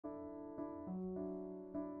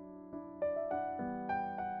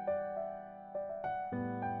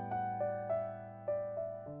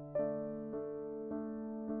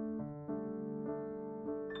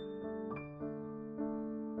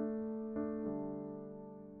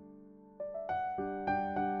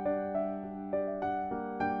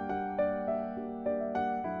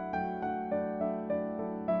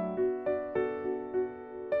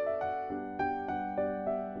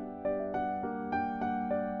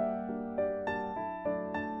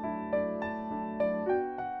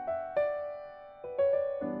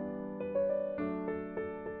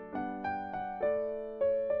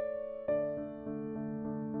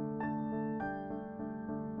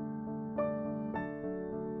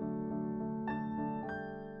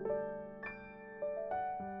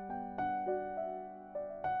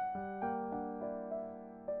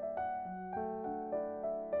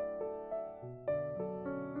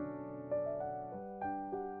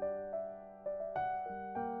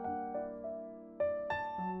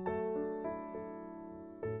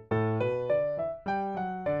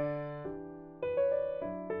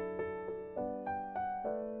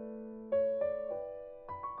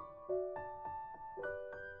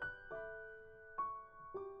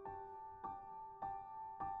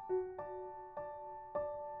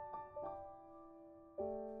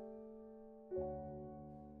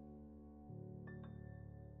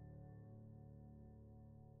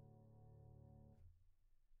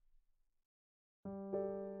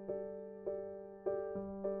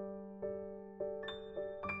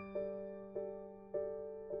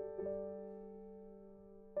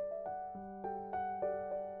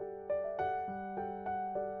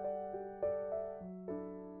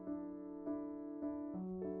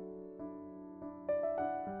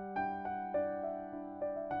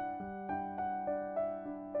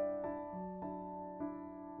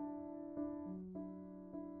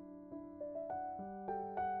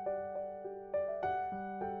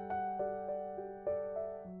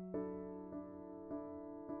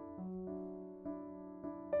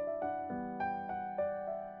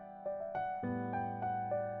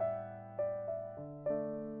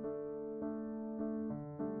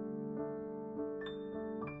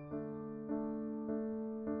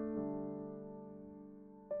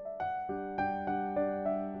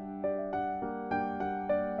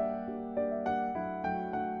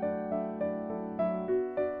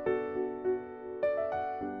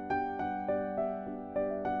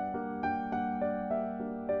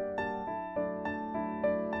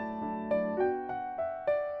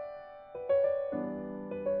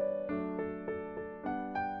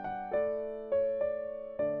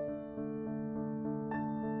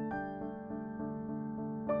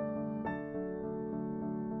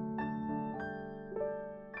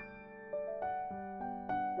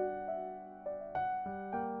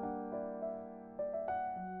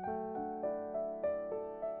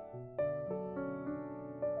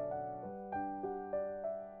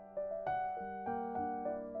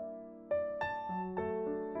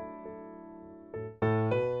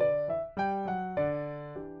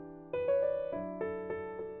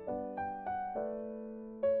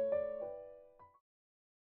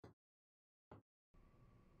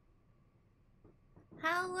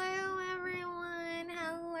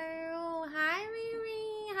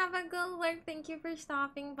Have a good work. Thank you for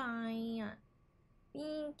stopping by.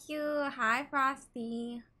 Thank you. Hi,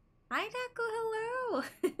 Frosty. Hi, Deku. Hello.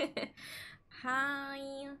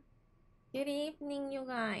 Hi. Good evening, you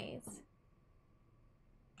guys.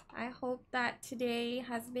 I hope that today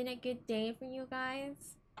has been a good day for you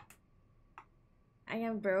guys. I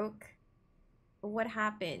am broke. What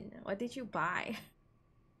happened? What did you buy?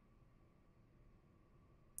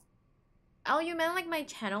 Oh, you meant like my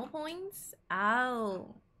channel points?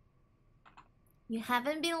 Oh. You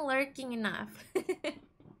haven't been lurking enough.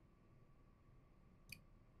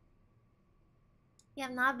 You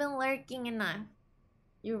have not been lurking enough.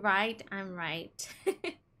 You're right, I'm right.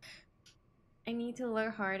 I need to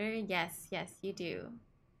lurk harder. Yes, yes, you do.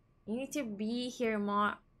 You need to be here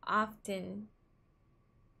more often.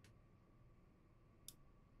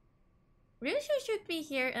 Really should be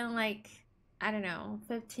here in like, I don't know,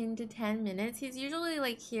 15 to 10 minutes. He's usually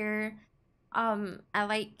like here at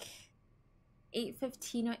like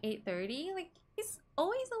 8:15 or 8:30. Like he's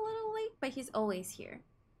always a little late, but he's always here.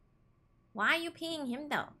 Why are you paying him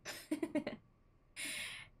though?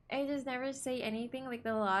 I just never say anything like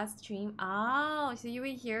the last stream. Oh, so you were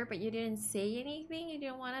here but you didn't say anything? You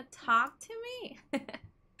didn't want to talk to me?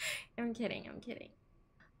 I'm kidding, I'm kidding.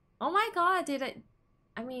 Oh my god,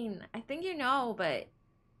 I mean, I think you know, but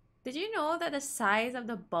did you know that the size of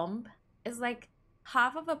the bump is like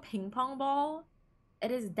half of a ping pong ball? It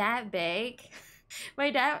is that big.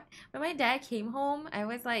 When my dad came home, I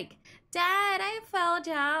was like, Dad, I fell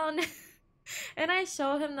down. And I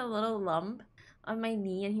showed him the little lump on my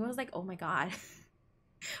knee and he was like, oh my god.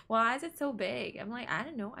 Why is it so big? I'm like, I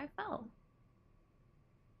don't know, I fell.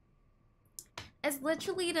 It's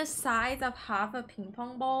literally the size of half a ping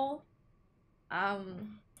pong ball.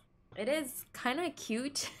 It is kind of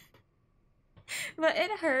cute. But it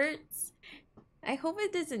hurts. I hope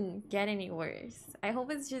it doesn't get any worse. I hope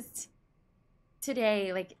it's just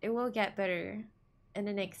today, like it will get better in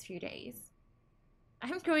the next few days.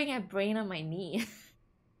 I'm growing a brain on my knee.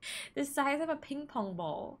 The size of a ping pong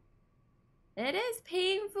ball. It is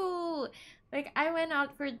painful. Like I went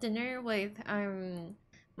out for dinner with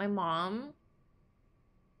my mom.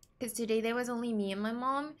 Because today there was only me and my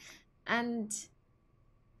mom. And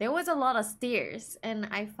there was a lot of stairs. And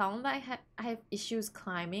I found that I have issues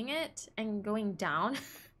climbing it and going down.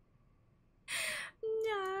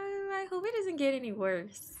 No, I hope it doesn't get any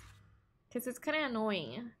worse. Because it's kind of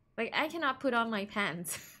annoying. Like I cannot put on my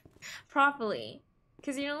pants properly.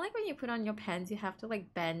 Because you know, like when you put on your pants, you have to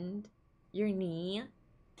like bend your knee,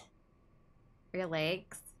 or your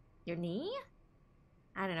legs, your knee?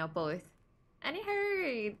 I don't know, both. And it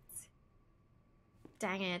hurts.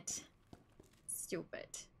 Dang it. Stupid.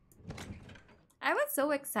 I was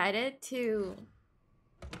so excited to...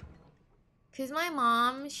 Because my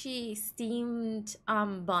mom, she steamed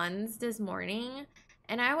buns this morning.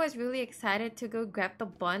 And I was really excited to go grab the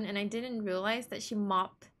bun. And I didn't realize that she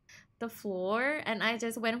mopped the floor. And I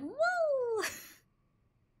just went, woo!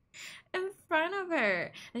 In front of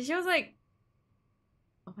her. And she was like,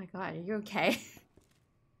 oh my god, are you okay?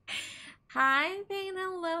 Hi, Payne.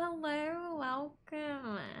 Hello, hello.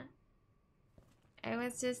 Welcome. I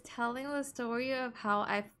was just telling the story of how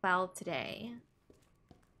I fell today.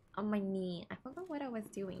 On my knee. I forgot what I was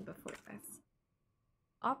doing before this.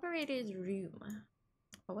 Operator's room.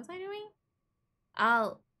 What was I doing?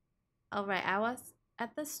 Oh, alright. I was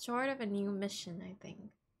at the start of a new mission, I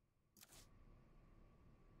think.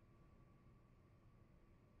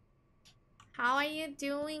 How are you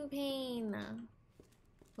doing, Payne?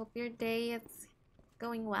 Hope your day is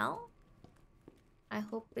going well. I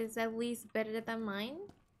hope it's at least better than mine.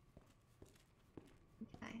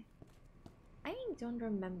 Okay. I don't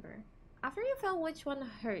remember. After you fell, which one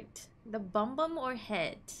hurt? The bum bum or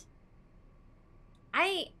head?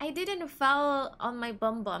 I didn't fall on my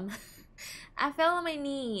bum bum. I fell on my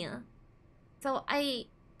knee. So I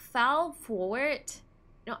fell forward.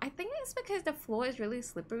 No, I think it's because the floor is really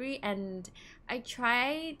slippery and I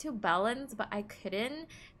tried to balance but I couldn't.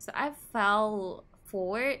 So I fell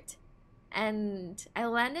forward and I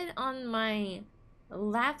landed on my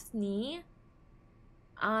left knee.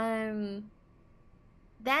 Then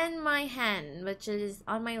my hand, which is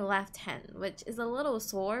on my left hand, which is a little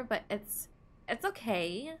sore, but it's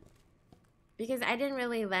okay. Because I didn't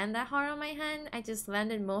really land that hard on my hand. I just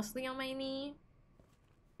landed mostly on my knee.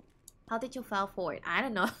 How did you fall forward? I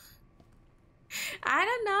don't know. I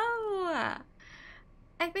don't know.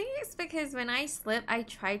 I think it's because when I slip, I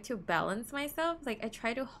try to balance myself. Like I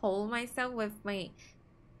try to hold myself with my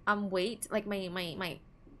weight, like my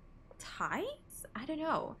thighs. I don't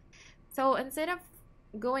know. So instead of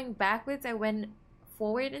going backwards, I went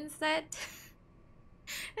forward instead.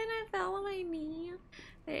 And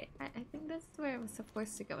Wait, I think this is where I was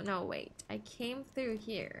supposed to go. No, wait. I came through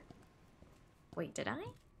here. Wait, did I?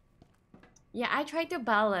 Yeah, I tried to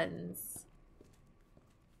balance.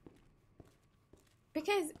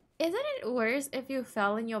 Because isn't it worse if you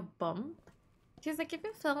fell in your bump? Because like if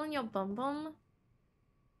you fell in your bum bum,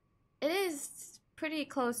 it is pretty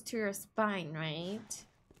close to your spine, right?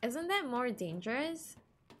 Isn't that more dangerous?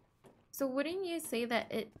 So wouldn't you say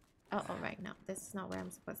that it... Oh, right, no. This is not where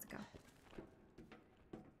I'm supposed to go.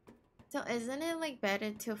 So isn't it like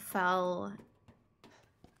better to fall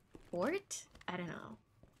fort? I don't know.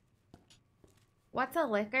 What's a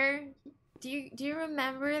liquor? Do you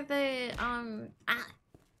remember the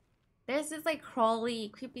there's this like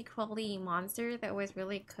creepy crawly monster that was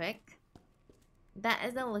really quick? That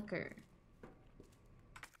is a liquor.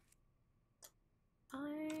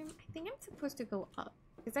 I think I'm supposed to go up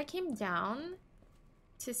because I came down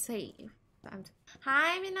to save.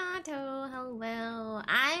 Hi Minato, hello.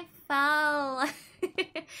 I fell.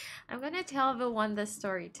 I'm gonna tell everyone this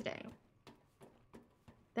story today.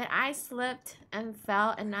 That I slipped and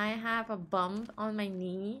fell and I have a bump on my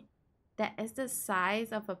knee that is the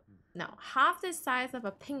size of a... No, half the size of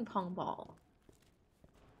a ping pong ball.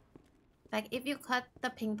 Like if you cut the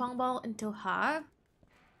ping pong ball into half,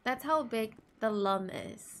 that's how big the lump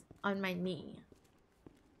is on my knee.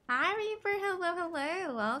 Hi Reaper, hello,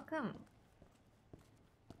 hello, welcome.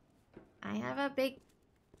 I have a big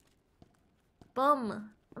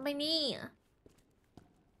bum on my knee.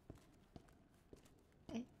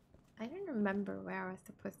 I don't remember where I was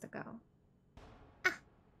supposed to go. Ah!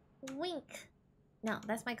 Wink! No,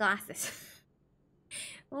 that's my glasses.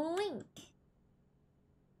 Wink!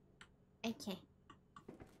 Okay.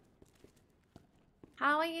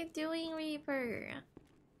 How are you doing, Reaper?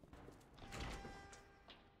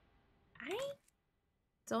 I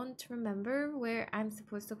don't remember where I'm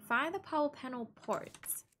supposed to find the power panel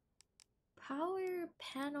ports. Power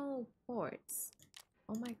panel ports.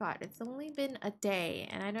 Oh my god, it's only been a day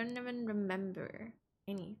and I don't even remember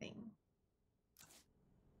anything.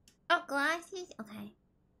 Oh, glasses? Okay.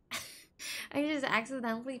 I just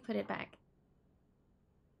accidentally put it back.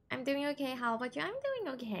 I'm doing okay. How about you? I'm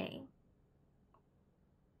doing okay.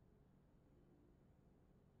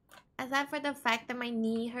 Aside for the fact that my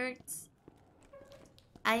knee hurts,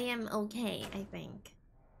 I am okay, I think.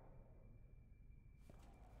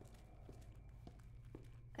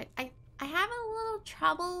 I have a little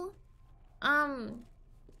trouble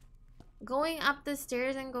going up the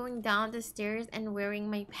stairs and going down the stairs and wearing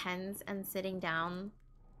my pants and sitting down.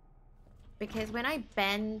 Because when I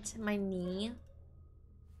bend my knee,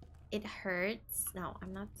 it hurts. No,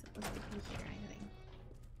 I'm not supposed to be here, I think.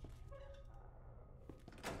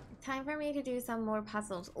 Time for me to do some more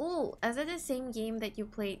puzzles. Ooh, is it the same game that you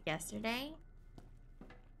played yesterday?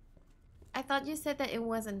 I thought you said that it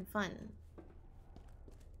wasn't fun.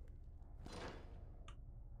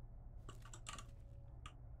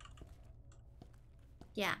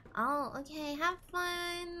 Yeah. Oh, okay. Have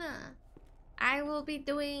fun. I will be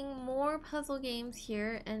doing more puzzle games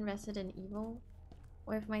here in Resident Evil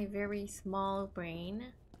with my very small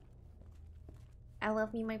brain. I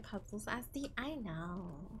love me my puzzles, Asti. I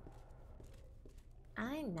know.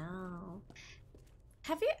 I know.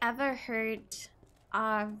 Have you ever heard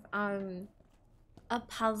of a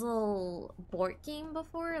puzzle board game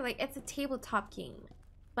before? Like it's a tabletop game,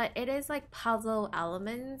 but it is like puzzle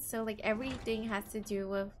elements, so like everything has to do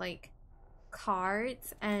with like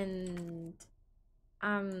cards and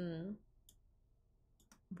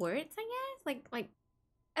words, I guess. Like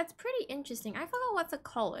it's pretty interesting. I forgot what's it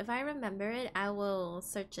called. If I remember it, I will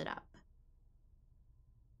search it up.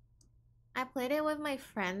 I played it with my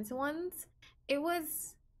friends once. It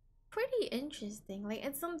was pretty interesting. Like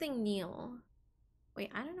it's something new. Wait,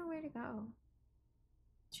 I don't know where to go.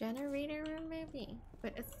 Generator room maybe,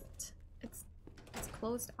 but it's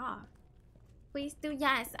closed off. Please do.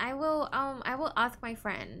 Yes, I will ask my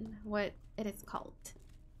friend what it is called.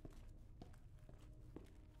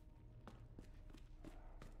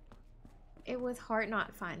 It was hard,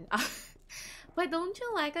 not fun. But don't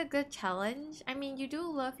you like a good challenge? I mean, you do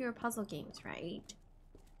love your puzzle games, right?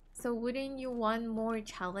 So wouldn't you want more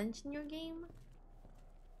challenge in your game?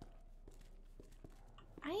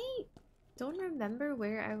 I don't remember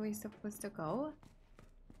where I was supposed to go.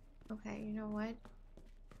 Okay, you know what?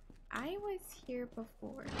 I was here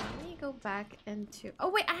before. Let me go back into... Oh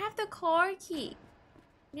wait, I have the car key!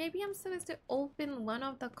 Maybe I'm supposed to open one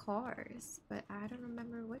of the cars, but I don't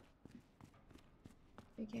remember what.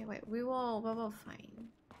 Okay, wait, we will find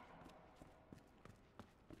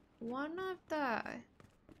one of the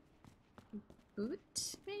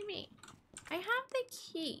boot, maybe. I have the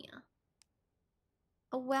key.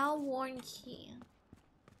 A well-worn key.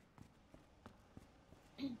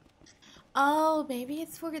 Oh, maybe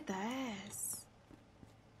it's for this.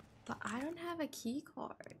 But I don't have a key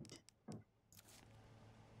card.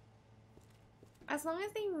 As long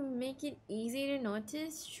as they make it easy to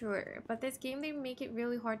notice, sure. But this game, they make it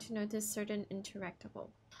really hard to notice certain interactable.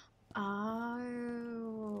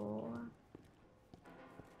 Oh.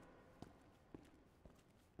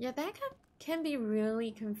 Yeah, that can be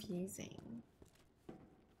really confusing.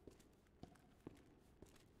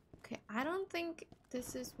 Okay, I don't think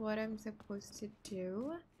this is what I'm supposed to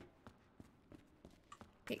do.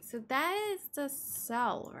 Okay, so that is the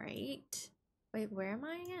cell, right? Wait, where am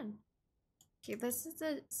I in? Okay, this is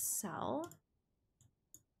the cell.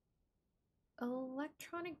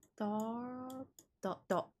 Electronic door?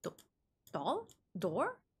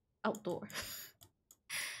 Door? Outdoor.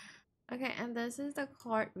 Okay, and this is the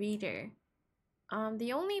card reader.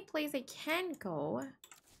 The only place I can go...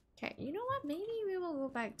 Okay, you know what? Maybe we will go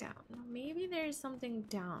back down. Maybe there's something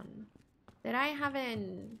down that I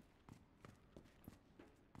haven't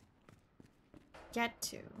get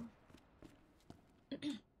to.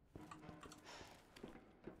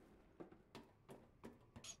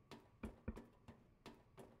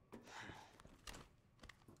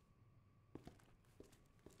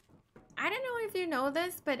 I don't know if you know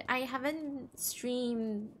this, but I haven't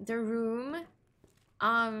streamed The Room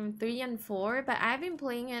 3 and 4, but I've been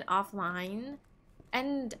playing it offline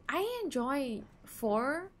and I enjoy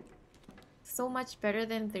 4 so much better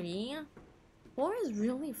than 3. 4 is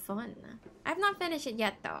really fun. I've not finished it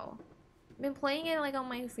yet though. I've been playing it like on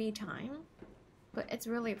my free time, but it's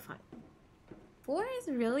really fun. 4 is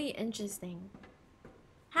really interesting.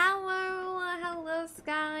 Hello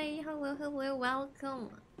Sky, hello, welcome.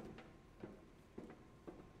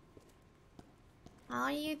 How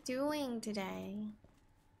are you doing today?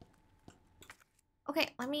 Okay,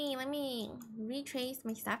 let me retrace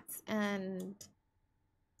my steps and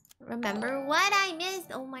remember what I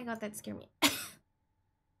missed. Oh my god, that scared me.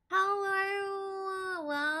 Hello,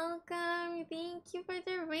 welcome. Thank you for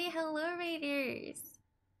the raid. Hello, raiders.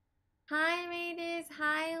 Hi, raiders.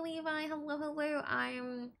 Hi, Levi. Hello.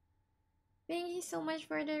 Thank you so much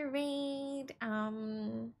for the raid.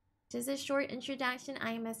 Just a short introduction.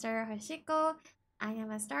 I am Mr. Hashiko. I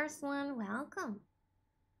am a Star Swan. Welcome.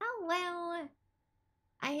 Hello.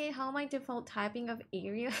 I hate how my default typing of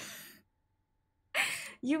area.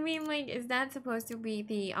 You mean like, is that supposed to be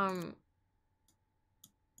the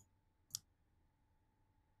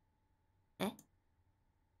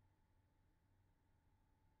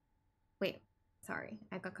Wait, sorry,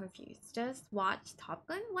 I got confused. Just watch Top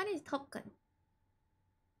Gun? What is Top Gun?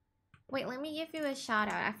 Wait, let me give you a shout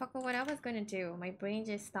out. I forgot what I was gonna do. My brain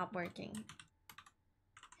just stopped working.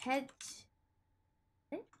 Hedge.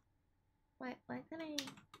 What can I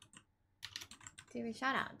do a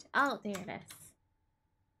shout out? Oh, there it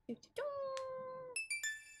is.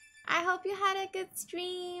 I hope you had a good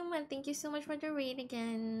stream and thank you so much for the raid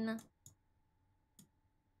again.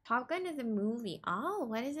 Top Gun is a movie. Oh,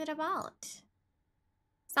 what is it about?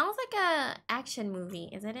 Sounds like a action movie.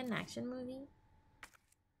 Is it an action movie?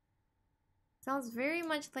 Sounds very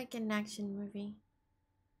much like an action movie.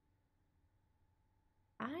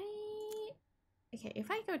 Okay,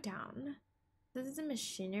 if I go down, this is a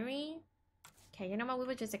machinery. Okay, you know what? We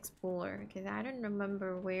would just explore because I don't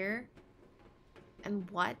remember where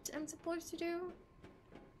and what I'm supposed to do.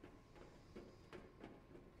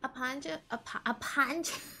 A bunch of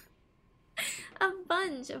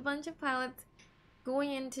pilots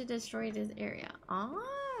going in to destroy this area. Oh.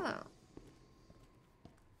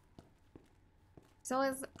 So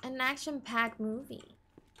it's an action-packed movie.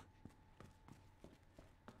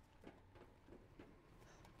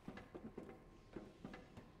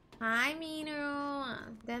 Hi, Mino.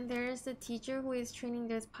 Then there's the teacher who is training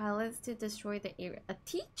those pilots to destroy the area. A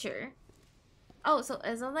teacher? Oh, so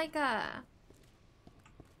is it like a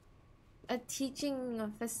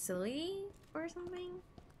teaching facility or something?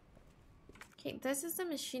 Okay, this is the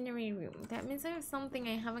machinery room. That means there's something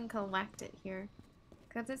I haven't collected here.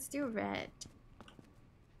 Because it's still red.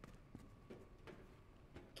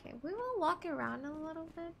 Okay, we will walk around a little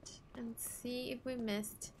bit and see if we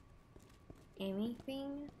missed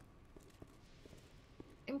anything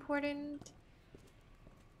important.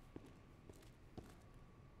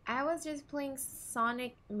 I was just playing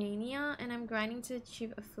Sonic Mania and I'm grinding to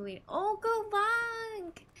achieve affiliate. Oh, good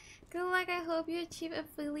luck! Good luck, I hope you achieve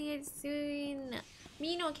affiliate soon.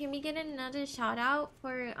 Mino, can we get another shout out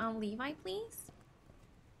for Levi, please?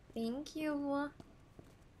 Thank you.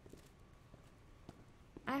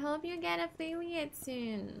 I hope you get affiliate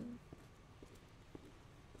soon.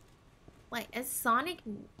 Like, is Sonic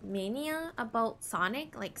Mania about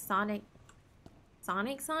Sonic? Like Sonic?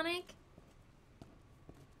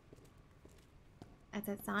 Is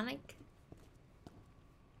it Sonic?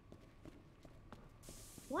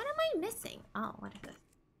 What am I missing? Oh, what is this?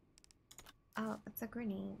 Oh, it's a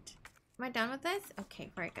grenade. Am I done with this? Okay,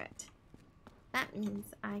 very good. That means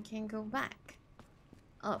I can go back.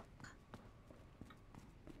 Up.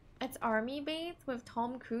 It's army base with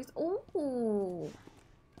Tom Cruise. Ooh.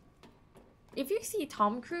 If you see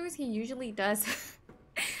Tom Cruise, he usually does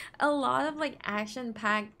a lot of like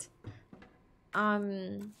action-packed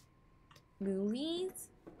movies.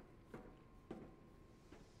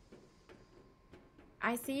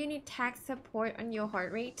 I see you need tech support on your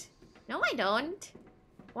heart rate. No, I don't.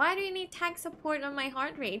 Why do you need tech support on my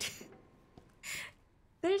heart rate?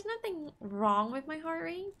 There's nothing wrong with my heart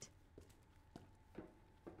rate.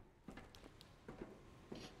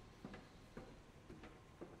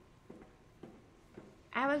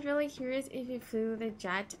 I was really curious if he flew the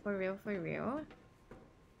jet for real.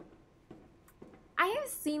 I have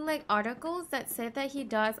seen like articles that said that he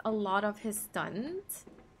does a lot of his stunts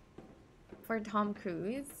for Tom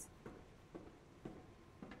Cruise.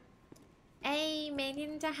 Hey, made it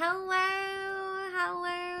into hello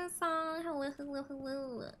song, hello,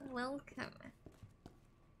 welcome.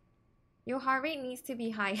 Your heart rate needs to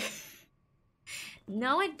be high.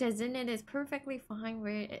 No, it doesn't. It is perfectly fine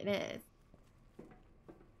where it is.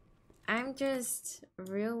 I'm just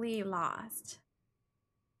really lost.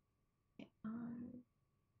 Okay,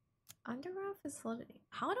 underground facility.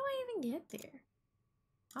 How do I even get there?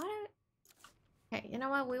 Okay, you know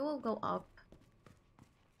what? We will go up.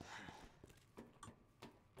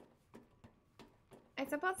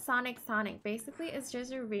 It's about Sonic. Basically, it's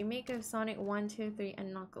just a remake of Sonic 1, 2, 3,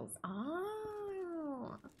 and Knuckles.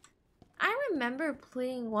 Oh. I remember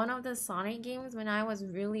playing one of the Sonic games when I was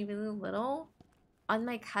really little. On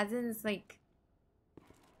my cousin's, like...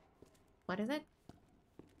 What is it?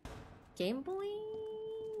 Game Boy?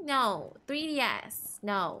 No. 3DS.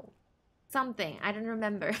 No. Something. I don't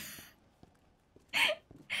remember.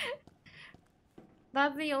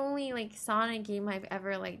 That's the only, like, Sonic game I've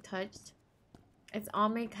ever, like, touched. It's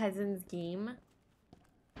on my cousin's game.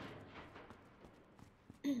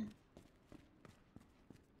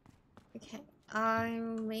 Okay.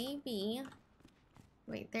 Maybe...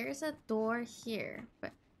 Wait, there's a door here.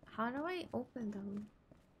 But how do I open them?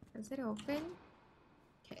 Is it open?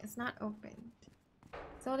 Okay, it's not opened.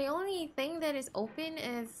 So the only thing that is open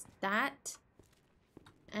is that.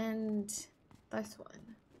 And this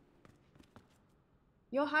one.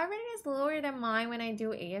 Your heart rate is lower than mine when I do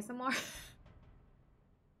ASMR.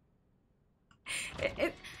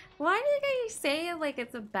 Why do you guys say it like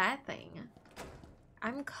it's a bad thing?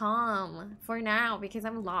 I'm calm for now because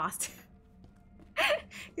I'm lost.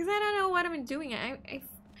 Because I don't know what I'm doing. I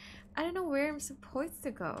don't know where I'm supposed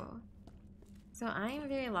to go. So I am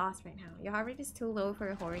very lost right now. Your heart rate is too low for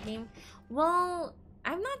a horror game. Well,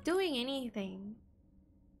 I'm not doing anything.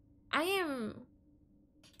 I am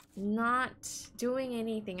not doing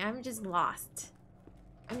anything. I'm just lost.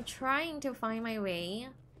 I'm trying to find my way,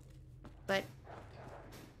 but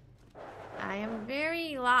I am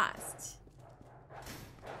very lost.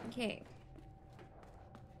 Okay.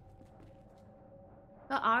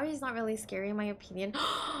 But Ari is not really scary in my opinion.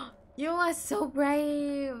 You are so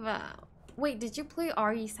brave. Wait, did you play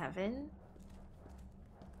RE7?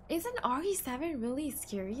 Isn't RE7 really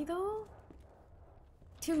scary though?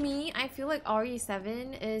 To me, I feel like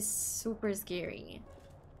RE7 is super scary.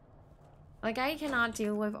 Like, I cannot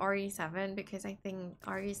deal with RE7 because I think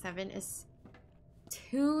RE7 is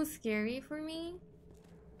too scary for me.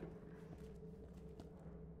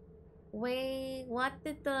 Wait, what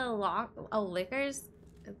did the lock? Oh, liquors?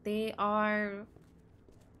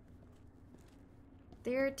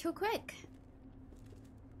 They're too quick.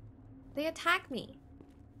 They attack me.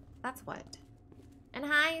 That's what. And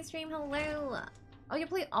hi, stream, hello. Oh, you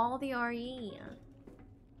play all the RE.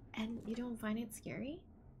 And you don't find it scary?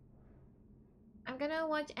 I'm gonna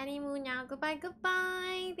watch Animu now. Goodbye.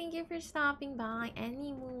 Thank you for stopping by,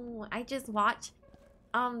 Animu. I just watched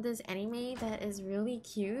this anime that is really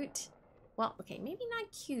cute. Well, okay, maybe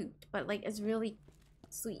not cute, but like it's really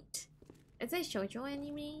sweet. It's a shoujo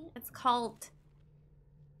anime. It's called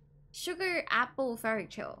Sugar Apple Fairy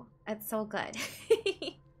Tale. It's so good.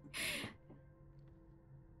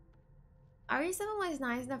 RE7 was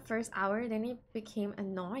nice in the first hour, then it became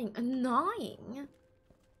annoying. Annoying?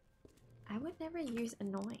 I would never use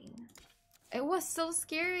annoying. It was so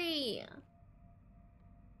scary.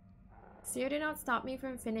 Seer did not stop me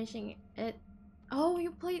from finishing it. Oh,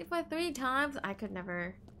 you played it for 3 times? I could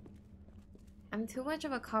never. I'm too much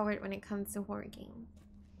of a coward when it comes to horror games.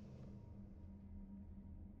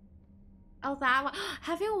 Oh, that one.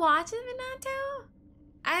 Have you watched it, Minato?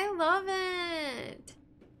 I love it.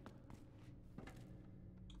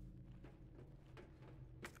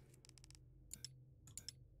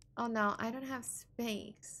 Oh no, I don't have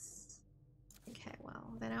space. Okay,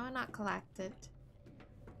 well, then I will not collect it.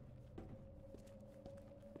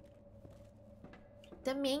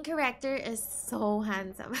 The main character is so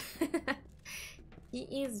handsome.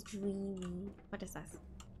 He is dreamy. What is this?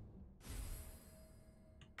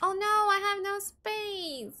 Oh no, I have no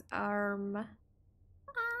space.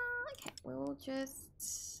 Okay, we'll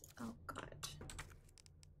just. Oh god.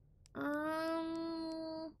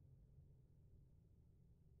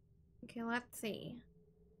 Okay, let's see.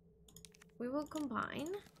 We will combine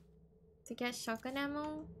to get shotgun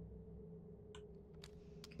ammo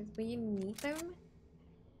because we need them.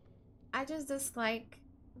 I just dislike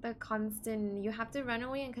the constant. You have to run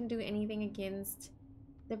away and can't do anything against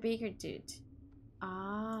the bigger dude.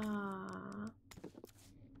 Ah,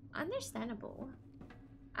 understandable.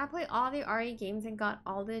 I played all the RE games and got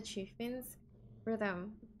all the achievements for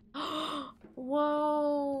them.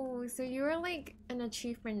 Whoa! So you're like an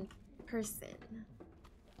achievement person.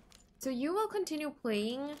 So you will continue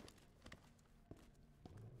playing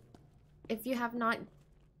if you have not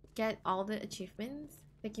get all the achievements?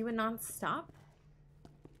 Like you would not stop?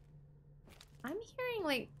 I'm hearing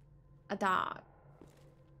like a dog.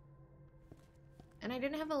 And I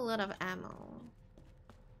didn't have a lot of ammo.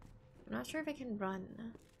 I'm not sure if I can run.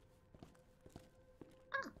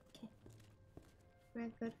 Oh, okay.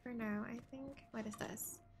 We're good for now, I think. What is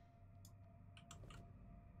this?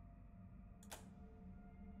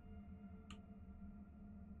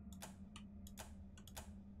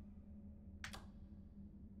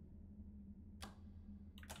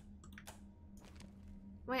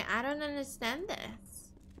 Wait, I don't understand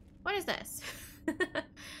this. What is this?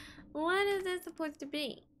 What is this supposed to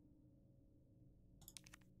be?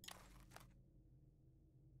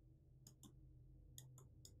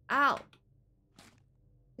 Ow.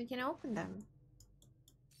 We can open them.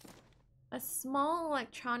 A small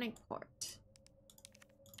electronic port.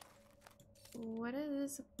 What is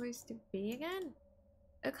this supposed to be again?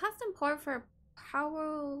 A custom port for a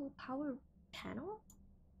power panel?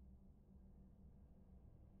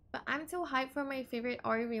 But I'm so hyped for my favorite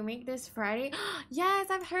RE remake this Friday. Yes,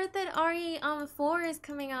 I've heard that RE 4 is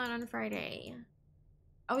coming out on Friday.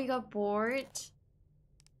 Oh, we got bored.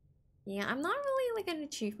 Yeah, I'm not really like an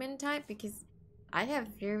achievement type because I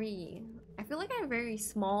feel like I have very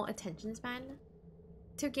small attention span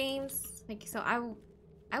to games. Like, so I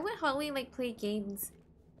would hardly like play games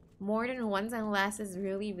more than once unless it's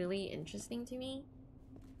really, really interesting to me.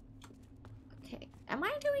 Okay, am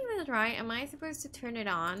I doing this right? Am I supposed to turn it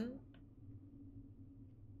on?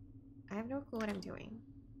 I have no clue what I'm doing.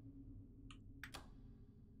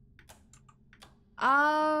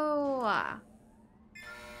 Oh,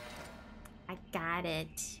 I got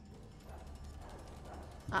it.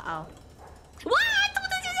 Uh-oh. What?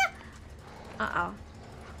 Uh-oh.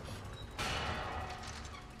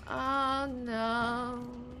 Oh no.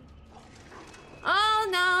 Oh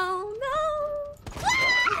no, no.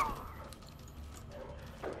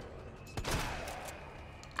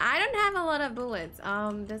 I don't have a lot of bullets.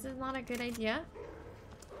 This is not a good idea.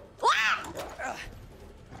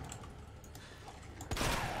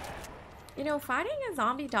 You know, fighting a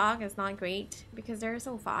zombie dog is not great because they're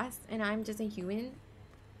so fast and I'm just a human.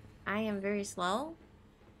 I am very slow.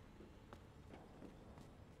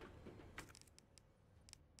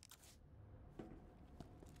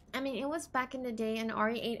 I mean, it was back in the day and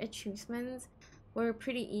RE8 achievements were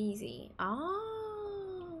pretty easy. Oh.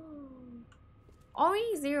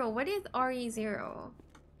 RE0, what is RE0?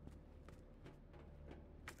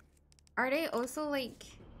 Are they also like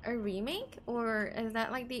a remake or is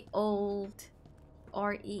that like the old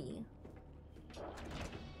RE?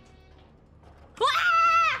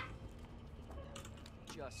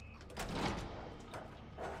 Just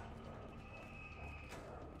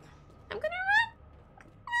I'm gonna run.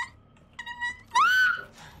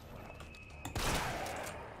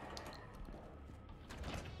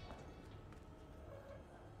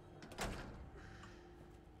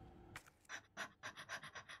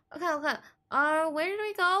 Okay. Where do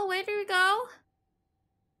we go? Where do we go?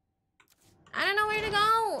 I don't know where to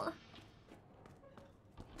go.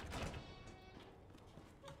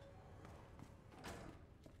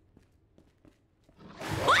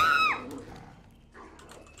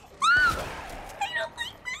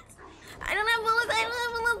 I don't have bullets. I don't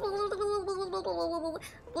have bullets.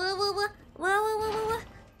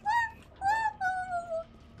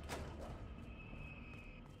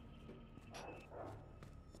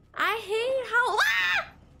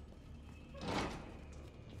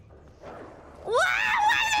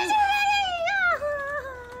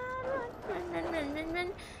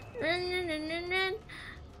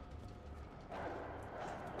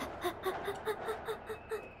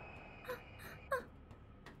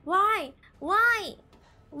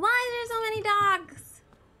 Why are there so many dogs?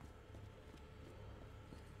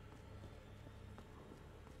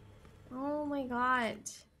 Oh my god.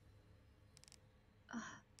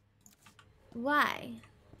 Why?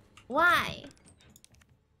 Why?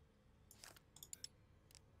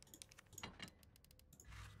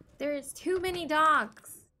 There's too many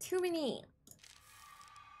dogs. Too many.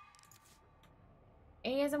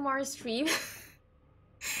 ASMR stream?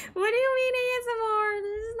 What do you mean ASMR?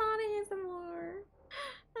 This is not ASMR.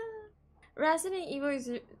 Resident Evil is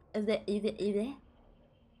it?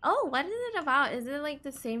 Oh, what is it about? Is it like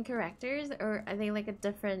the same characters or are they like a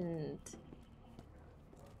different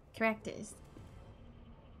characters?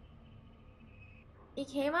 It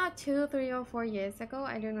came out 2, 3, or 4 years ago.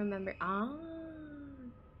 I don't remember. Ah,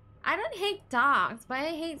 I don't hate dogs, but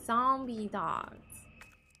I hate zombie dogs.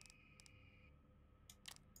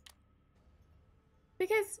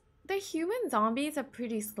 Because the human zombies are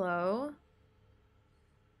pretty slow.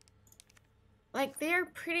 Like, they're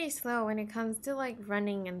pretty slow when it comes to like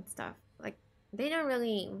running and stuff. Like, they don't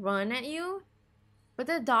really run at you. But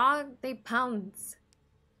the dog, they pounce.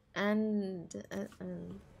 And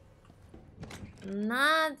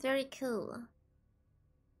not very cool.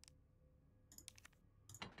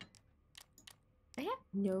 I have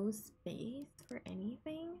no space for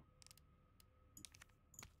anything.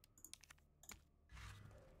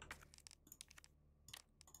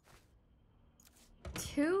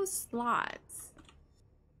 Two slots.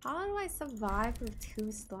 How do I survive with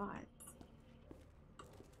 2 slots?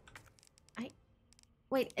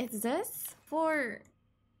 Wait, is this for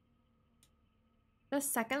the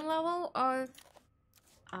second level of...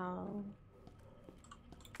 Oh.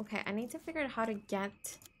 Okay, I need to figure out how to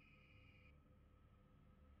get...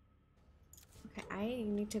 Okay, I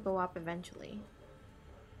need to go up eventually.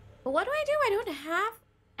 But what do? I don't have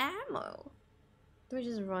ammo. Do I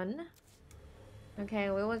just run? Okay,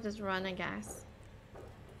 we will just run, I guess.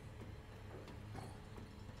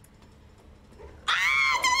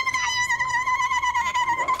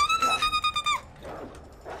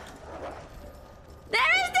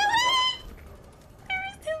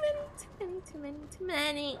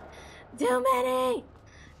 Too many!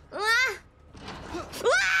 Ah!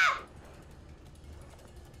 Ah!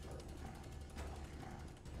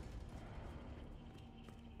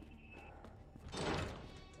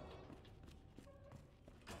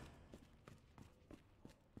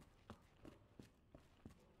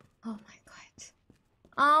 Oh my god.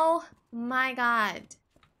 Oh my god.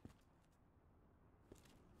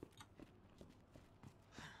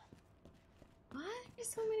 Why are there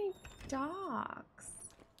so many dogs?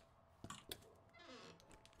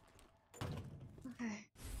 Okay.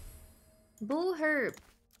 Blue herb.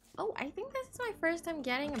 Oh, I think this is my first time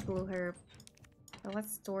getting a blue herb. So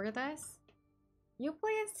let's store this. You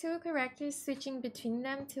play as 2 characters, switching between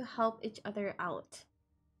them to help each other out.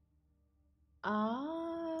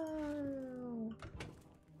 Oh.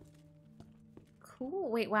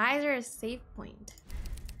 Cool. Wait, why is there a save point?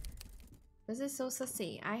 This is so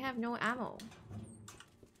sussy. I have no ammo.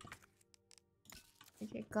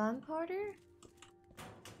 Okay, gunpowder?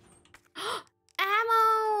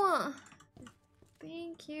 Ammo!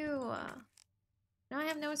 Thank you. Now I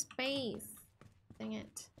have no space. Dang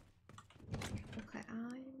it. Okay,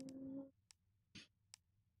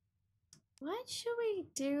 what should we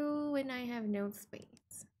do when I have no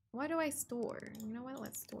space? What do I store? You know what?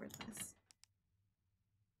 Let's store this.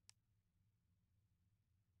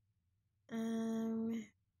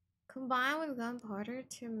 Combine with gunpowder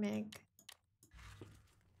to make...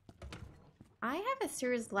 I have a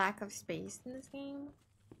serious lack of space in this game.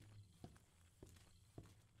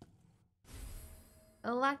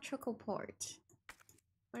 Electrical port.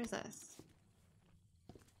 What is this?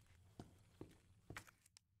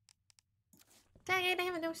 Dang it, I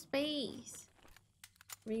have no space.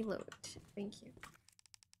 Reload. Thank you.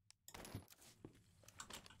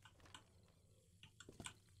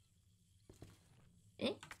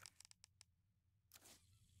 Eh?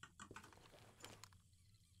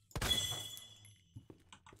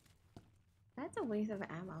 That's a waste of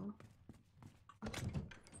ammo. Okay,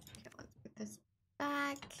 let's put this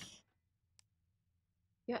back.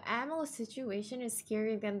 Your ammo situation is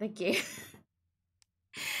scarier than the game.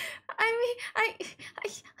 I mean,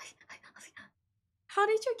 how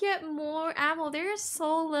did you get more ammo? There's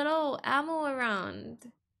so little ammo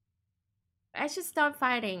around. I should stop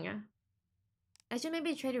fighting. I should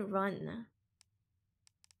maybe try to run.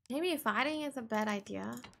 Maybe fighting is a bad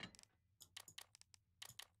idea.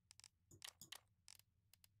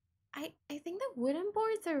 I think the wooden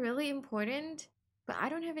boards are really important, but I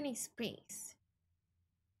don't have any space.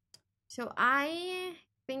 So I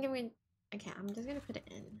think I'm gonna Okay, I'm just gonna put it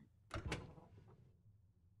in.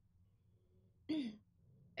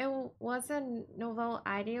 It was a novel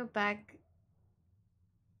idea back,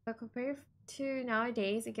 but compared to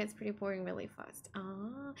nowadays, it gets pretty boring really fast.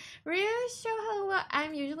 Ah, really show how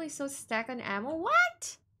I'm usually so stuck on ammo.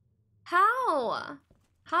 What? How?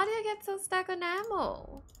 How do you get so stuck on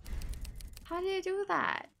ammo? How do you do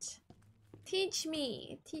that? Teach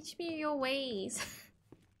me your ways.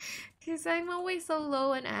 Cause I'm always so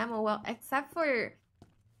low on ammo. Well, except for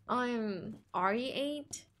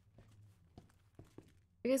RE8.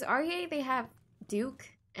 Because RE8 they have Duke,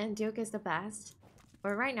 and Duke is the best.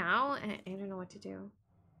 But right now, I don't know what to do.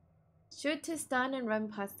 Shoot to stun and run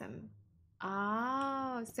past them.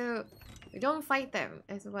 Oh, so we don't fight them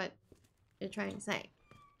is what you're trying to say.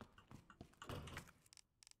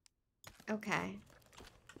 Okay.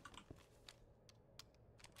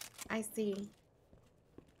 I see.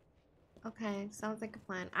 Okay, sounds like a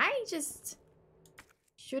plan. I just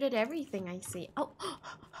shoot at everything I see. Oh,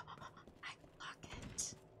 I block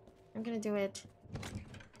it. I'm gonna do it.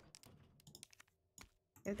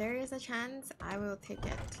 If there is a chance, I will take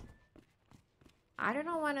it. I don't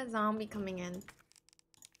know when a zombie coming in.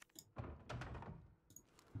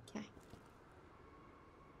 Okay.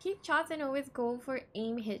 Keep shots and always go for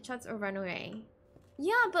aim hit shots or run away.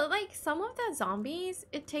 Yeah, but like some of the zombies,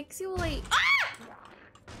 it takes you like... Ah!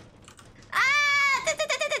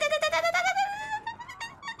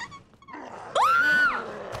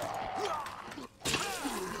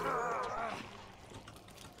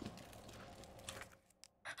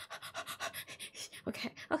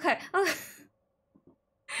 Okay.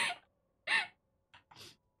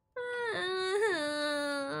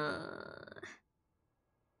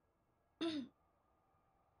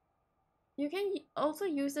 You can also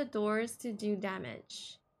use the doors to do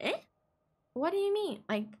damage. Eh? What do you mean?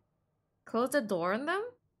 Like, close the door on them?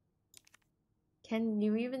 Can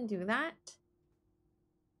you even do that?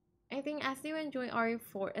 I think as you enjoy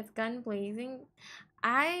RE4, it's gun blazing.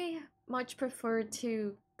 I much prefer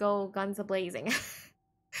to go guns a-blazing.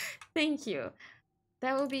 Thank you.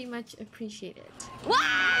 That would be much appreciated. Wah!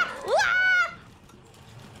 Wah!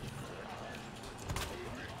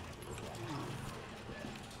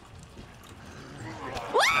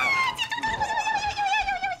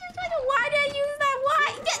 Why did I use that? Why?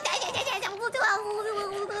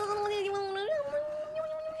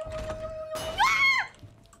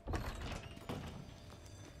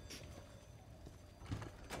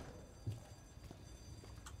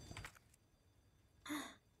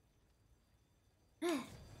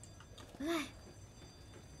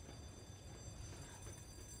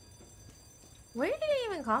 Where did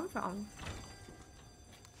it even come from?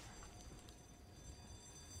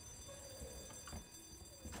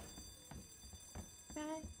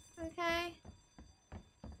 Okay.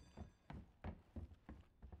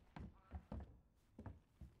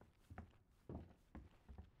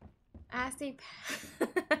 Acid.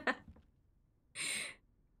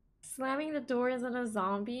 Slamming the doors on a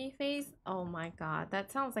zombie face? Oh my god,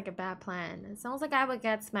 that sounds like a bad plan. It sounds like I would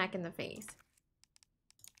get smacked in the face.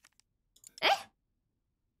 Eh?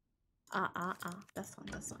 This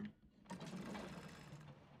one.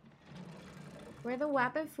 Where the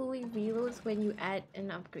weapon fully reloads when you add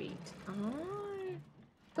an upgrade.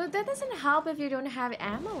 But that doesn't help if you don't have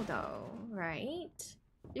ammo though, right?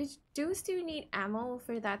 You do still need ammo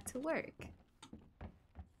for that to work.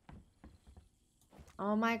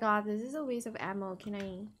 Oh my god, this is a waste of ammo. Can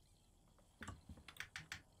I...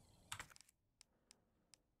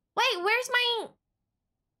 Wait, where's my...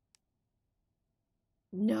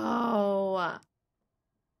 No.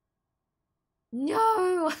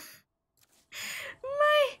 No.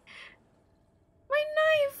 My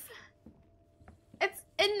knife. It's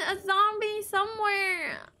in a zombie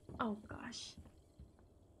somewhere. Oh gosh.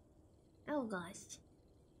 Oh gosh.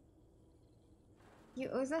 You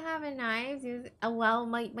also have a knife. Well,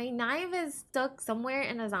 my knife is stuck somewhere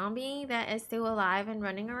in a zombie that is still alive and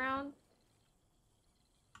running around.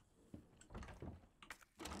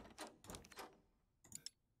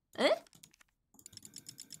 Eh?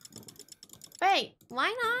 Wait,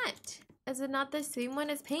 why not? Is it not the same one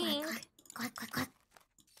as pink? Click.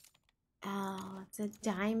 Oh, it's a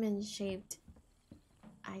diamond shaped.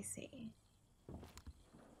 I see.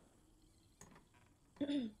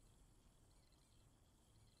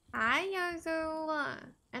 Hi, Yozo.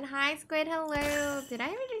 And hi, Squid. Hello. Did I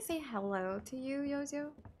already say hello to you,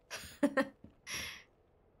 Yozo?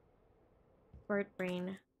 Bird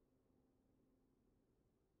brain.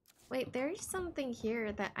 Wait, there's something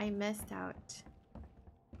here that I missed out.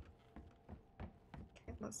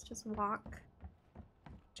 Okay, let's just walk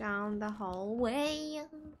down the hallway.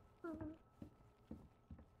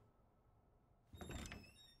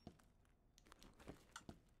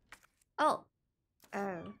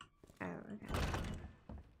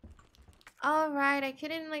 Alright, I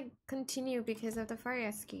couldn't like continue because of the fire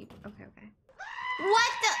escape. Okay, okay.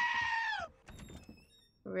 What the?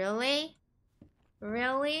 Really?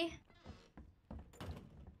 Really?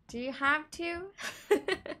 Do you have to?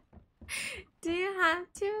 Do you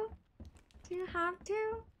have to? Do you have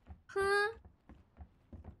to? Huh?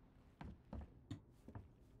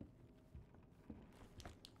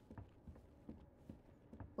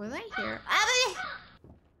 Was I here?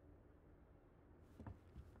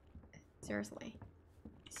 Seriously.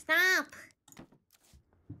 Stop!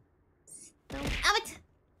 Stop. Out!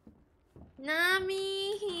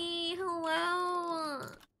 Nami! Hello!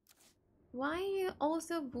 Why are you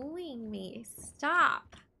also bullying me?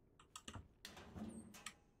 Stop!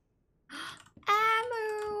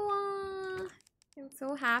 Ammo! I'm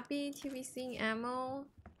so happy to be seeing ammo.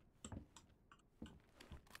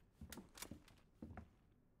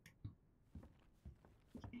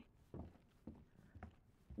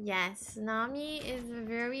 Yes, Nami is a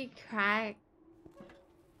very cracked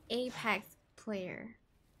Apex player.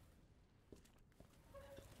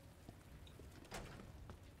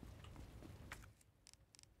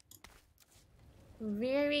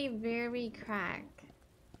 Very, very cracked.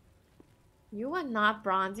 You are not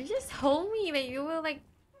bronze. You just told me that you were like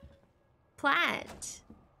plat.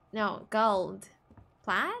 No, gold.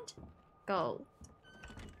 Plat? Gold.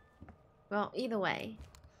 Well, either way.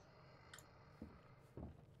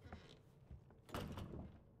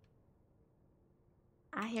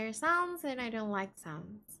 I hear sounds and I don't like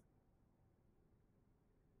sounds.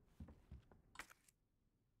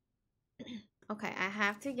 Okay, I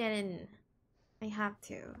have to get in. I have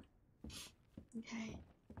to. Okay.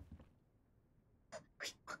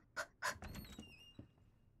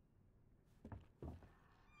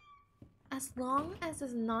 As long as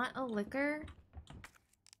it's not a liquor.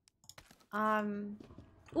 What?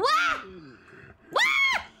 What?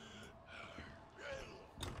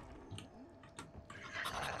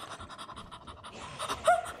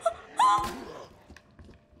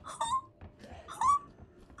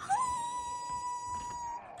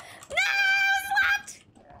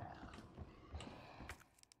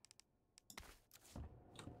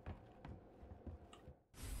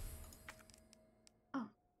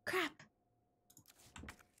 Crap.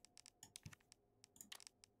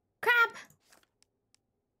 Crap.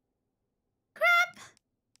 Crap.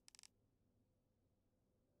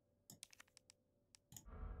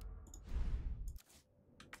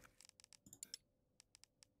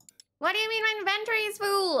 What do you mean my inventory is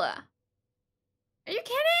full? Are you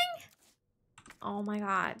kidding? Oh my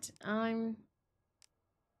god.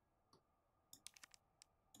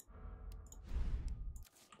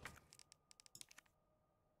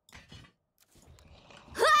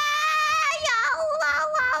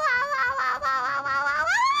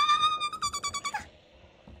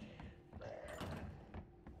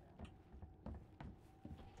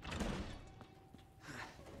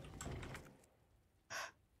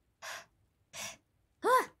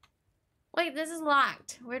 Wait, this is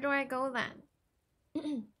locked. Where do I go then?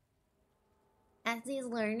 As he's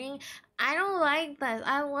learning, I don't like this.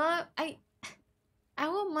 I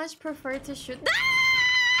would much prefer to shoot.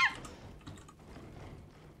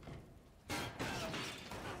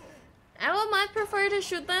 I would much prefer to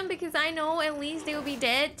shoot them because I know at least they will be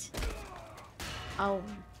dead. Oh,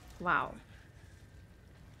 wow.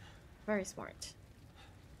 Very smart.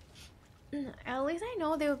 At least I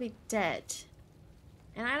know they will be dead.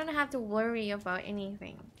 And I don't have to worry about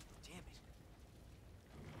anything. Damn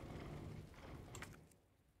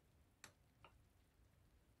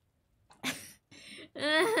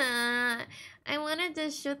it. I wanted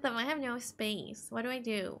to shoot them. I have no space. What do I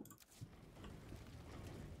do?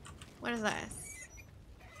 What is this?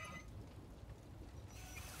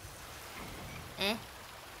 Eh?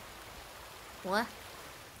 What?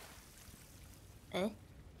 Eh?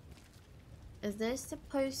 Is this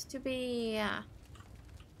supposed to be...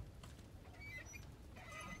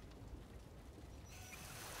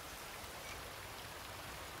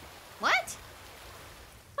 What?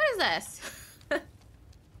 What is this?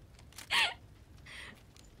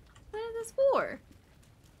 What is this for?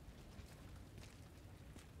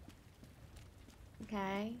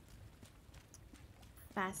 Okay.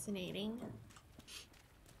 Fascinating.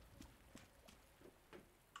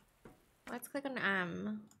 Let's click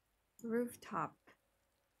on rooftop.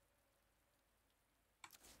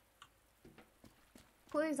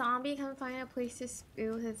 Please, zombie can find a place to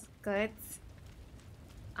spill his guts.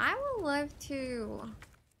 I would love to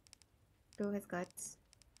spill his guts.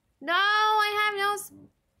 No, I have no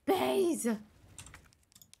space.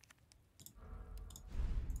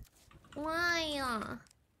 Why?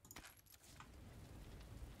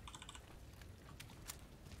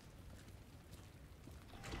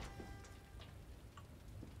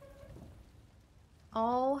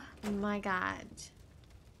 Oh my god.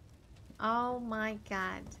 Oh my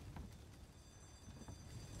god.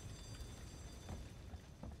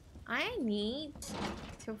 I need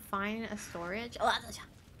to find a storage. Oh,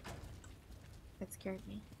 that scared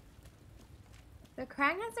me. The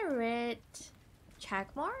crank has a red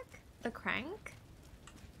check mark? The crank?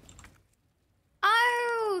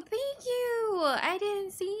 Oh, thank you! I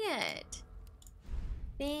didn't see it.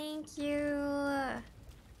 Thank you.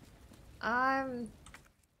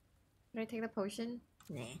 Did I take the potion?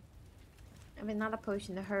 Nah. I mean, not a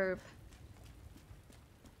potion, the herb.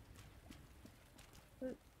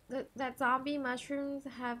 That zombie mushrooms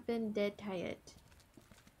have been dead tired.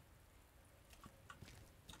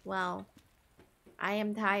 Well, I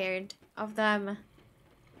am tired of them.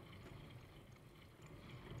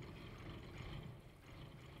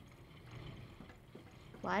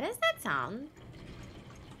 What is that sound?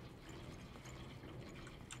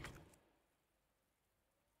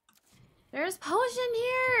 There's potion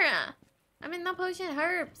here! I mean, not potion,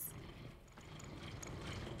 herbs.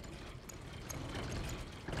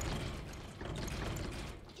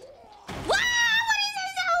 Wow! What is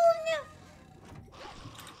that sound?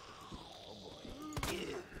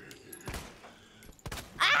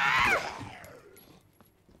 Ah!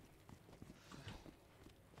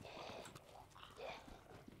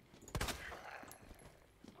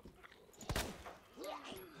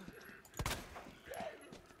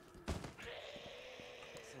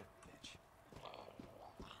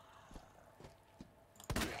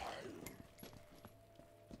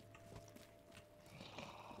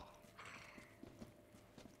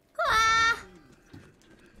 Ah!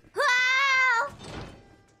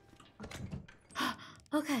 Ah!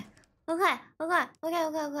 Okay.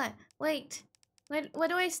 Wait. What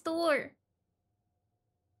do I store?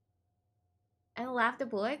 I left the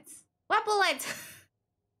bullets? What bullets?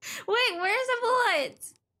 Wait, where's the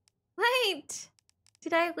bullets? Wait.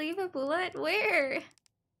 Did I leave a bullet? Where?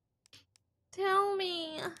 Tell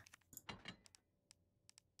me.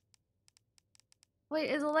 Wait,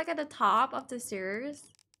 is it like at the top of the stairs?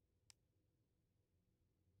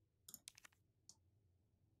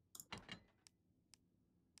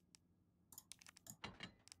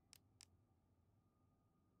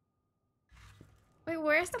 Wait,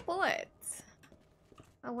 where's the bullets?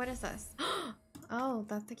 Oh, what is this? Oh,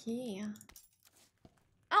 that's the key.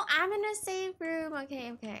 Oh, I'm in a safe room.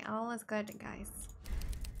 Okay. All is good, guys.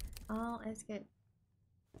 All is good.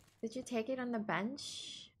 Did you take it on the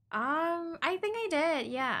bench? I think I did,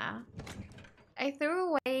 yeah. I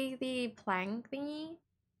threw away the plank thingy.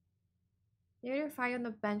 You had to fire on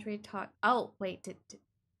the bench where you taught. Oh, wait, did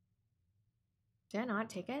I not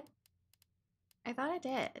take it? I thought I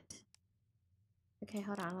did. Okay,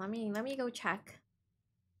 hold on. Let me go check.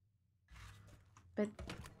 But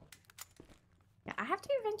yeah, I have to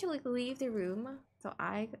eventually leave the room, so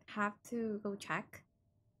I have to go check.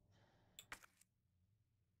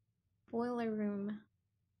 Boiler room.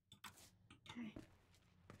 Okay.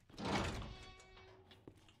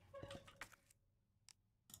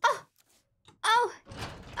 Oh!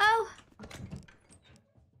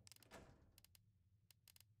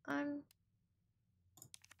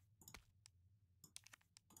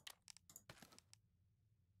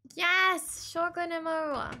 Yes! Shotgun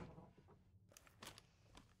ammo!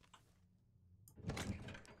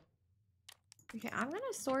 Okay, I'm gonna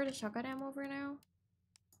store the shotgun ammo for now.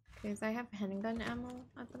 Because I have handgun ammo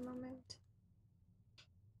at the moment.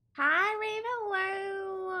 Hi,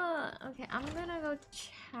 Ravenlow! Okay, I'm gonna go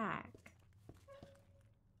check.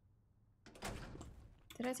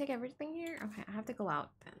 Did I take everything here? Okay, I have to go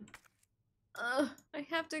out then. I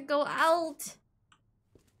have to go out!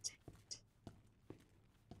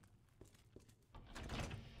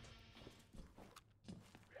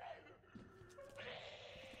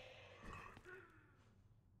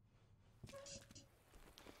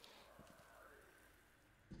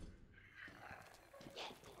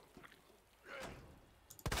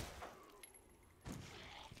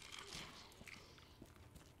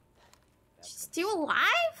 She's still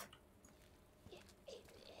alive?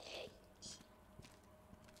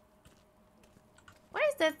 What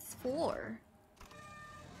is that for?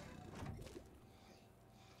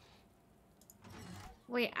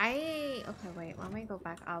 Wait, okay, wait, let me go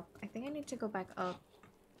back up. I think I need to go back up.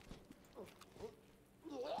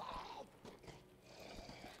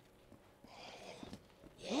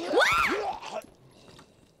 What?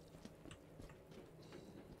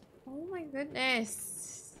 Oh my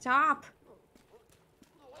goodness. Stop.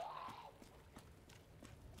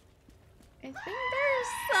 I think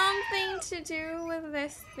there's something to do with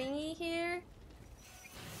this thingy here.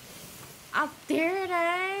 Oh, there it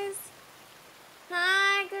is.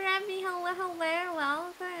 Hi, Grabby. Hello, hello.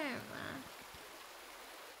 Welcome.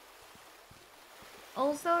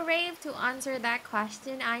 Also, Rave, to answer that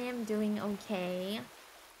question, I am doing okay.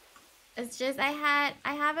 It's just I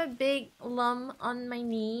have a big lump on my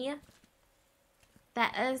knee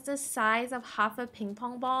that is the size of half a ping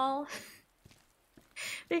pong ball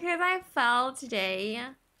because I fell today.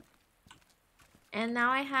 And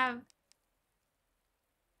now I have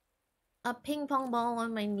a ping pong ball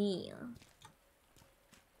on my knee.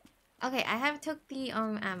 Okay, I have took the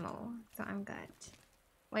ammo, so I'm good.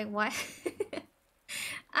 Wait, what?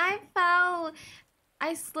 I fell.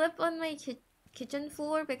 I slipped on my kitchen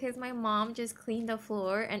floor because my mom just cleaned the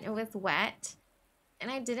floor and it was wet. And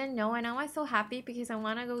I didn't know, and I was so happy because I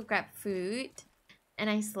want to go grab food. And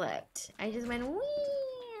I slipped. I just went wee,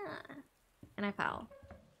 and I fell.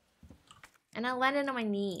 And I landed on my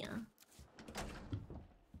knee.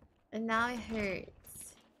 And now it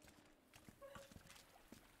hurts.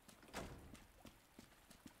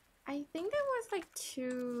 I think there was like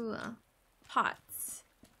 2 pots.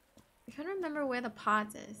 I can't remember where the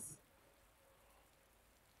pot is.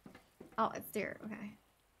 Oh, it's there. Okay.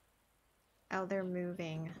 Oh, they're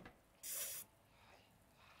moving.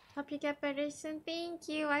 Hope you get better soon. Thank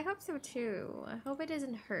you. I hope so too. I hope it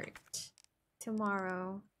doesn't hurt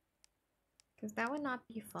tomorrow. Because that would not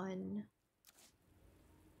be fun.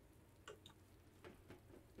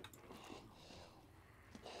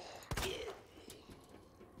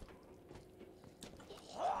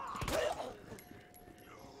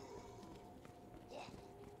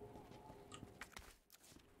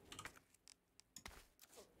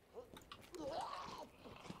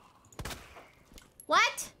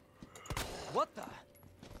 What? What the?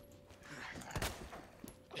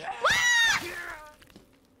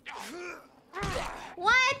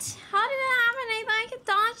 What? How did that happen? I thought I could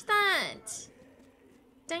dodge that.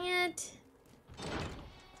 Dang it.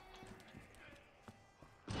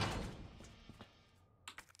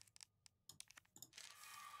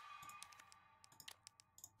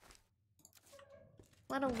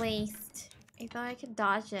 What a waste. I thought I could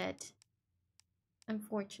dodge it.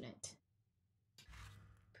 Unfortunate.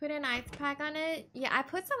 Put an ice pack on it? Yeah, I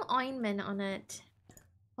put some ointment on it.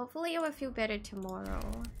 Hopefully it will feel better tomorrow.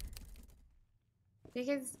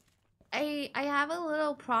 Because I have a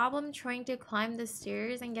little problem trying to climb the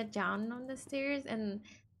stairs and get down on the stairs and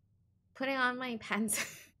putting on my pants.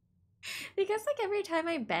 Because like every time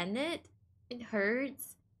I bend it, it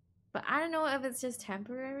hurts. But I don't know if it's just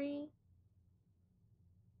temporary.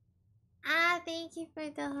 Ah, thank you for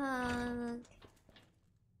the hug.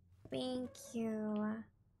 Thank you.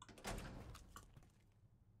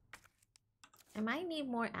 I might need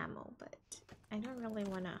more ammo, but I don't really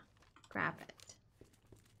want to grab it.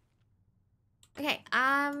 Okay,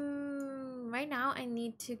 right now I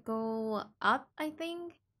need to go up, I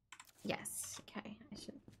think. Yes, okay, I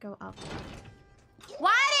should go up. Why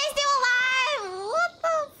are they still alive? What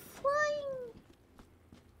the flying?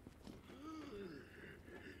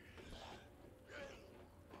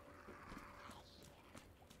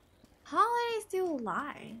 How are they still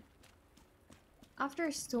alive?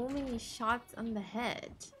 After so many shots on the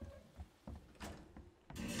head.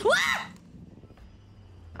 What?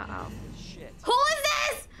 Uh-oh. Shit. Who is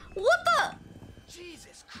this? What the?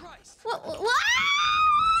 Jesus Christ. What? What? What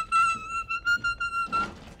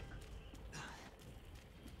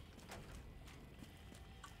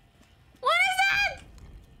is that?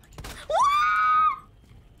 What?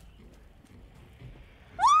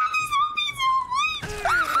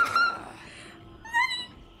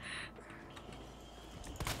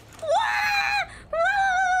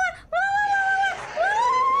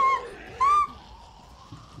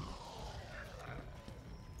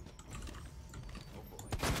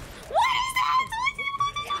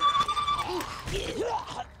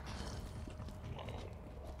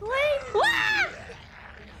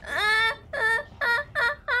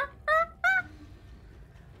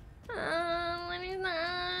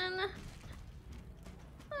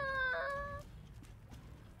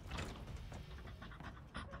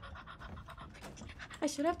 I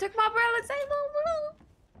should have took my brother.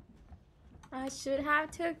 I should have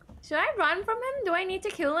took. Should I run from him? Do I need to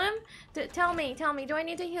kill him? Tell me. Do I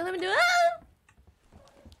need to kill him?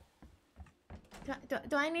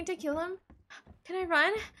 Do I need to kill him? Can I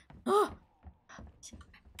run? Oh!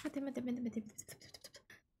 I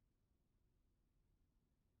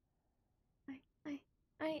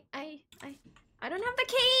don't have the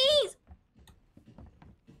keys!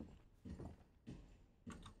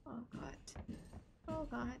 Oh god. Oh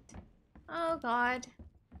god. Oh god.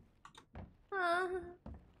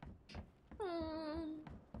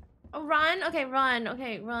 Oh, run. Okay, run.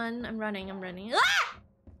 Okay, run. I'm running. I'm running. Ah!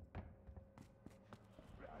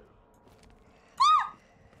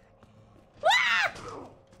 Ah!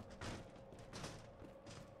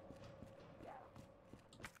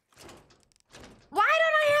 Why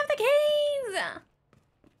don't I have the keys?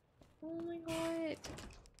 Oh my god.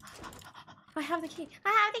 I have the key. I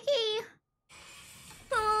have the key.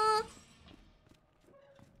 Oh,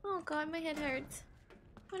 oh god, my head hurts.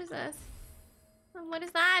 What is this? What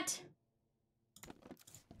is that?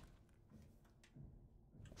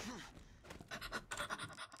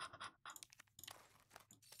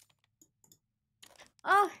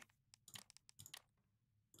 Oh,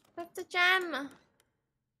 that's the gem.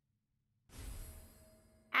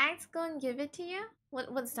 Axe gonna give it to you?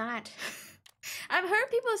 What's that? I've heard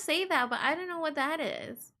people say that, but I don't know what that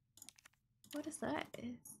is. What is that?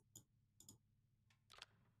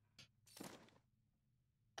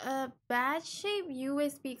 A bad shape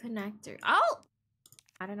USB connector. Oh!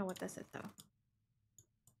 I don't know what this is though.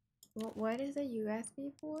 What is a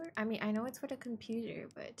USB for? I mean, I know it's for the computer,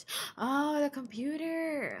 but... Oh, the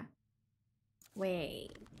computer!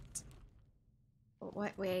 Wait.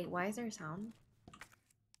 What? Wait, why is there a sound?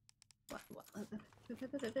 What?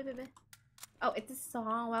 Oh, it's a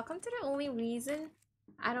song. Welcome to the only reason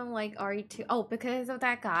I don't like RE2. Oh, because of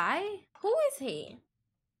that guy? Who is he?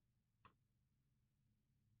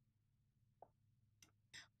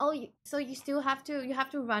 Oh, so you still have to, you have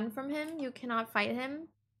to run from him? You cannot fight him?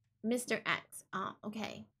 Mr. X. Oh,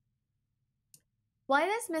 okay. Why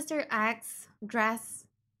does Mr. X dress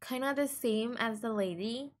kind of the same as the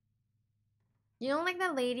lady? You know, like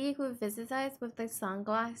the lady who visits us with the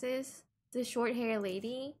sunglasses? The short hair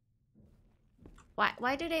lady?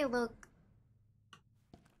 Why do they look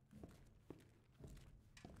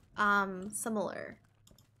similar?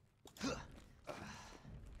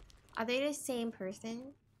 Are they the same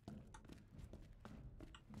person?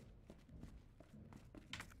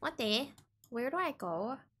 What the? Where do I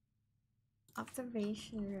go?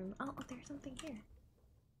 Observation room. Oh, there's something here.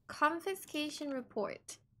 Confiscation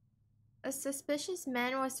report. A suspicious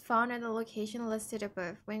man was found at the location listed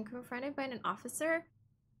above. When confronted by an officer,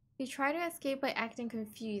 he tried to escape by acting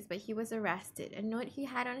confused, but he was arrested. A note he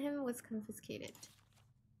had on him was confiscated.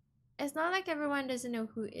 It's not like everyone doesn't know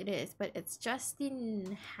who it is, but it's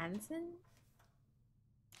Justin Hansen?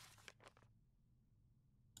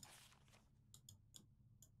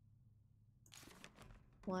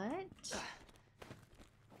 What?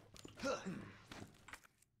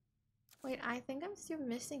 Wait, I think I'm still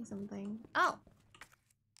missing something. Oh!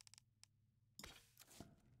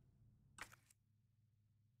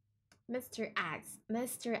 Mr. Axe.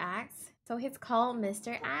 Mr. Axe? So he's called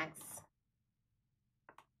Mr. Axe?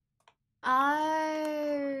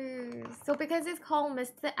 Oh, so because it's called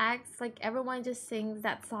Mr. Axe, like everyone just sings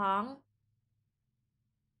that song?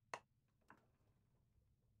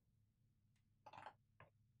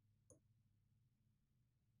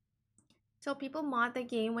 So people mod the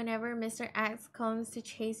game whenever Mr. Axe comes to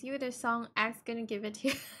chase you, the song Axe gonna give it to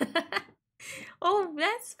you. Oh,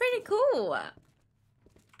 that's pretty cool.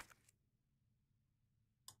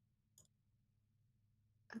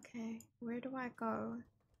 Okay, where do I go?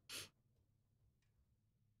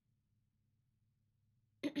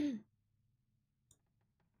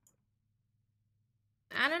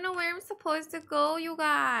 I don't know where I'm supposed to go, you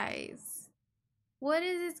guys. What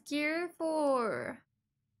is this gear for?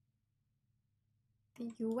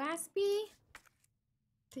 The USB?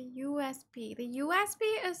 The USB. The USB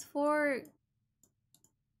is for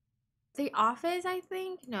the office, I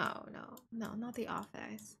think? No, not the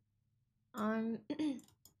office.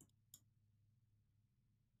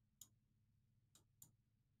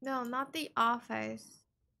 No, not the office.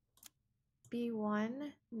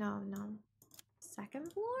 B1? No.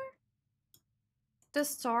 Second floor? The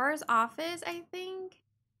store's office, I think?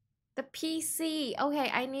 The PC. Okay,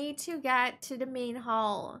 I need to get to the main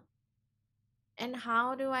hall. And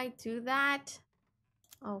how do I do that?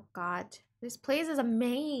 Oh god. This place is a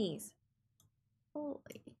maze.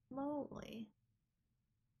 Holy moly.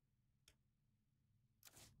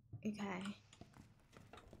 Okay.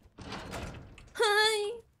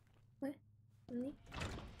 Hi! What? Me?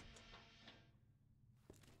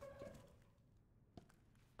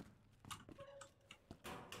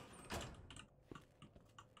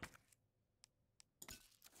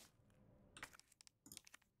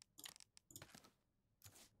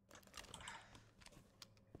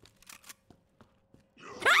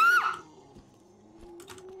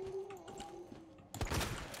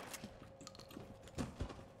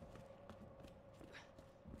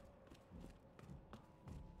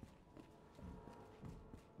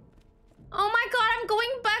 Oh my god, I'm going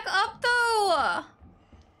back up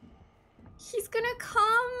gonna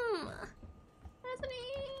come. Isn't he?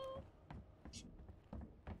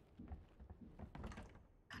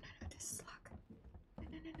 No, no, no, this is locked. No,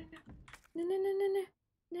 no, no, no, no. No, no, no, no, no.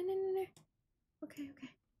 No, no, no, no. Okay, okay.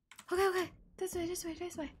 Okay, okay. This way, this way,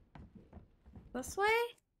 this way. This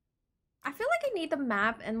way? I feel like I need the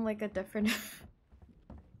map in like a different...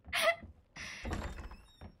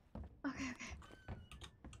 Okay, okay.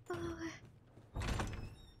 Oh, okay.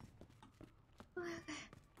 Okay, okay.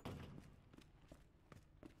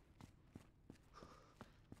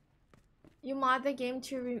 You mod the game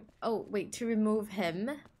to oh, wait, to remove him?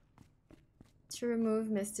 To remove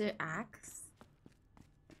Mr. Axe?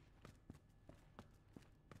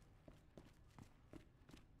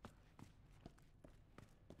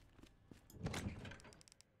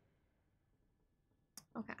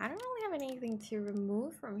 Okay, I don't really have anything to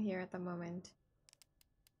remove from here at the moment.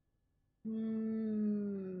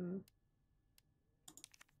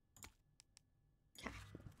 Okay.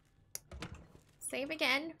 Save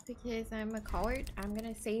again, because I'm a coward. I'm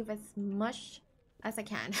gonna save as much as I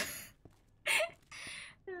can.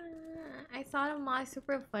 I thought of mod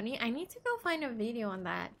super funny. I need to go find a video on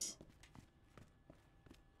that.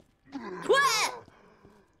 What?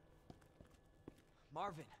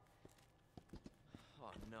 Marvin.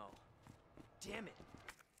 Oh no. Damn it.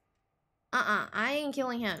 I ain't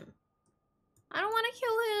killing him. I don't want to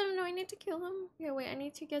kill him. No, I need to kill him. Okay, wait, I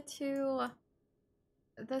need to get to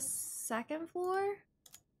the second floor.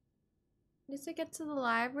 I need to get to the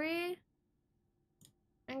library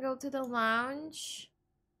and go to the lounge.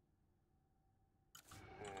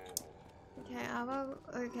 Okay, I'll go.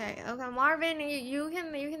 Okay, Marvin, you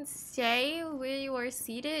can stay where you are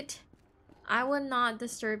seated. I will not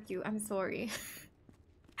disturb you. I'm sorry.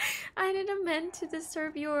 I didn't meant to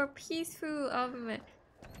disturb your peaceful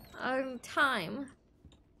time.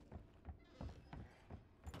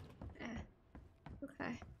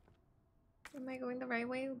 Okay. Am I going the right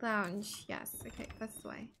way? Lounge. Yes. Okay, this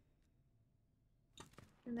way.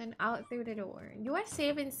 And then out through the door. You are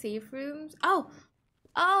safe in safe rooms? Oh!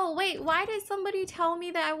 Oh, wait. Why did somebody tell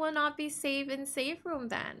me that I will not be safe in safe room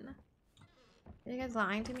then? Are you guys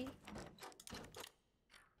lying to me?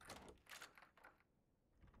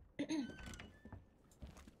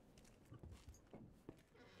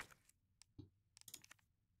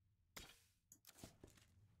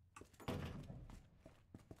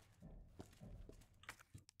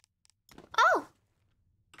 Oh!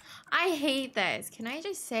 I hate this. Can I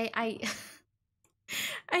just say I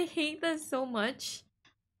hate this so much.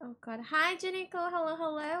 Oh god. Hi Janico. Hello,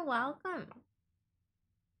 hello. Welcome.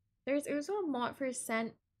 There's also a mod for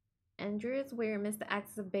St. Andrews where Mr.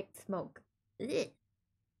 X is a big smoke. Ugh.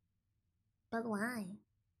 But why?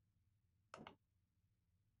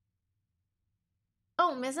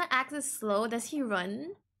 Oh, Mr. X is slow. Does he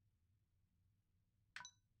run?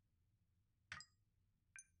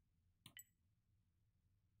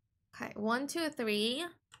 Okay, 1, 2, 3.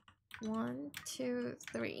 1, 2,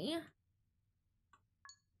 3.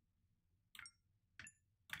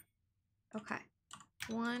 Okay.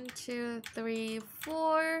 1, 2, 3,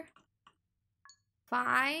 4,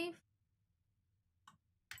 5.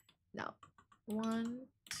 No. 1,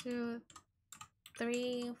 2,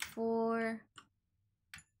 3, 4.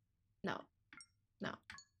 No. No.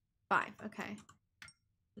 5. Okay.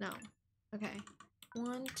 No. Okay.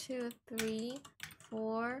 1, 2, 3,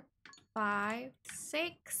 4, 5,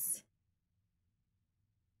 6,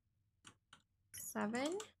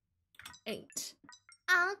 7, 8.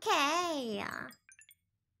 Okay.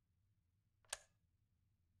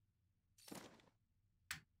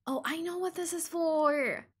 Oh, I know what this is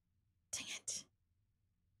for. Dang it.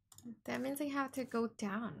 That means I have to go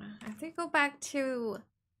down. I have to go back to...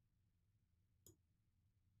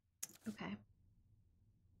 Okay.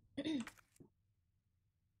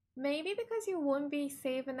 Maybe because you won't be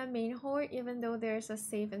safe in the main hall even though there's a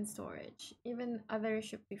safe in storage. Even others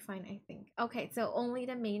should be fine, I think. Okay, so only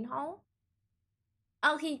the main hall?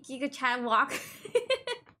 Oh, he could chat walk.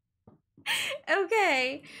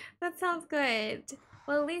 Okay, that sounds good.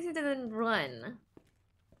 Well, at least he didn't run.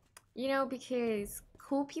 You know, because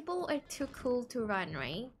cool people are too cool to run,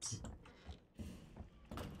 right?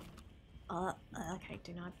 Okay,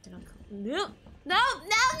 do not. No, no. No.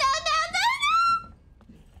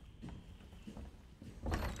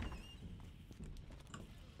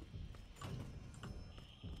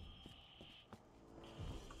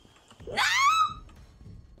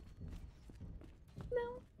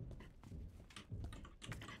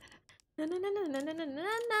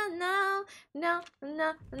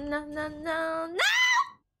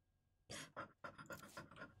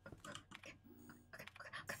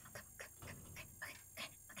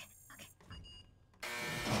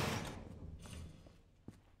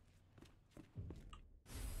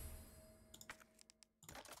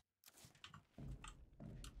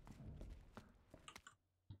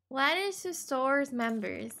 What is the store's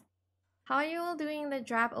members? How are you all doing the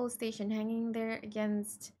drab old station hanging there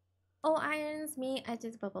against all irons, me,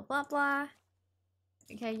 edges, blah blah blah blah.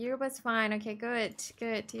 Okay, Europe was fine. Okay, good,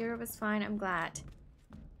 good. Europe was fine. I'm glad.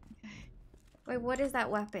 Okay. Wait, what is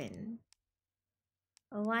that weapon?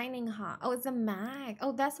 A lightning hawk. Oh, it's a mag.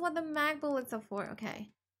 Oh, that's what the mag bullets are for. Okay.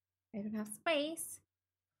 I don't have space.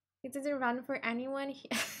 It doesn't run for anyone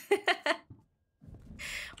here.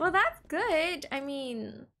 Well, that's good. I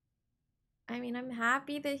mean, I'm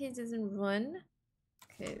happy that he doesn't run,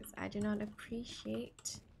 because I do not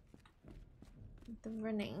appreciate the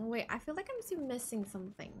running. Wait, I feel like I'm still missing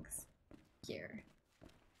some things here.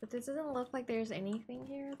 But this doesn't look like there's anything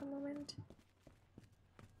here at the moment.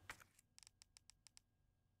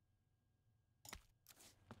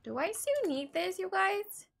 Do I still need this, you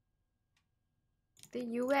guys?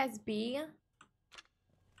 The USB?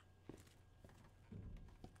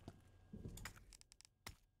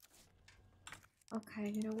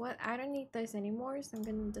 Okay, you know what? I don't need this anymore, so I'm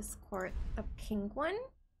gonna discard the pink one.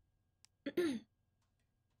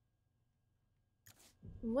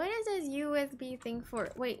 What is this USB thing for?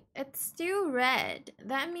 Wait, it's still red.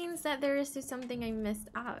 That means that there is still something I missed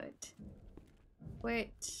out.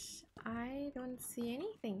 Wait, I don't see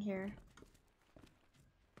anything here.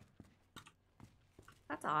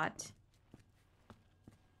 That's odd.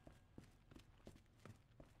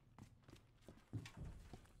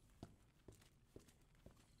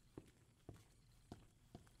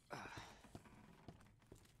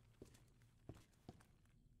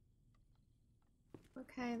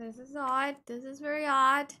 Okay, this is odd. This is very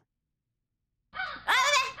odd.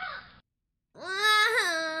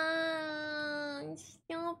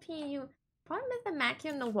 Stop you. Probably missed the mag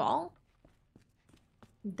kit on the wall.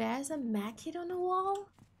 There's a mag kit on the wall?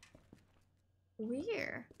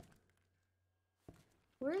 Where?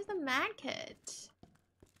 Where's the mag kit?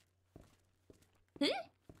 Huh?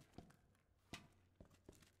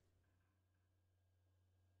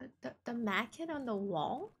 The mag kit on the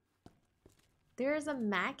wall? There's a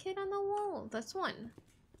mag kit on the wall. This one.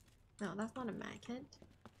 No, that's not a mag kit.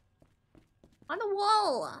 On the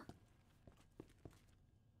wall!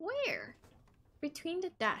 Where? Between the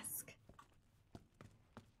desk.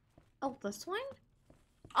 Oh, this one?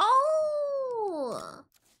 Oh!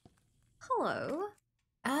 Hello.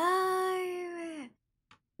 Oh.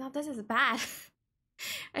 Now this is bad.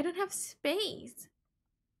 I don't have space.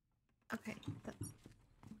 Okay.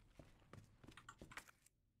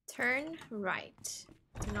 Turn right.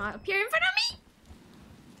 Do not appear in front of me!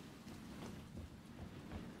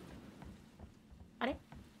 Are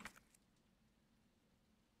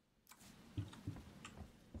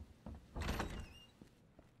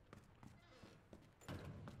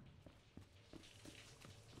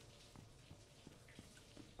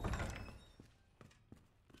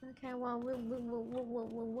okay, well,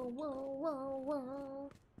 whoa.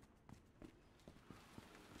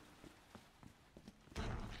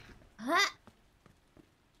 Huh?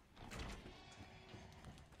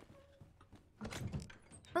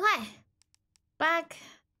 Okay. Back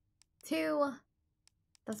to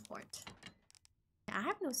the sport. I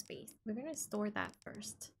have no space. We're gonna store that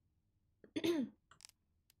first.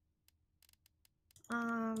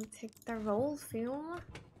 Take the roll film.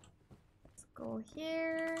 Let's go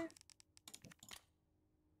here.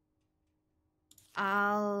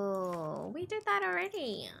 Oh, we did that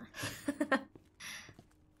already.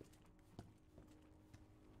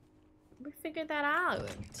 We figured that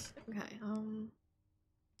out. Okay, well.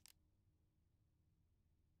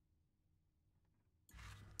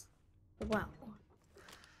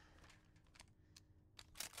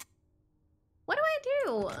 What do I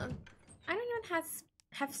do? I don't even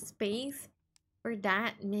have space for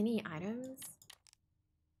that many items.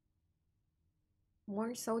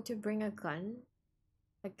 More so to bring a gun.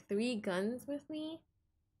 Like 3 guns with me.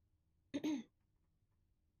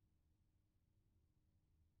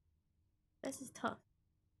 This is tough.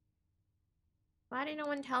 Why did no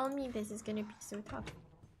one tell me this is gonna be so tough?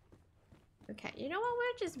 Okay, you know what?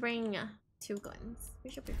 We'll just bring 2 guns. We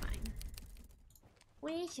should be fine.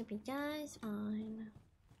 We should be just fine.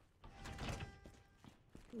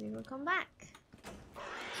 We will come back.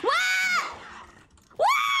 What? What?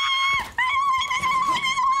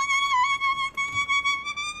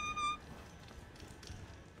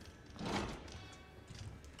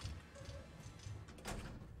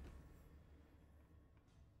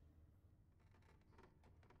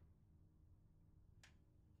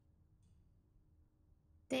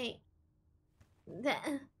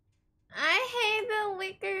 I hate the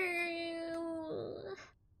liquor.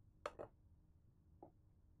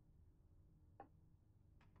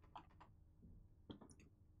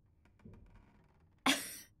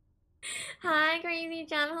 Hi, Crazy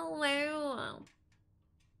Jam. Hello.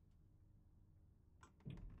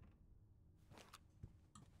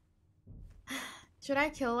 Should I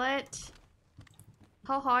kill it?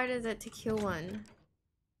 How hard is it to kill one?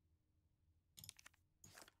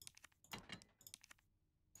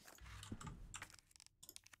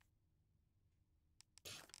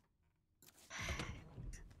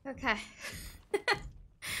 Okay.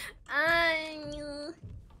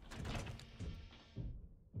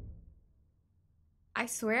 I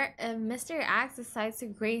swear, if Mr. Axe decides to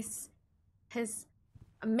grace his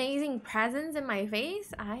amazing presence in my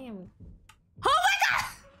face, I am... Oh my god!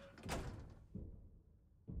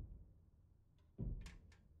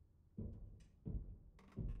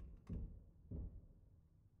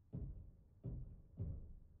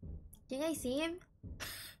 Did you guys see him?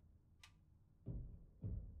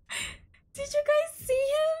 Did you guys see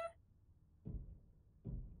him?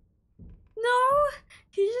 No!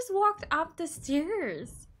 He just walked up the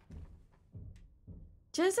stairs.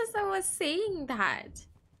 Just as I was saying that.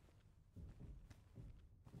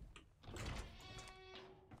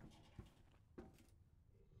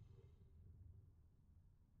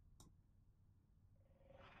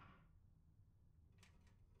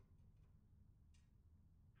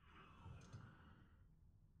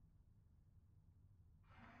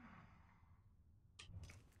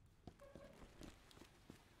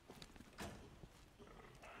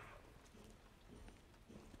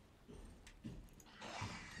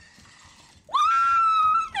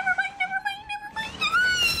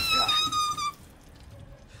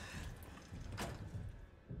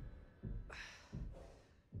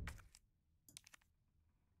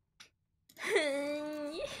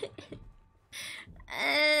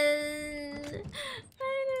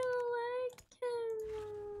 I don't like him.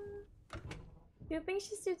 Do you think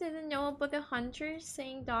she still didn't know about the hunters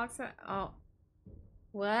saying dogs are... Oh.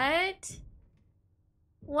 What?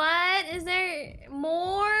 What? Is there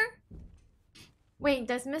more? Wait,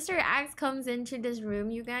 does Mr. Axe comes into this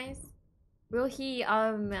room, you guys? Will he,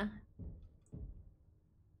 Are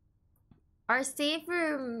safe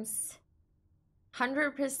rooms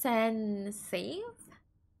 100% safe?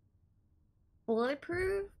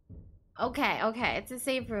 Bulletproof? Okay, okay, it's a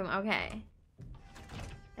safe room, okay.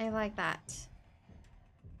 I like that.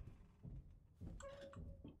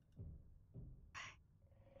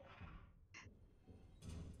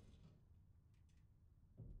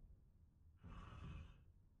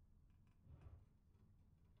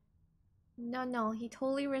 No, no, he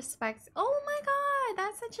totally respects. Oh my god,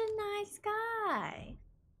 that's such a nice guy.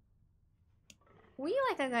 We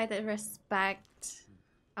like a guy that respects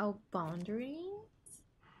our boundaries.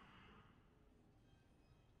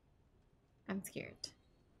 I'm scared.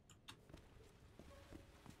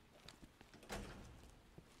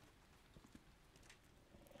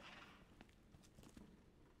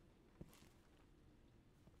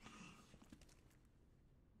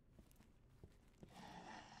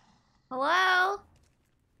 Hello?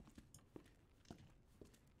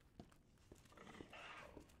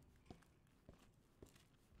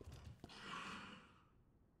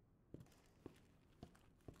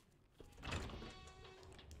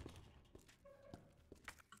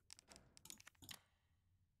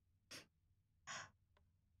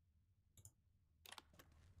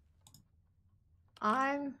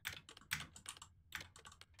 I'm...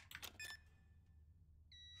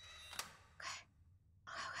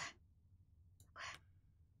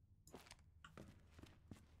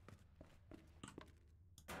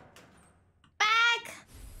 Back!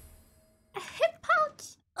 A hip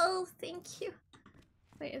pouch! Oh, thank you.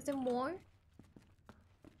 Wait, is there more?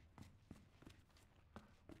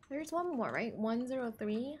 There's one more, right?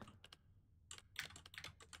 103?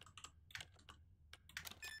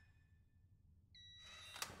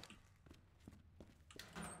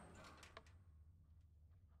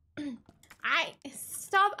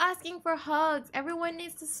 Stop asking for hugs. Everyone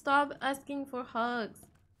needs to stop asking for hugs.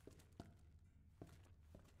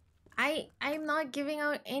 I'm not giving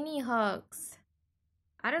out any hugs.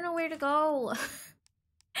 I don't know where to go.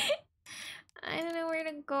 I don't know where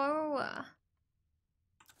to go.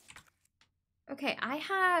 Okay, I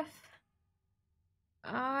have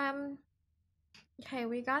okay,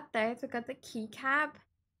 we got this. We got the keycap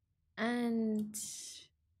and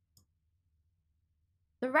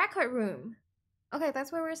the record room. Okay,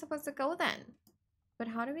 that's where we're supposed to go then. But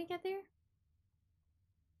how do we get there?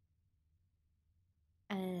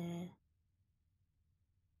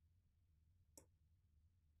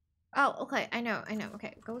 Oh, okay, I know.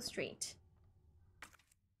 Okay, go straight.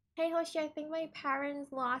 Hey, Hoshi, I think my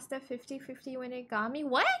parents lost a 50-50 when they got me.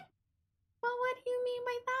 What? Well, what do you mean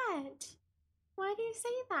by that? Why do you say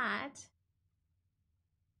that?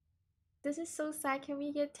 This is so sad. Can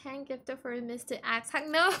we get 10 gifted for Mr. Axe? Heck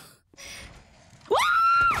no!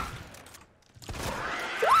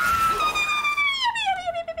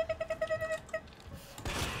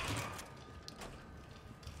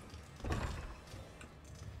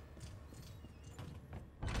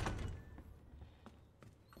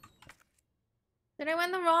 Did I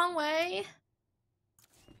went the wrong way?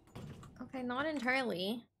 Okay, not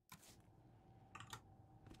entirely.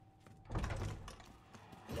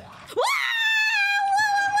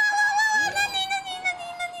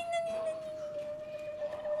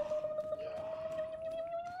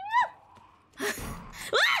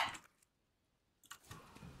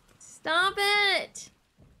 Stop it!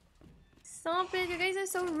 Stop it, you guys are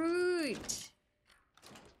so rude.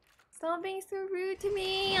 Stop being so rude to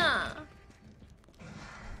me.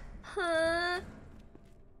 Huh?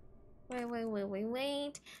 Wait.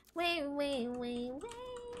 Wait.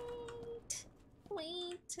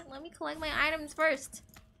 Let me collect my items first.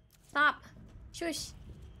 Stop. Shush.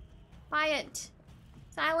 Quiet.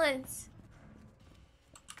 Silence.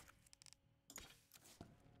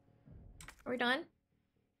 Are we done?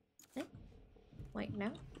 Eh? Wait,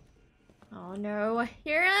 no. Oh no, I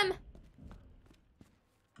hear him!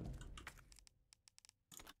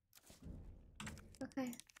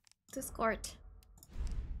 Okay, escort.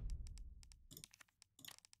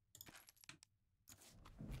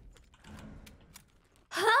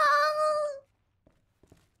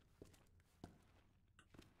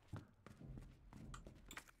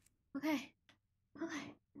 Okay.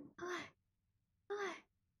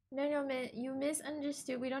 No, you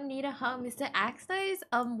misunderstood. We don't need a hug. Mr. Axe does?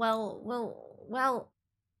 Well,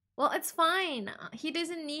 it's fine. He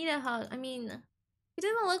doesn't need a hug. I mean, he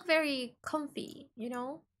doesn't look very comfy, you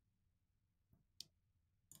know?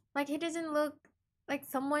 Like, he doesn't look like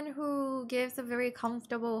someone who gives a very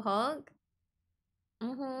comfortable hug.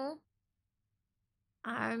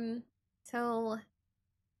 So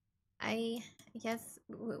I guess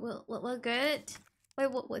we're good.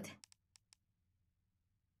 Wait, what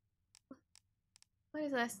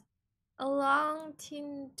is this? A long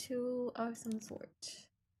tin tool of some sort.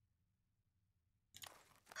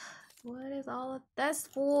 What is all of this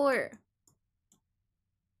for?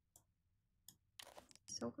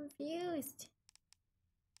 So confused.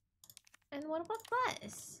 And what about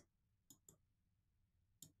this?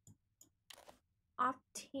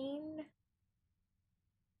 Obtained.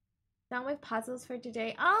 Done with puzzles for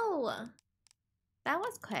today. Oh, that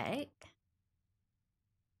was quick.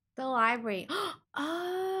 The library.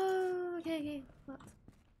 Oh, okay.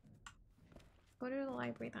 Go to the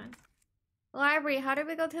library then. Library. How do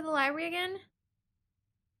we go to the library again?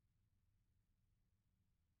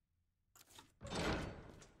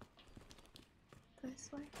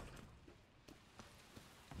 This way.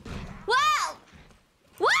 Wow!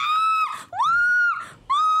 Wow!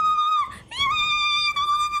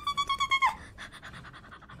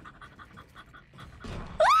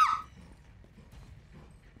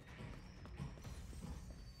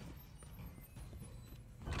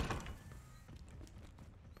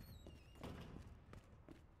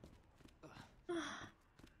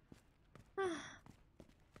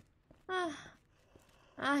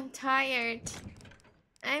 I'm tired.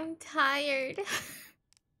 I'm tired.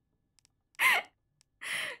 Can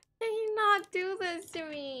you not do this to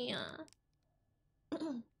me?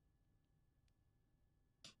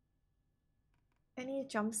 Any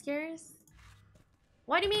jump scares?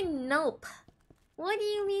 What do you mean nope? What do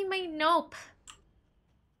you mean by nope?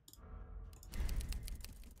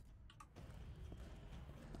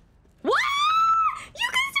 What? You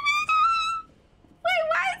guys made it! Wait,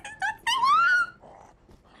 why is this not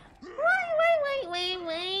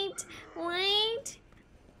Wait.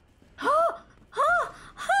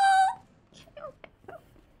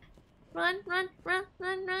 Run.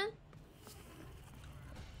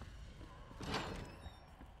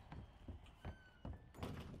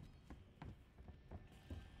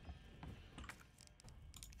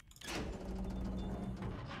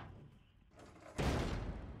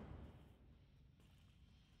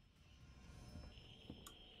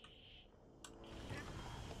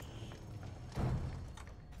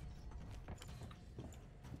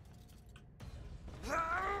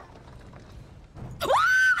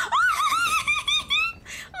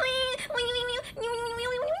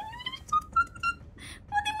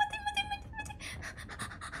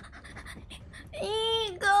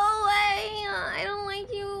 Go away! I don't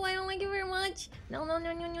like you. I don't like you very much. No.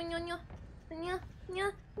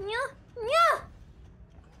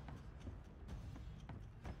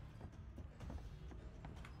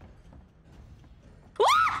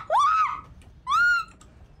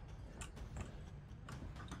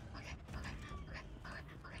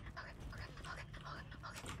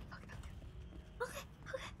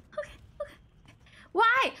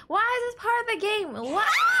 Why? Why is this part of the game? Why?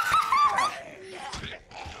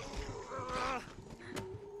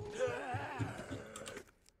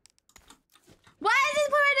 Why is this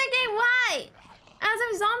part of the game? Why? As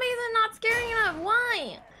if zombies are not scary enough.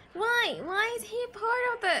 Why? Why? Why is he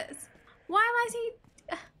part of this? Why was he...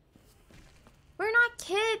 We're not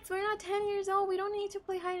kids. We're not 10 years old. We don't need to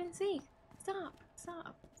play hide and seek. Stop.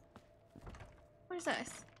 Stop. What is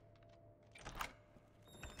this?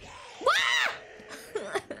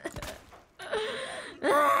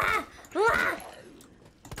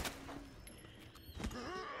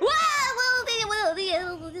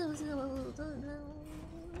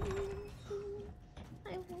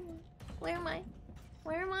 Where am I?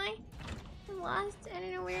 Where am I? I'm lost. I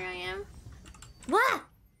don't know where I am. What?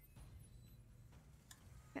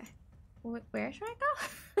 Okay. Where should I go?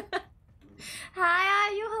 Hi,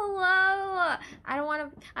 are you? Hello.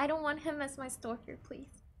 I don't want him as my stalker,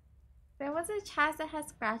 please. There was a chest that has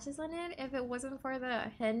scratches on it. If it wasn't for the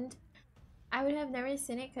hint, I would have never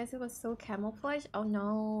seen it because it was so camouflaged. Oh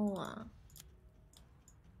no.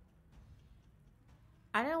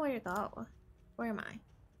 I don't know where to go. Where am I?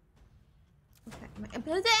 Okay.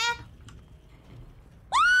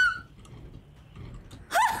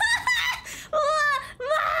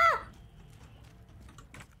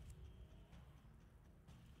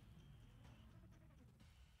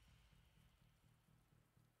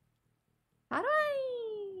 How do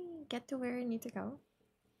I get to where I need to go?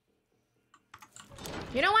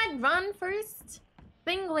 You know what? Run first.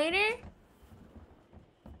 Think later.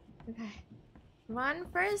 Okay. Run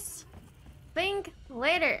first. Think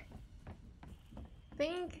later.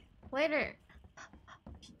 Think later.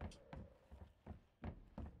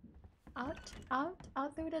 Out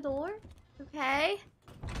through the door. Okay.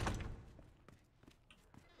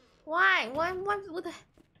 Why? Why must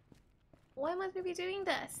we be doing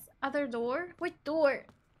this? Other door? Which door?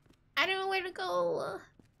 I don't know where to go.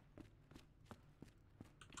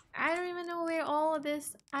 I don't even know where all of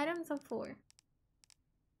these items are for.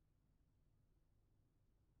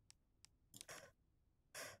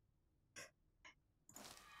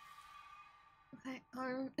 Okay,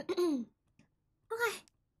 okay.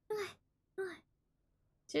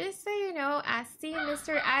 Just so you know, as see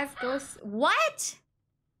Mr. As goes. What?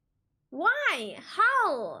 Why?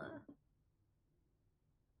 How?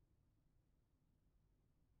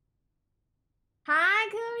 Hi,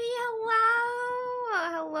 Kumi.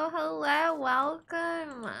 Hello. Hello.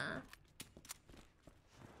 Welcome.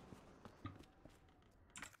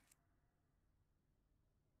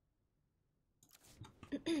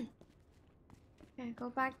 Okay, go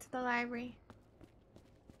back to the library.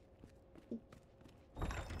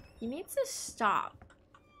 He needs to stop.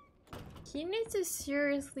 He needs to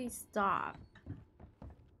seriously stop.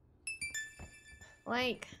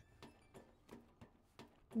 Like,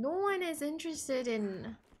 no one is interested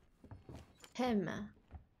in him.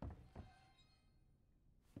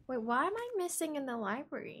 Wait, why am I missing in the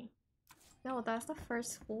library? No, that's the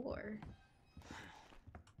first floor.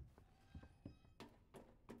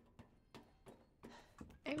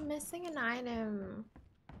 I'm missing an item.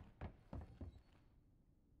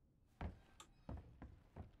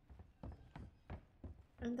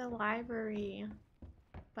 In the library.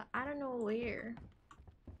 But I don't know where.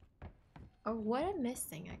 Or what I'm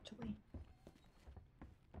missing, actually.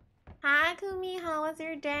 Hi, Kumi. How was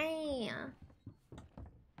your day?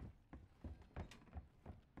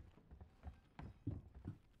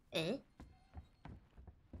 Eh?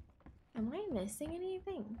 Am I missing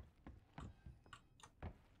anything?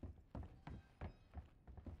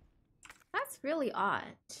 That's really odd.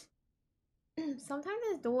 Sometimes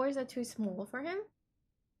his doors are too small for him.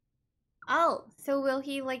 Oh, so will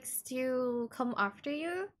he like still come after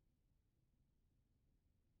you?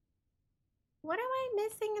 What am I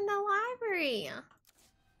missing in the library?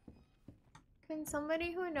 Can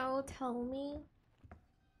somebody who knows tell me?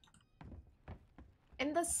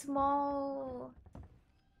 In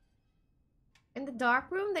the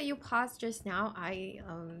dark room that you paused just now, I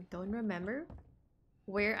don't remember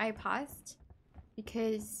where I paused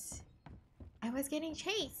because I was getting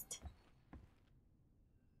chased.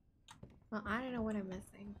 Well, I don't know what I'm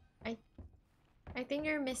missing. I think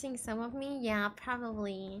you're missing some of me. Yeah,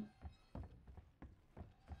 probably.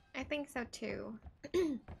 I think so too.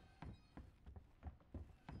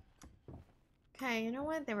 Okay, you know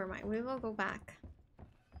what? Never mind. We will go back.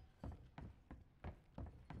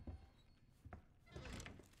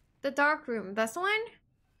 The dark room. This one?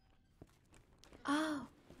 Oh.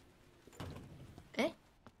 Eh?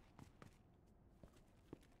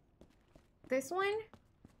 This one?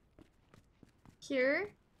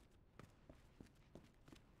 Here?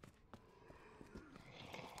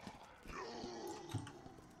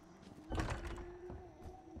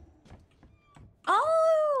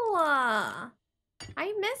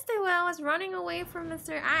 was running away from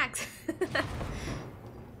Mr. Axe.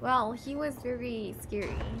 Well, he was very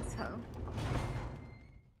scary, so.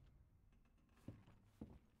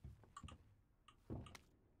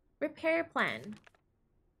 Repair plan.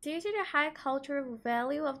 Due to the high cultural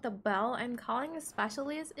value of the bell, I'm calling a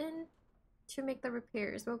specialist in to make the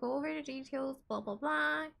repairs. We'll go over the details, blah blah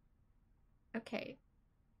blah. Okay.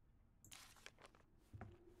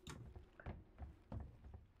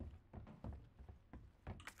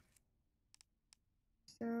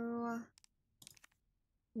 So,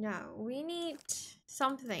 no, we need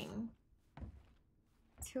something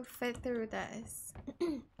to fit through this.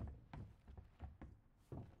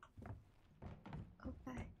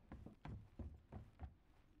 Okay.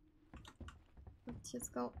 Let's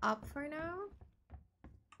just go up for now.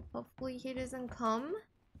 Hopefully he doesn't come,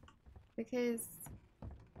 because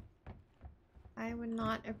I would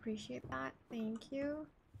not appreciate that. Thank you.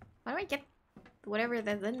 How do I get whatever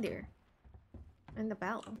that's in there? And the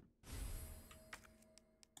bell.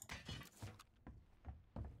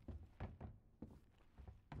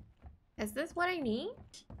 Is this what I need?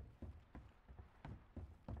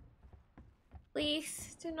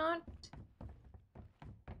 Please do not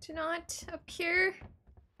appear.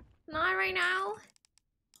 Not right now.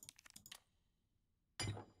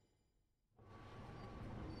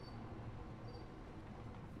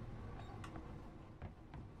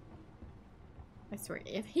 I swear,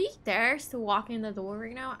 if he dares to walk in the door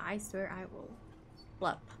right now, I swear I will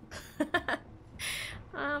flip.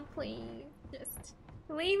 Please, just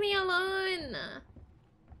leave me alone.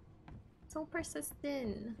 So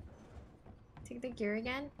persistent. Take the gear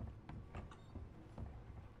again.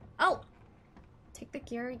 Oh! Take the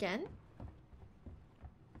gear again?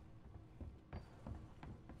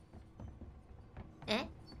 Eh?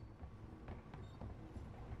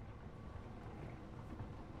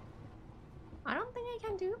 I don't think I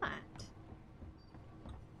can do that.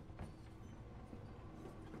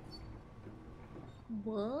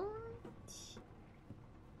 What?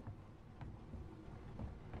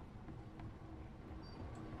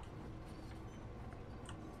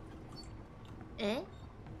 Eh?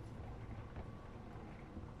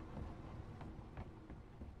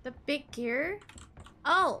 The big gear?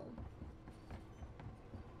 Oh!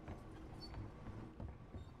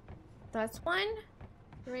 That's one?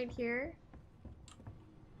 Right here?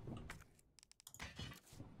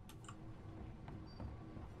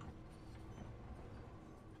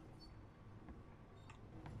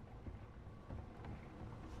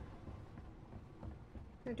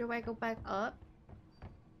 Or do I go back up?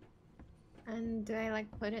 And do I like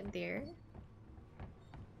put it there?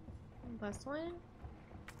 This one?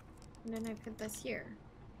 And then I put this here.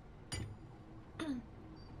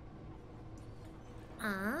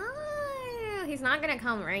 Ah, he's not gonna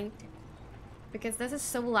come, right? Because this is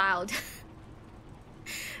so loud.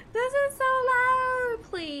 This is so loud!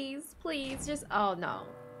 Please, please, just... Oh, no.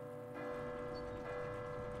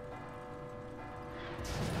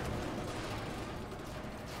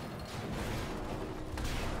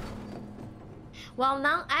 Well,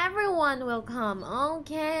 now everyone will come.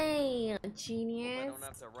 Okay, genius. Hope I don't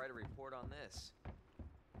have to write a report on this.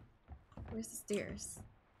 Where's the stairs?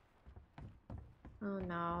 Oh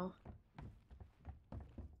no.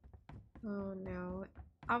 Oh no.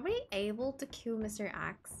 Are we able to kill Mr.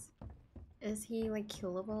 Axe? Is he like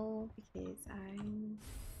killable? Because I'm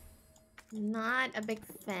not a big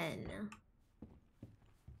fan.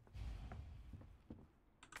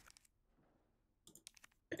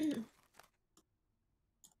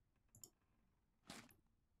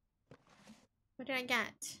 What did I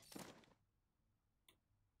get?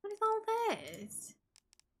 What is all this?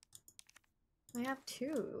 I have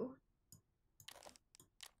two.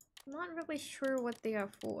 I'm not really sure what they are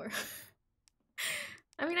for.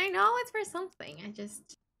 I mean, I know it's for something. I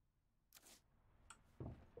just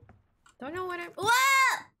don't know what I'm. Whoa!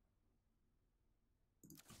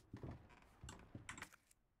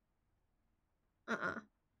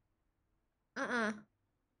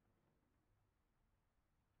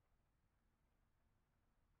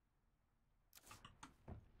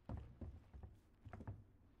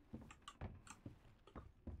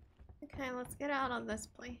 Okay, let's get out of this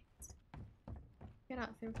place. Get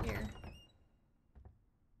out through here.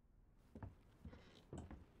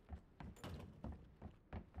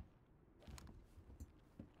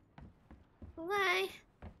 Why?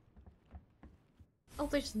 Oh,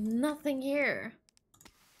 there's nothing here.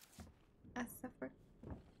 Except for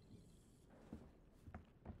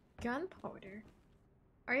gunpowder.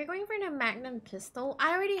 Are you going for the Magnum pistol?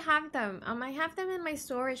 I already have them. I have them in my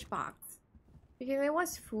storage box. Because it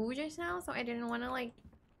was full just now, so I didn't want to like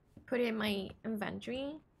put it in my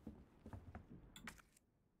inventory.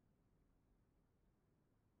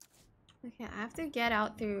 Okay, I have to get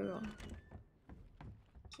out through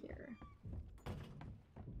here.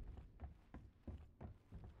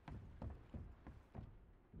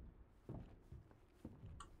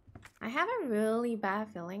 I have a really bad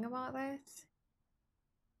feeling about this.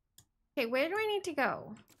 Okay, where do I need to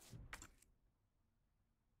go?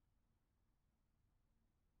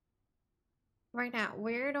 Right now,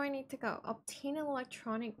 where do I need to go? Obtain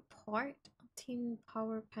electronic part. Obtain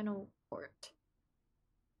power panel port.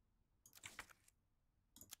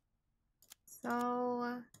 So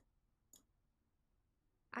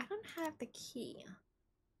I don't have the key.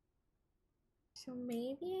 So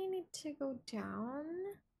maybe I need to go down.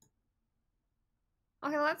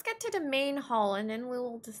 Okay, let's get to the main hall and then we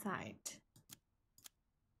will decide.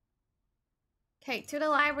 Okay, to the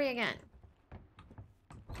library again.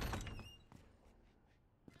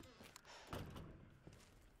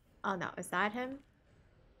 Oh no, is that him?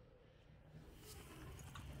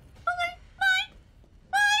 Okay, bye!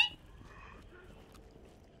 Bye!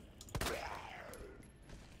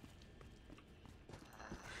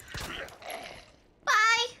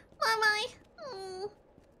 Bye! Bye-bye! Mm.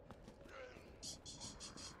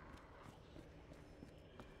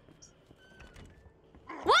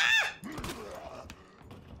 What?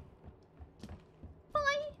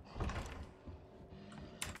 Bye!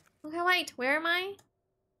 Okay, wait, where am I?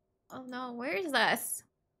 Oh no, where is this?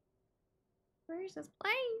 Where is this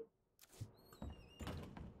plane?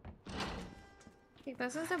 Okay,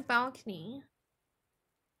 this is a balcony.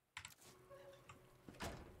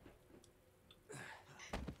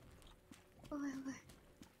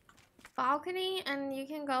 Balcony, and you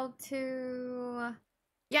can go to...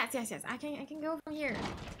 Yes. I can go from here.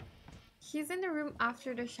 He's in the room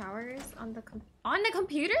after the showers on the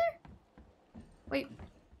computer? Wait.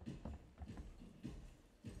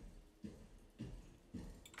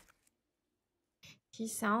 He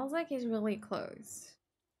sounds like he's really close.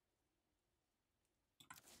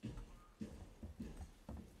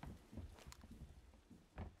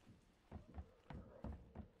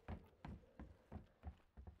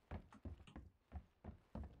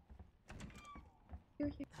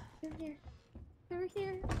 Through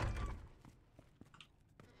here.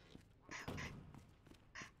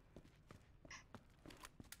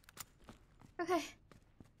 Okay.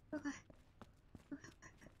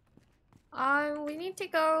 We need to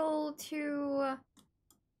go to...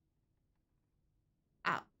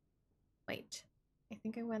 Oh. Wait. I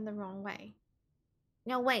think I went the wrong way.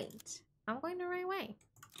 No, wait. I'm going the right way.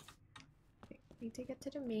 Okay, we need to get to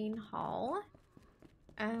the main hall.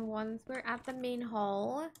 And once we're at the main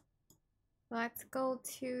hall, let's go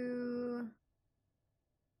to...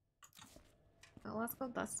 Oh, let's go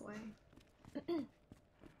this way.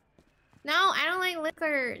 No, I don't like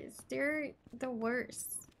liquors. They're the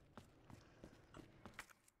worst.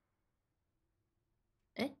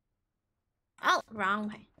 Eh? Oh, wrong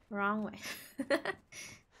way. Wrong way.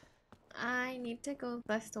 I need to go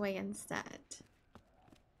this way instead.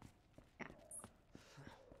 Yes.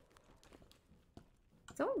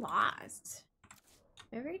 So lost.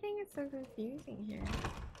 Everything is so confusing here.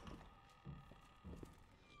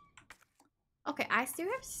 Okay, I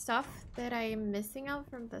still have stuff that I am missing out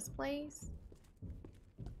from this place.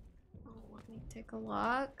 Oh, let me take a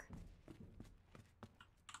look.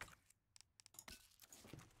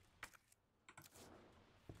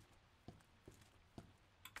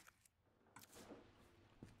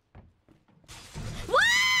 What?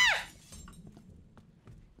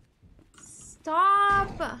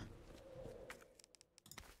 Stop!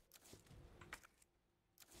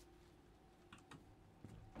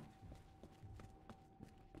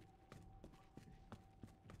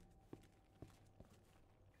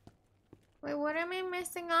 Wait, what am I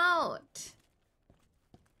missing out?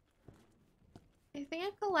 I think I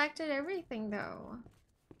collected everything though.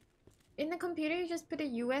 In the computer, you just put a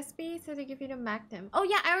USB so they give you the Magnum. Oh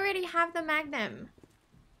yeah, I already have the Magnum.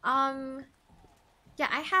 Yeah,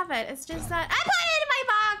 I have it. It's just that I put it in my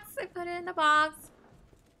box. I put it in the box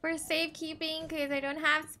for safekeeping because I don't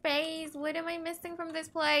have space. What am I missing from this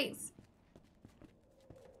place?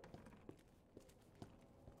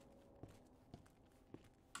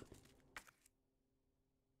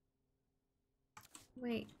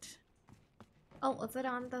 Wait. Oh, was it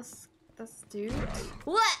on this dude?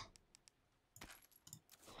 What?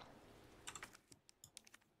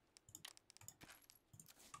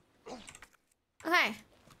 Okay.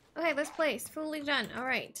 Okay, this place fully done. All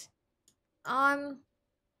right. Oh,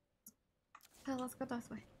 let's go this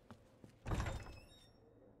way.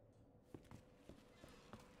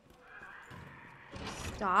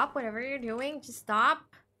 Stop. Whatever you're doing, just stop.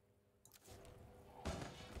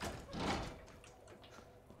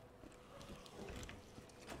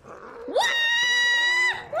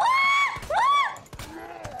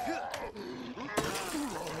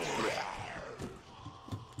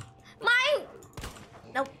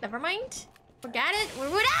 never mind. Forget it. We're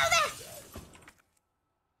out of there.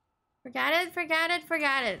 Forget it, forget it,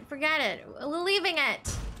 forget it, forget it. We're leaving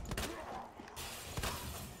it.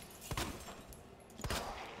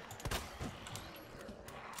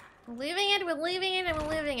 We're leaving it, we're leaving it, and we're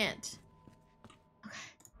leaving it. Okay.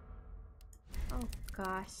 Oh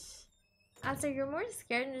gosh. Also, you're more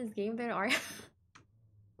scared in this game than Arya.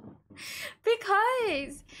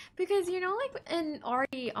 because you know, like in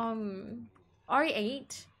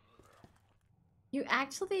RE8, you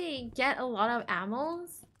actually get a lot of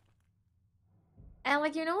ammos. And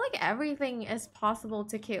like, you know, like everything is possible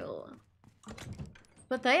to kill.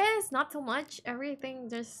 But there is not so much. Everything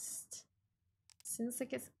just seems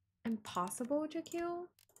like it's impossible to kill.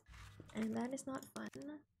 And that is not fun.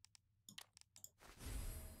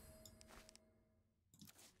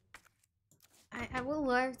 I would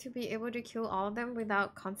love to be able to kill all of them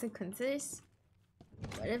without consequences.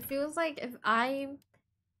 But it feels like if I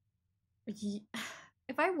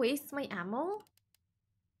waste my ammo,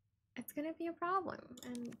 it's gonna be a problem,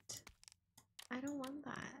 and I don't want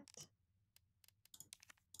that.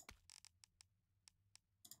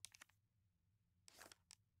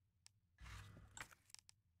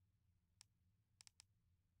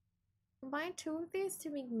 Combine 2 of these to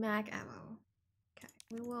make mag ammo. Okay,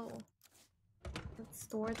 we will. Let's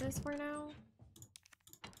store this for now.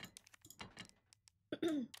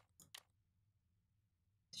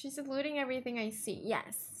 She's looting everything I see.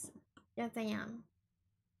 Yes. Yes, I am.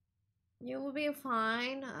 You will be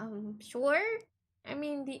fine. Sure. I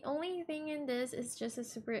mean, the only thing in this is just a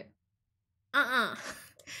super... I'm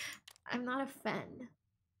not a fan.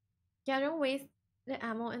 Yeah, don't waste the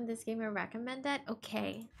ammo in this game. I recommend that.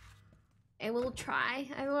 Okay. I will try.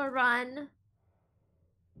 I will run.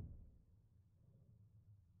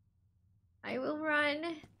 I will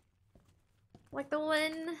run. Like the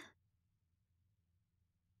wind.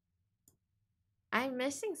 I'm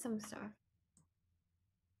missing some stuff.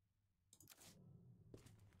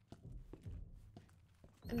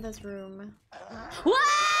 In this room. What?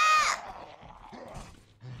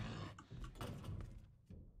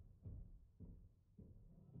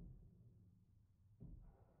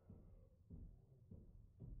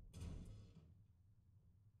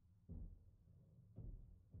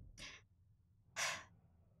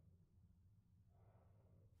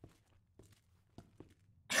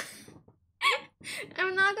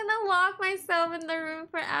 I'm not gonna lock myself in the room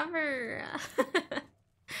forever.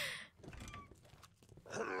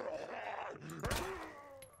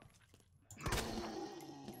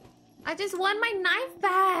 I just want my knife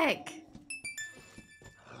back.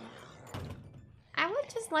 I would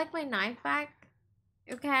just like my knife back.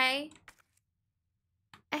 Okay?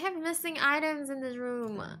 I have missing items in this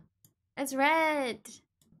room. It's red.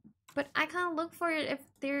 But I can't look for it if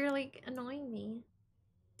they're like annoying me.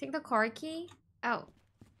 Take the car key. Oh.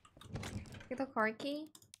 Take the car key.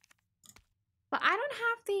 But I don't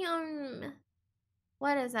have the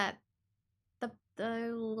what is that?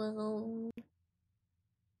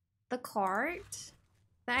 The card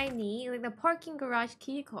that I need, like the parking garage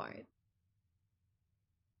key card.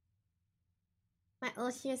 My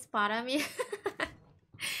Oshi is spotted me.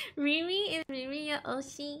 Riri, is Riri your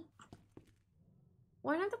Oshi?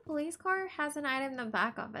 One of the police car has an item in the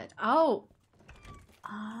back of it. Oh.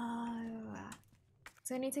 Oh.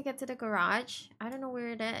 So I need to get to the garage. I don't know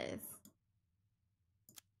where it is.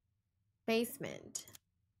 Basement.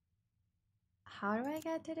 How do I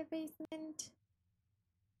get to the basement?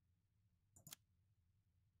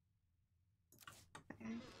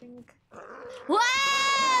 I think. What?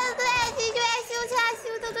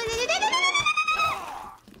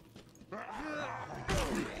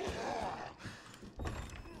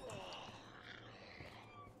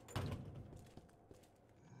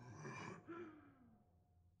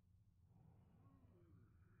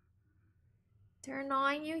 They're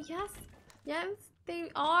annoying you? Yes. Yes, they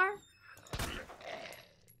are.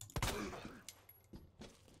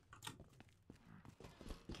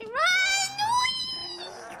 Okay, run!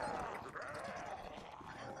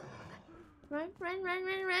 Run, run, run,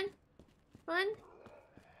 run, run. Run.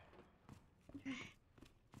 Okay.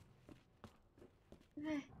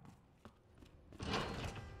 Okay.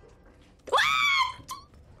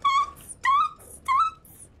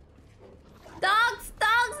 Dogs!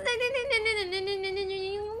 Dogs!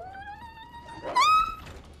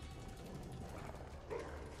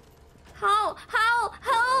 How?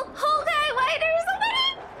 Okay, wait, there's somebody!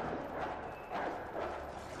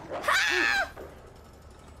 Ah!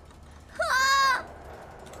 Ah!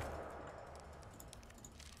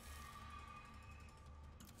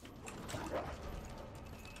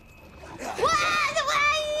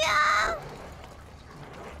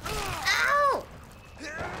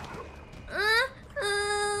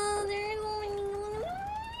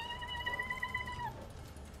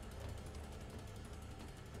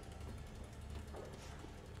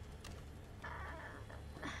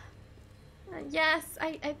 Yes,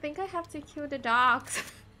 I think I have to kill the dogs.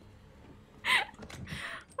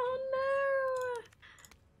 Oh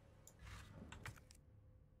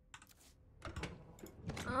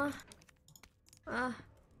no.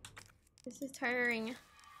 This is tiring.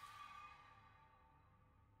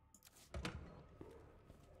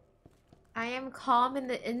 I am calm in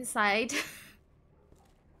the inside.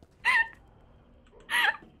 I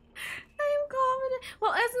am calm in the...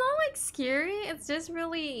 Well, it's not like scary, it's just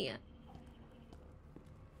really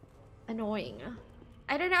annoying.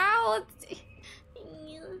 I don't know.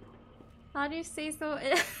 How do you say so?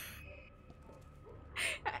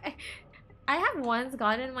 I have once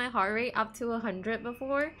gotten my heart rate up to 100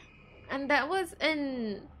 before, and that was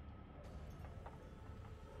in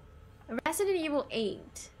Resident Evil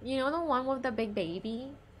 8. You know, the one with the big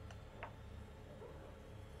baby?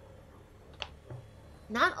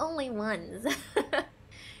 Not only once.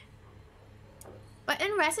 But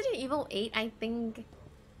in Resident Evil 8, I think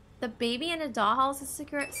the baby in the dollhouse is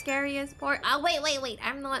the scariest part. Oh, wait.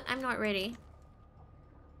 I'm not ready.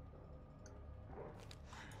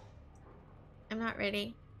 I'm not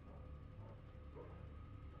ready.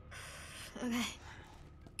 Okay.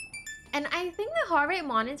 And I think the heart rate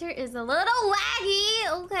monitor is a little laggy.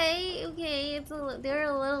 Okay. They're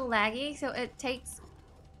a little laggy, so it takes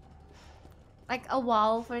like a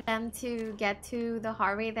while for them to get to the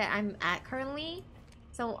heart rate that I'm at currently.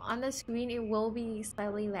 So on the screen, it will be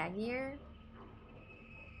slightly laggier.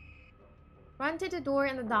 Run to the door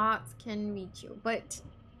and the dogs can reach you, but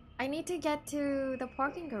I need to get to the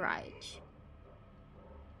parking garage.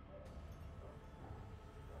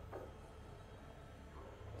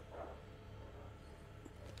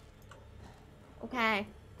 Okay.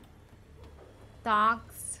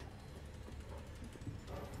 Dogs.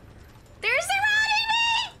 They're surrounding me!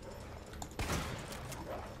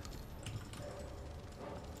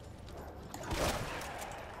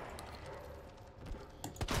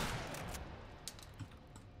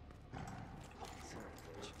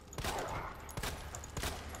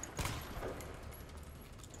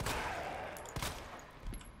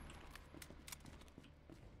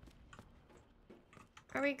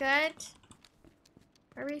 Are we good?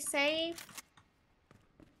 Are we safe?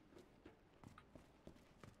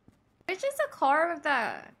 It's just a car with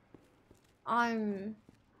the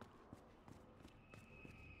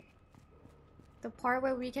part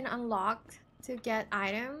where we can unlock to get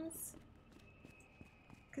items.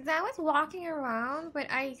 Cause I was walking around, but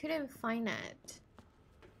I couldn't find it.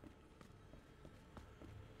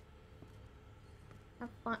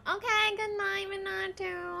 Have fun. Okay, good night,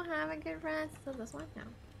 Minato. Have a good rest. So this one now.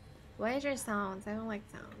 What is your sounds? I don't like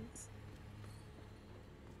sounds.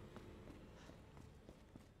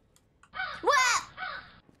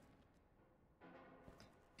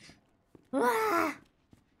 What?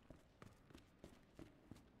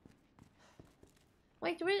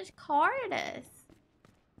 Wait, which car it is?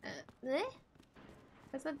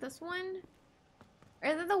 Is it this one? Or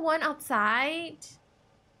is it the one outside?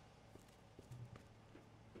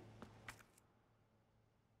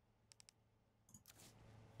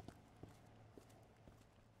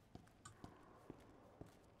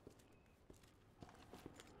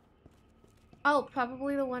 Oh,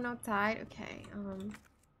 probably the one outside. Okay,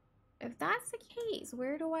 if that's the case,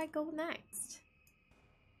 where do I go next?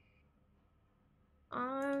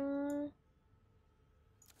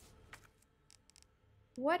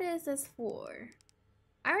 What is this for?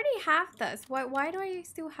 I already have this. Why do I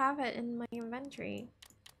still have it in my inventory?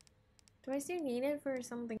 Do I still need it for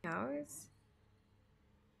something else?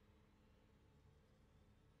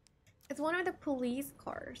 It's one of the police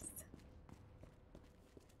cars.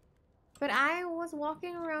 But I was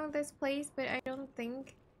walking around this place, but I don't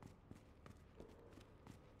think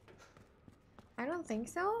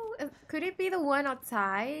so. Could it be the one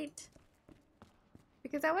outside?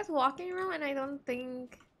 Because I was walking around and I don't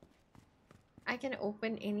think I can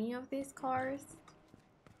open any of these cars.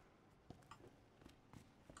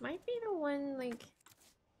 Might be the one like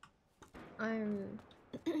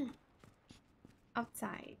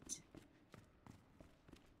outside.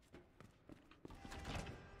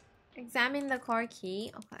 Examine the car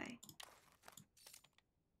key. Okay.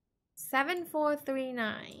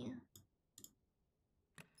 7439.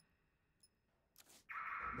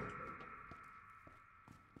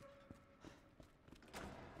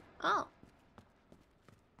 Oh.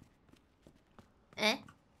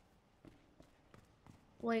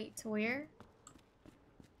 Wait, where?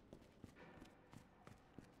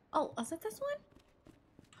 Oh, is it this one?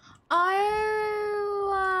 Oh!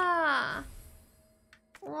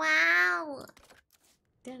 Wow!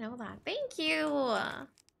 Didn't know that. Thank you!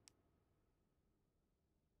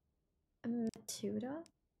 Tuda?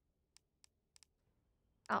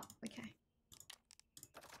 Oh, okay.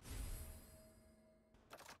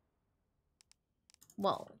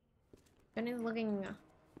 Whoa. Gun is looking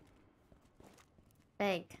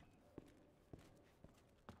big.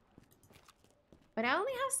 But I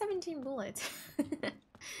only have 17 bullets.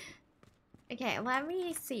 Okay, let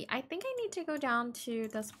me see. I think I need to go down to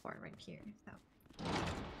the sport right here. So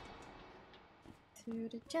to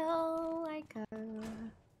the jail I go.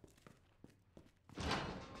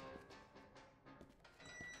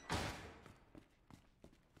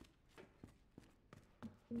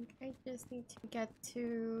 I think I just need to get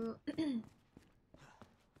to the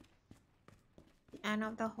end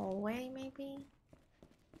of the hallway, maybe.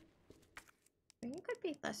 I think it could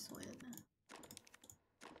be this one.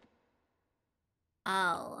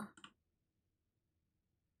 Oh.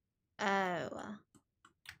 Oh.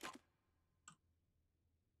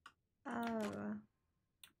 Oh.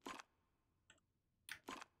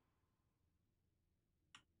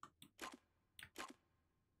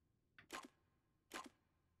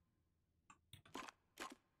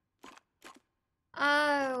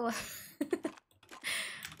 Oh.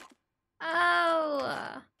 Oh.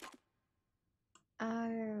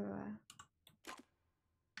 Oh.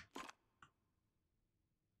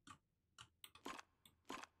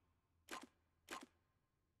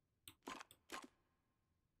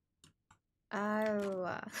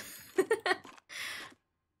 Oh.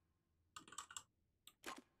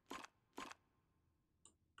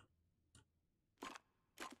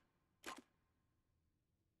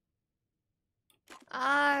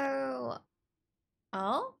 Oh.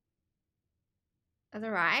 Oh? Is it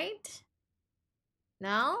right?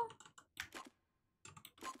 No?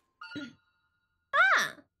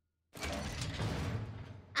 Ah!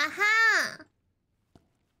 Aha!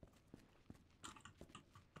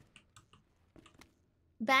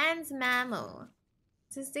 Band's mammal.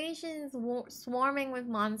 The station is swarming with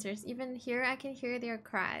monsters. Even here, I can hear their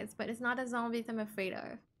cries, but it's not the zombies I'm afraid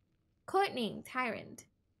of. Courtney, tyrant.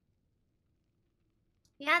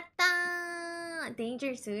 Yatta!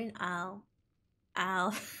 Danger soon. Ow.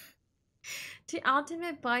 Ow. The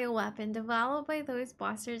ultimate bioweapon developed by those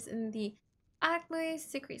bastards in the Ackley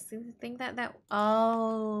secrets. To think that.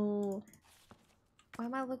 Oh. Why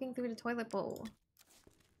am I looking through the toilet bowl?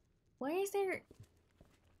 Why is there.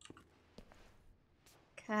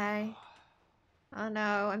 Okay. Oh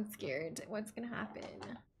no, I'm scared. What's gonna happen?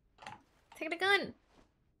 Take the gun!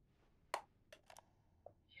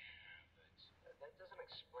 That doesn't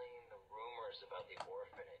explain the rumors about the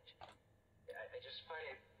orphanage. I just find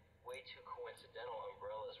it way too coincidental.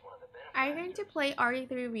 Umbrella's one of the benefactors. Are you going to play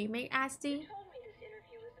RE3 Remake, Asti?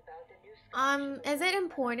 Is it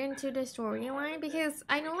important to the storyline? Because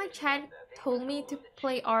I know like Chad told me to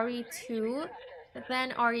play RE2,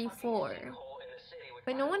 then RE4.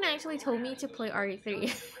 But no one actually told me to play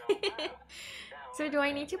RE3. So do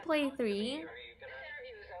I need to play 3?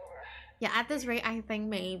 Yeah, at this rate, I think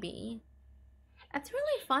maybe. It's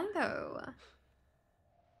really fun though.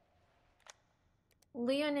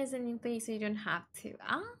 Leon isn't in 3, so you don't have to.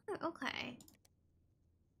 Ah, okay.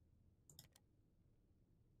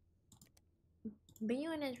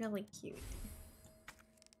 Leon is really cute.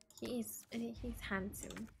 He's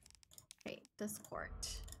handsome. Okay, Discord.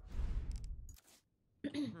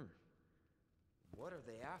 What are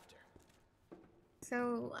they after?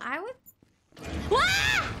 So I would.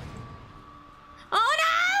 Wah! Oh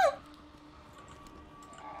no!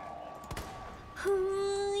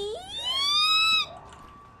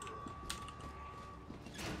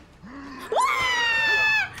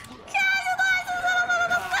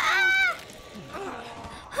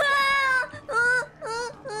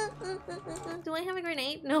 Do I have a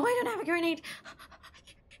grenade? No, I don't have a grenade.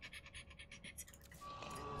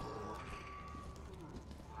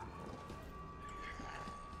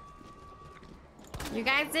 You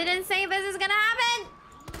guys didn't say this is gonna happen.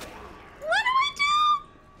 What do I do?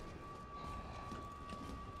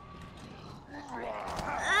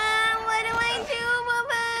 What do I do,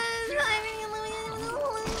 Bubba?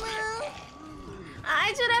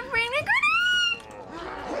 I should have bring a grenade.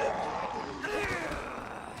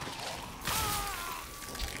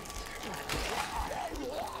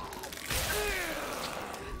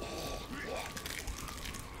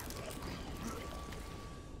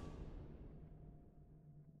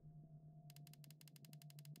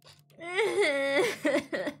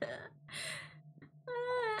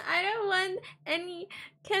 I don't want any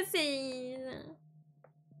kissing.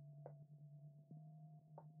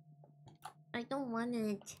 I don't want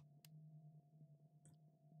it.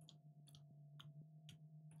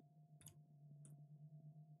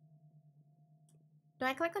 Do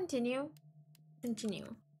I click continue?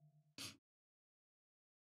 Continue.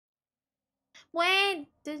 Wait,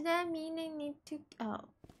 does that mean I need to... Oh.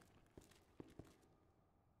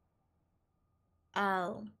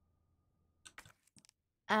 Oh.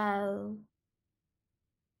 Oh.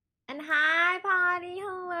 And hi, Potty.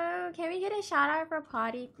 Hello. Can we get a shout out for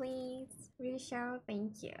Potty, please? Risho,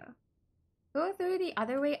 thank you. Go through the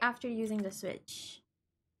other way after using the switch.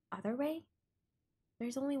 Other way?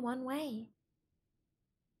 There's only one way.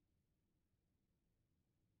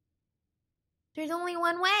 There's only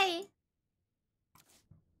one way.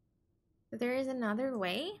 There is another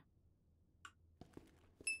way?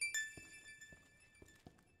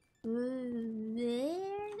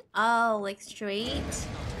 Oh, like straight?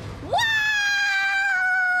 Wow!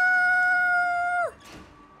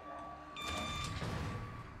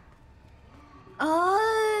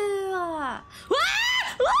 Oh!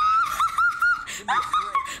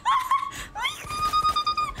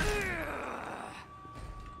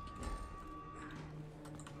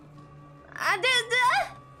 I did that!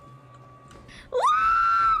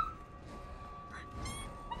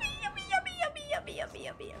 Yummy, yummy, yummy, yummy, yummy,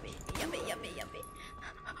 yummy, yummy, yummy, yummy, yummy.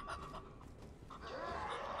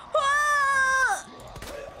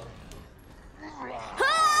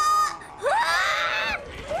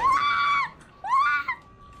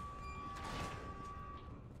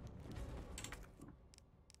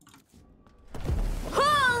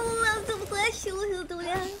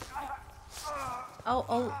 Oh,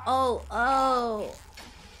 oh, oh, oh.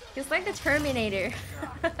 It's like the Terminator.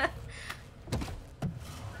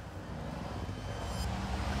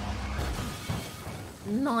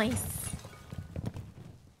 Nice.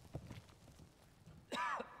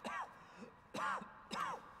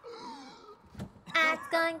 I'm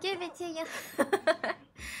gonna give it to you.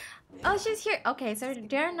 Oh, she's here. Okay, so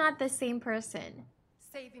they're not the same person.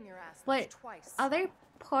 Saving your ass But twice. are they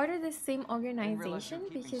part of the same organization?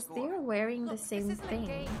 Because they're wearing the same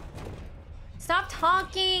thing. Stop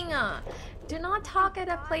talking! Do not talk at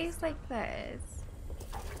a place like this.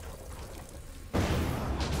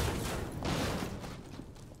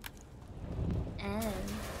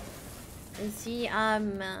 Is he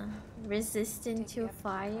resistant to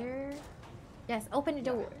fire? Yes, open the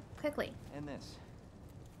door quickly. And this.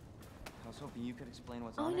 I was hoping you could explain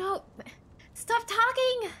what's Oh on no! Stop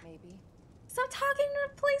talking! Maybe. Stop talking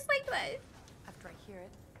in a place like that. After I hear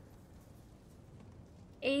it.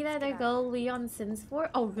 Ada the girl Leon sims for?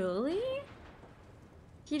 Oh really?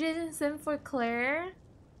 He didn't sim for Claire?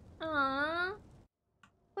 Aww.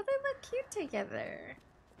 But they look cute together.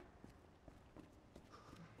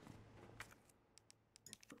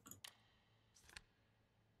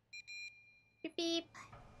 Beep beep.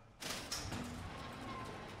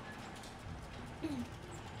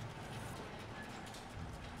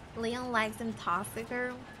 Leon likes him toxic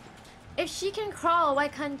girl. If she can crawl, why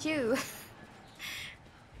can't you?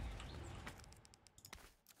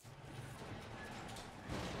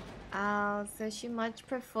 Oh, so she much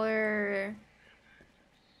prefer...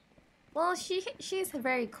 Well, she's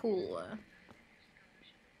very cool.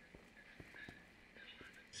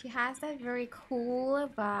 She has that very cool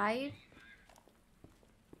vibe.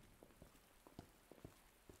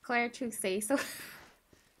 Claire to say so. Is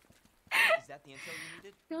that the intel you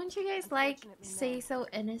needed? Don't you guys like say so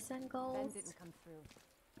innocent girls? Didn't come through.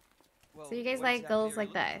 Well, So you guys what like exactly girls are you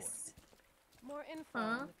like looking this? More info Huh?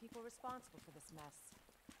 on the people responsible for this mess.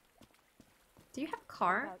 Do you have a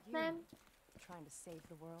car, About you, ma'am? Trying to save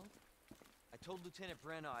the world. I told Lieutenant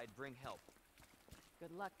Brenna I'd bring help.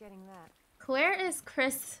 Good luck getting that. Claire is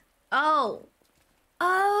Chris. Oh.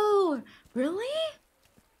 Oh, really?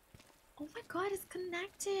 Oh my god, it's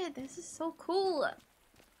connected. This is so cool.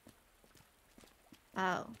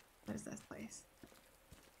 Oh, what is this place?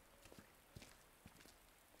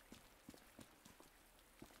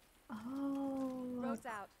 Oh. Road's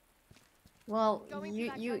out. Well, Going you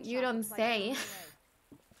to that you gun you shop don't looks like say. they're on their way.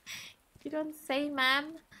 You don't say, ma'am.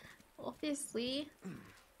 Obviously. You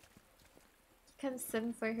can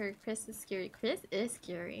sim for her. Chris is scary. Chris is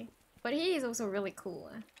scary. But he is also really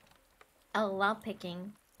cool. I love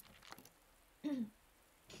picking.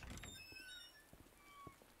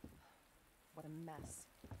 What a mess.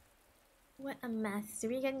 What a mess. Do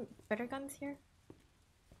we get better guns here?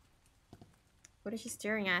 What is she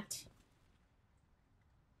staring at?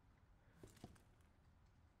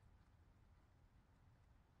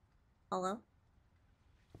 Hello?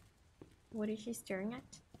 What is she staring at?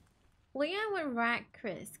 Leon would rat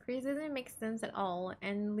Chris. Chris doesn't make sense at all.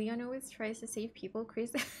 And Leon always tries to save people.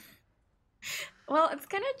 Chris... Well, it's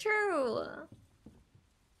kind of true.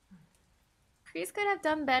 Chris could have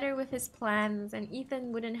done better with his plans and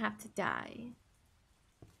Ethan wouldn't have to die.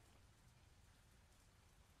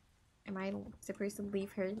 Am I supposed to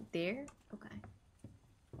leave her there? Okay.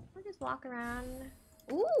 We'll just walk around.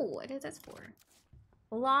 Ooh, what is this for?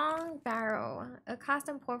 Long barrel. A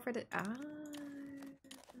custom port for the... Ah.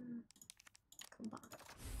 Come on.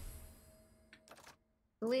 I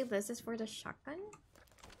believe this is for the shotgun.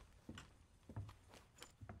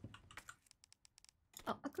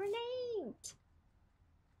 Oh, a grenade!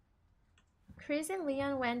 Chris and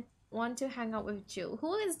Leon want to hang out with Jill.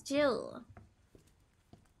 Who is Jill?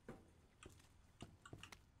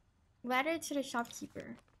 Letter to the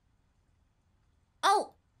shopkeeper.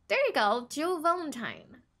 Oh! There you go! Jill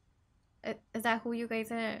Valentine. Is that who you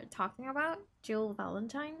guys are talking about? Jill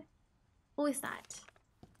Valentine? Who is that?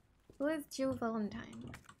 Who is Jill Valentine?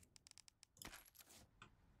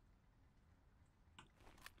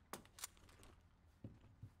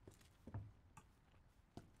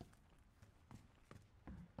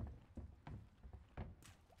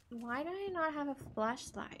 Why do I not have a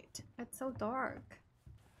flashlight? It's so dark.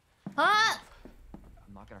 Ah!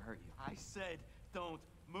 I'm not gonna hurt you. I said don't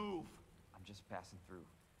move. I'm just passing through.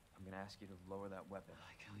 I'm gonna ask you to lower that weapon.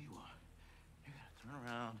 Like hell you are. You're gonna turn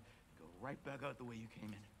around and go right back out the way you came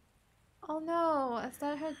in. Oh no, is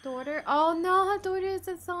that her daughter? Oh no, her daughter is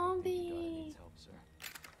a You zombie. need help, sir.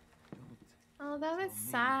 Don't Oh, that was Tell me how to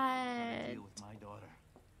sad. deal with my daughter.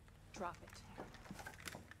 Drop it.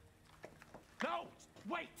 No!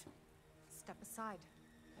 Wait! Step aside.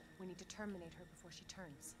 We need to terminate her before she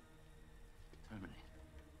turns. Terminate.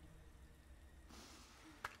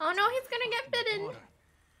 Oh no, he's gonna get bitten. Daughter.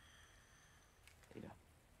 Ada.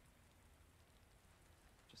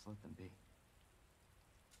 Just let them be.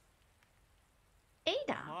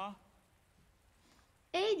 Ada. Ma?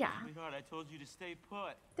 Ada. Sweetheart, I told you to stay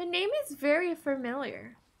put. The name is very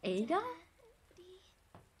familiar. Ada? Daddy's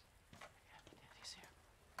here.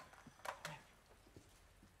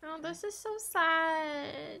 Oh, this is so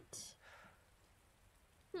sad.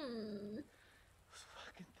 Hmm. Those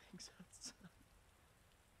fucking things outside.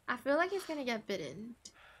 I feel like he's gonna get bitten.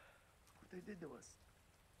 What they did to us.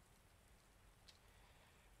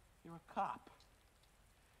 You're a cop.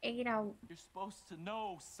 Ada. You're supposed to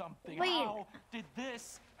know something. Wait. How did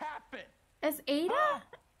this happen? Is Ada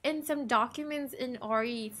in some documents in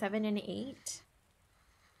RE 7 and 8?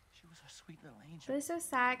 She was a sweet little angel. This is so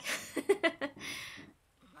sad.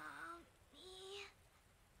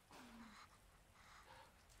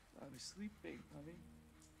 I was sleeping, honey.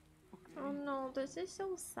 Okay. Oh no, this is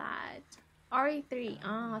so sad. RE3.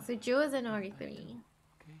 Ah, so Joe is in RE3.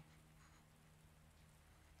 Okay.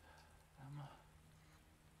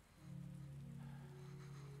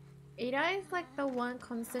 Ada is like the one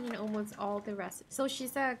constant in almost all the rest. So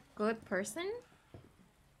she's a good person?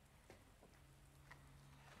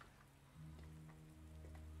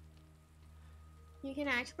 You can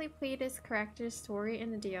actually play this character's story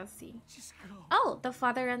in the DLC. Just go. Oh, the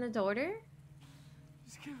father and the daughter?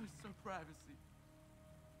 Just give us some privacy.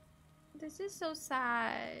 This is so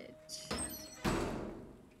sad.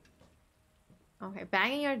 Okay,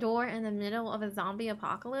 banging your door in the middle of a zombie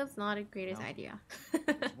apocalypse, not the greatest No. idea.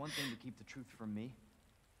 It's one thing to keep the truth from me,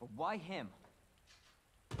 but why him?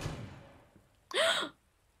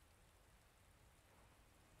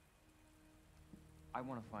 I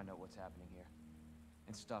want to find out what's happening here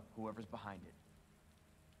and stop whoever's behind it.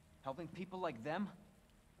 Helping people like them?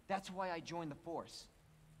 That's why I joined the force.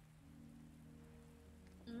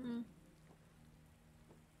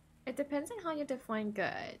 It depends on how you define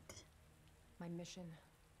good. My mission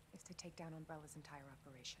is to take down Umbrella's entire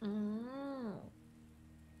operation.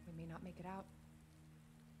 We may not make it out.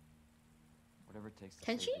 Whatever it takes to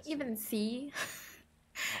Can save she this even city. see?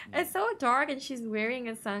 Help me. It's so dark and she's wearing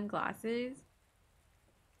a sunglasses.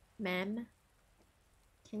 Ma'am,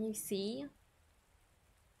 can you see?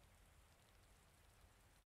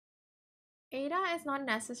 Ada is not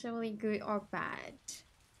necessarily good or bad.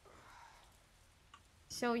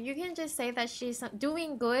 So you can just say that she's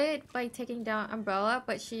doing good by taking down Umbrella,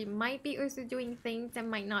 but she might be also doing things that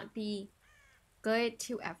might not be good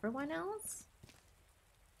to everyone else.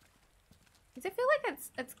 Because I feel like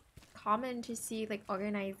it's common to see like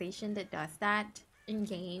organization that does that in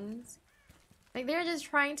games. Like they're just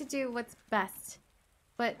trying to do what's best,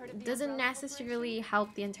 but Heard of the doesn't Umbrella necessarily Corporation?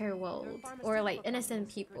 help the entire They're a world or pharmaceutical like innocent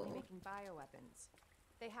company secretly people. making bioweapons.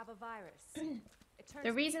 They have a virus. It turns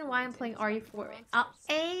The reason people why I'm into playing indestructible RE4. Oh, monsters.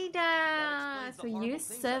 Ada! explains the So you horrible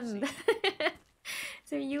things I've simp.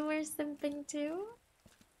 So you were simping too?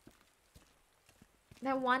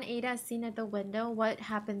 That one Ada scene at the window, what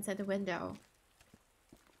happens at the window?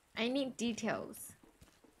 I need details.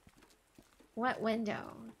 What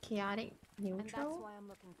window? Chaotic And that's Neutral? why I'm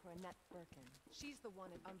looking for Annette Birkin. She's the one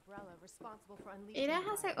at Umbrella responsible for unleashing. Ada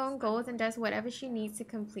has her own goals and does whatever she needs to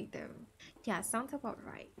complete them. Yeah, sounds about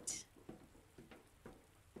right.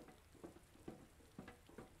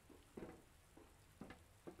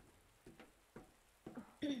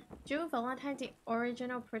 Jill Valentine, the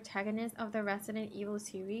original protagonist of the Resident Evil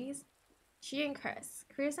series. She and Chris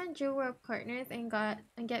and Jill were partners and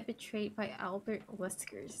get betrayed by Albert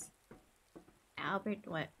Whiskers. Albert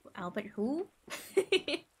what? Albert who?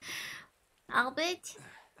 Albert?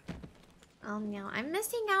 Yeah, I'm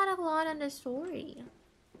missing out a lot on the story.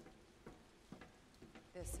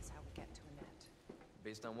 This is how we get to Annette.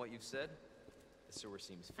 Based on what you've said, the sewer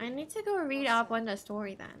seems I need to go read up on the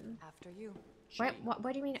story then. After you.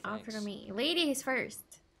 What do you mean after Thanks. me? Ladies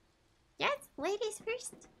first. Yes, ladies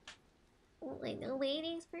first.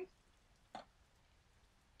 Ladies first.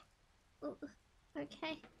 Ooh,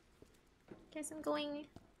 okay. Guess I'm going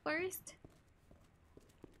first.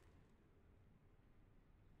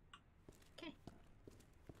 Okay.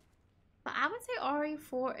 But I would say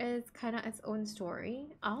RE4 is kind of its own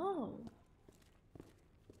story. Oh.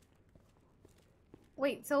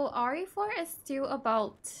 Wait, so RE4 is still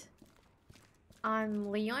about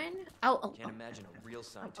Leon? Can't imagine a real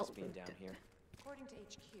scientist being down here. According to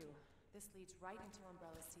HQ, this leads right into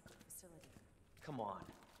Umbrella's secret facility. Come on.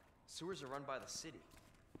 Sewers are run by the city.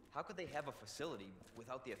 How could they have a facility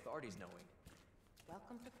without the authorities knowing?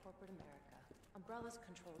 Welcome to corporate America. Umbrella's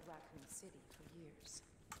controlled Raccoon City for years.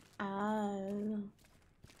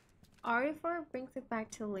 RE4 brings it back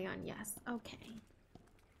to Leon, yes. Okay.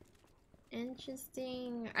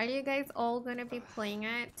 Interesting. Are you guys all gonna be playing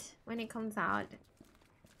it when it comes out?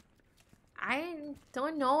 I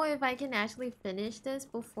don't know if I can actually finish this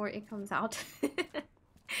before it comes out.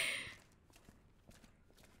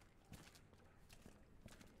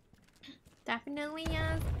 Definitely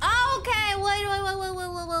yes. Oh, okay, wait. I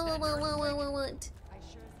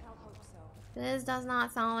sure as hell hope so. This does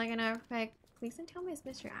not sound like an earthquake. Please don't tell me it's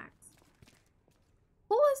Mr. Axe.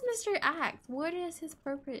 Who is Mr. Axe? What is his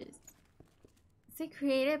purpose? Is it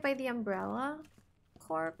created by the Umbrella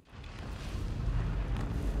Corp?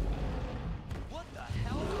 What the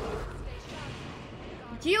hell?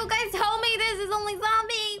 Do you guys tell me this is only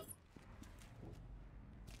zombies?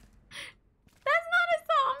 That's not a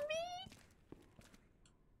zombie.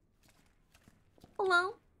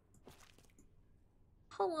 Hello?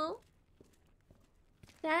 Hello?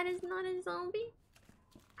 That is not a zombie?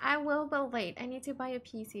 I will, but wait. I need to buy a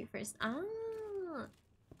PC first. Ah.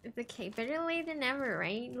 It's okay. Better late than never,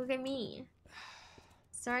 right? Look at me.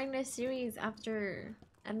 Starting the series after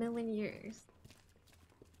a million years.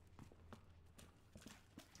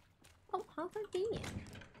 Oh, how convenient.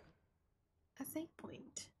 A save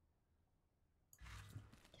point.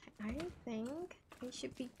 Okay, I think we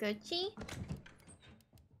should be Gucci.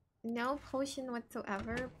 No potion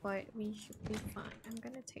whatsoever, but we should be fine. I'm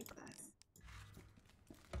gonna take this.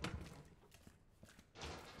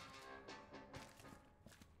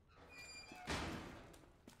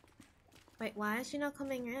 Wait, why is she not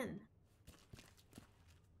coming in?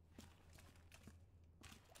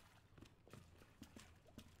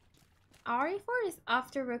 RE4 is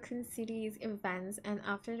after Raccoon City's events and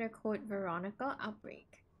after the Code Veronica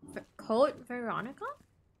outbreak. Code Veronica?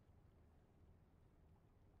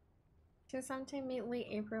 So sometime mid-late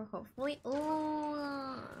April, hopefully.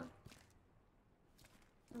 Oh,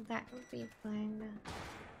 that would be fun.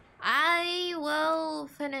 I will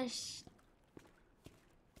finish.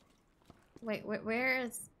 Wait, where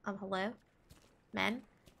is hello? Men?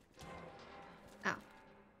 Oh.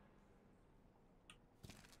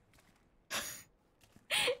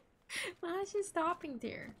 Why is she stopping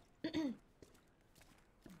there?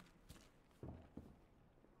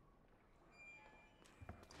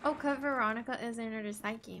 Oh, Code Veronica is another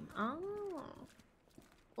side game. Oh.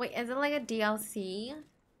 Wait, is it like a DLC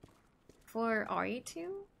for RE2?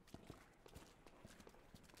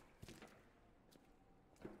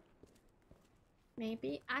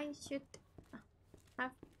 Maybe I should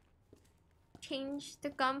have changed the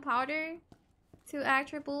gunpowder to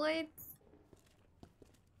actual bullets.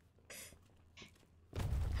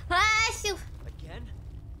 Ah, shoot! Again?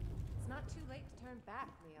 It's not too late to turn back,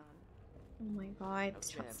 Leon. Oh my god. No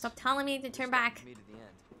Stop, chance. stop telling me to turn Stuck back. with me to the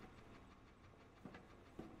end.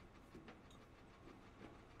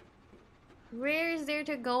 Where is there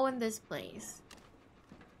to go in this place?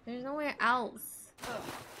 There's nowhere else. Ugh.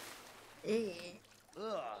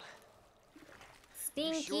 Ugh.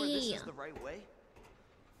 Stinky. You sure this is the right way?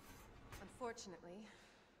 Unfortunately.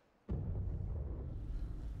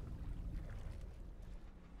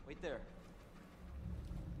 Wait there.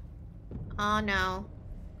 Oh no.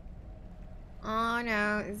 Oh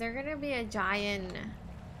no, is there gonna be a giant?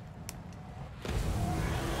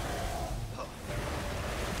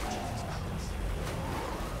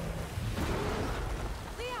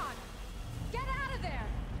 Leon, get out of there!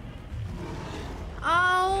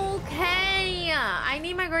 Okay, I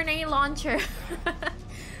need my grenade launcher.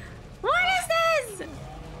 What is this?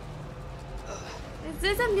 Is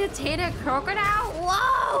this a mutated crocodile?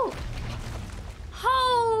 Whoa!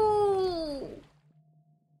 Oh!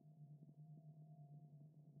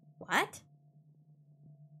 What?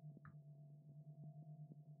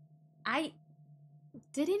 I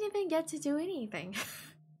didn't even get to do anything.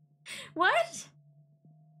 What?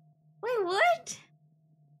 Wait, what?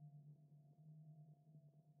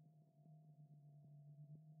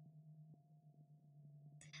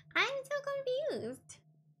 I'm so confused.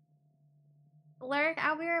 Lurk,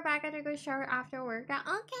 I'll be right back. I gotta go shower after work.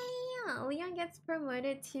 Okay, Leon gets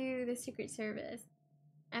promoted to the Secret Service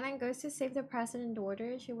and then goes to save the president's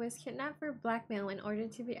daughter. She was kidnapped for blackmail in order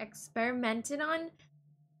to be experimented on.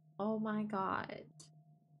 Oh my god.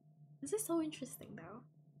 This is so interesting though.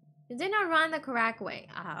 You did not run the correct way.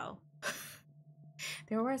 Oh.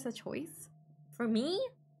 There was a choice for me?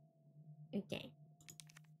 Okay.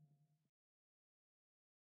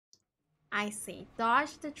 I see.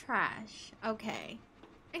 Dodge the trash. Okay.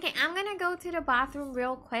 Okay, I'm gonna go to the bathroom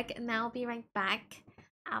real quick and I'll be right back.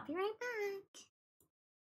 I'll be right back.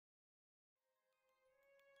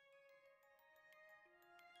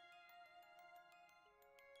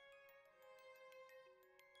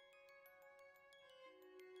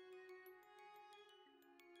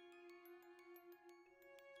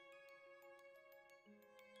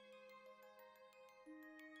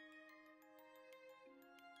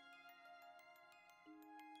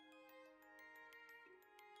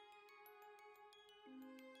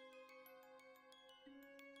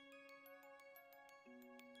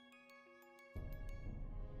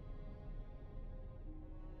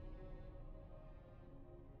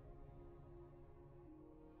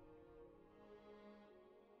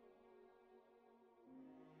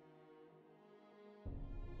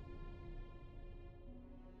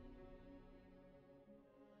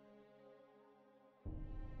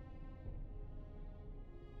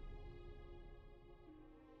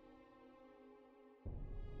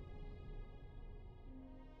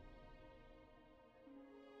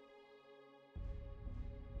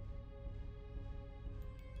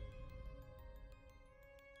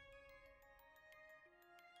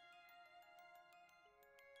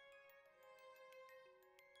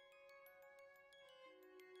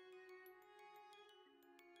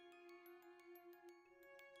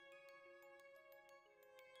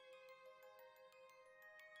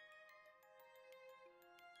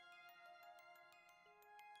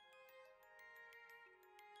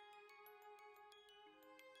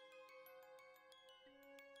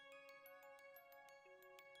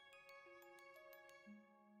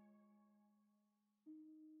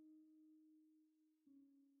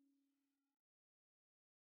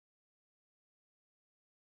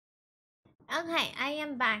 Okay, I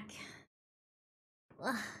am back.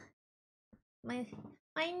 Ugh. My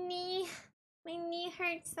my knee my knee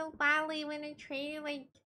hurts so badly when I try to like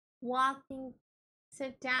walk and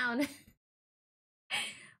sit down.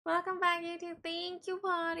 Welcome back, YouTube. Thank you,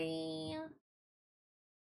 Potty.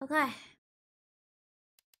 Okay.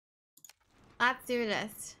 Let's do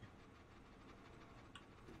this.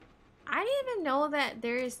 I didn't even know that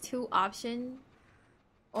there is two options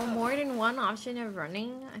or more than one option of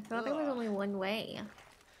running. I thought there was only one way.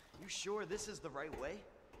 You sure this is the right way?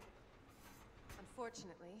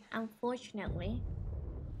 Unfortunately.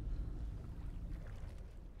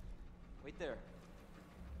 Wait there.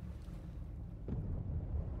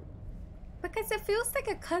 Because it feels like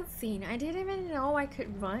a cutscene. I didn't even know I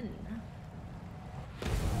could run.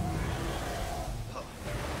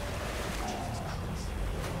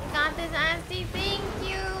 Got this, Asty. Thank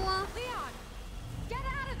you. Leon, get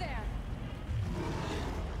out of there!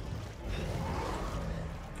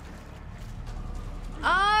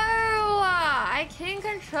 Oh, I can't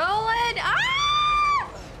control it. Ah!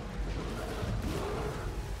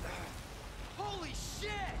 Holy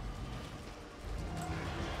shit!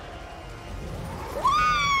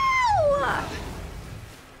 Wow!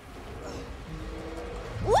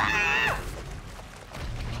 Wow!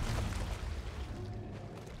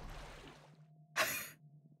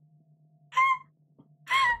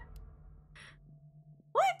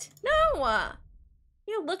 What? No!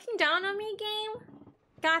 You looking down on me, game?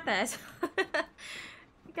 Got this.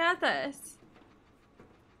 Got this.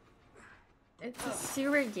 It's a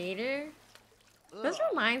sewer gator. This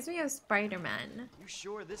reminds me of Spider-Man. You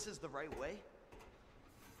sure this is the right way?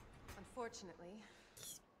 Fortunately.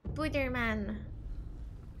 Spider-Man.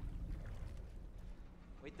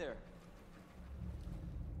 Wait there.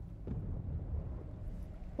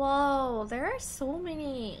 Whoa, there are so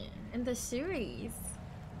many in the series.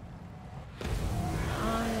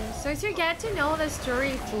 So to get to know the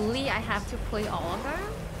story fully, I have to play all of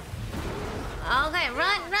them. Okay,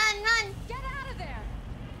 run, run, run! Get out of there!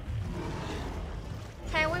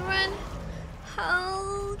 Can we run?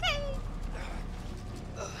 Okay.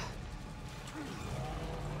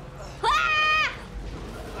 Ah!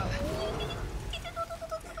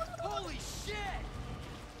 Holy shit!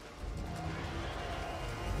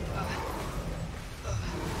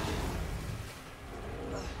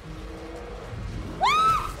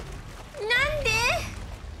 Nande?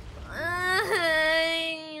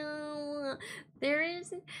 There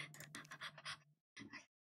is.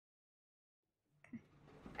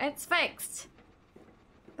 It's fixed.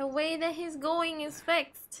 The way that he's going is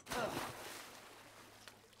fixed.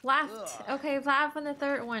 Left. Okay, left on the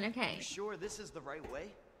third one. Okay. You sure this is the right way?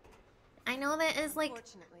 I know that is like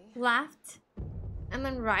Fortunately. left, and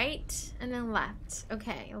then right, and then left.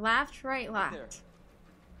 Okay, left, right, left.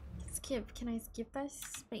 Skip. Can I skip that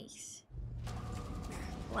space?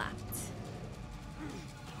 Left.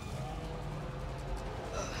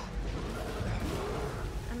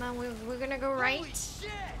 And then we're gonna go right.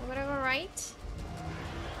 We're gonna go right.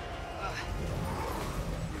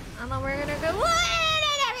 And then we're gonna go.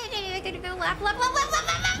 We're gonna go left, left, left, left, left,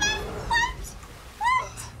 left, left.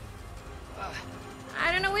 What?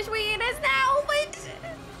 I don't know which way it is now, but.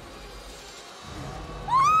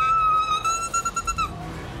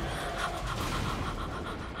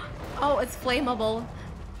 Oh, it's flammable.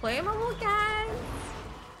 Flammable, guys.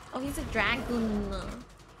 Oh, he's a dragon.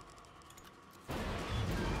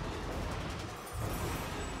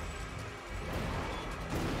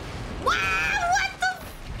 Wow, what the?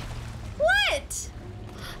 What?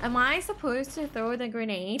 Am I supposed to throw the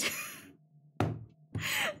grenade? No!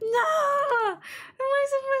 Am I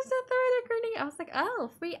supposed to throw the grenade? I was like, oh,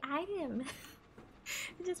 free item.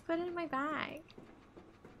 I just put it in my bag.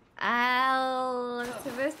 Oh, I'm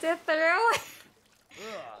supposed to throw it.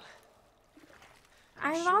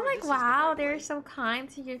 I love like, wow, they're so kind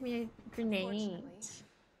to give me a grenade.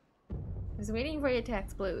 I was waiting for it to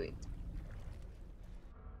explode.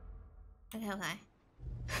 Okay, okay.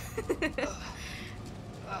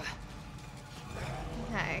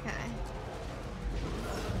 Okay, okay.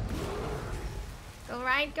 Go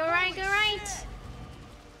right, go right, go right!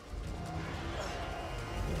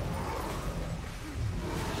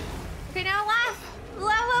 Okay, now left!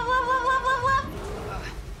 Left, left, left, left, left, left, left!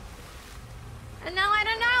 And now I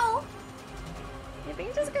don't know! I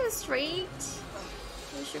think just go straight.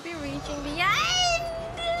 We should be reaching the end!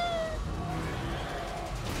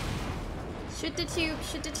 Shoot the tube,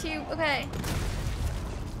 shoot the tube, okay.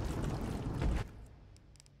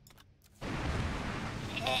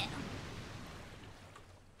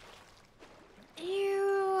 Ew!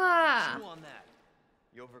 Chew on that,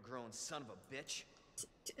 you overgrown son of a bitch.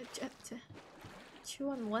 Chew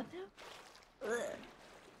on what now? Ugh.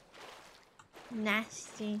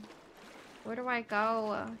 Nasty. Where do I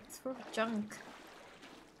go? It's full of junk.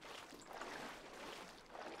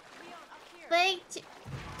 Baked.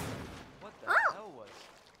 What the Oh. hell was?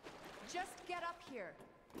 Just get up here.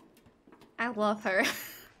 I love her.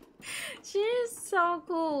 She is so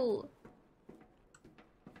cool.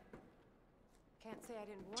 Can't say I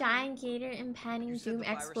didn't warn Giant gator impending doom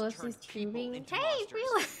explosives tubing. Hey,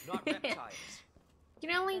 really? Not reptiles. You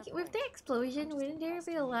know, like with the explosion, wouldn't there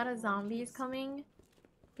be a lot of zombies coming?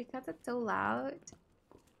 Because it's so loud.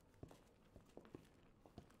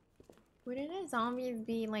 Wouldn't the zombies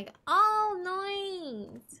be like,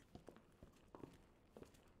 oh, nice?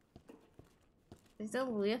 Does the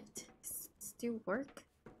lift still work?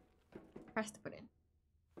 Press the button.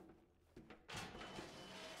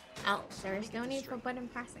 Oh, there's no need for button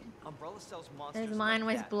pressing. Umbrella sells monsters. There's mine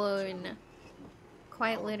like was that. blown.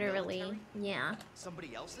 Quite Our literally. military? Yeah.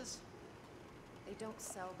 Somebody else's? They don't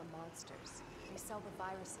sell the monsters. They sell the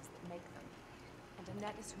viruses that make them. And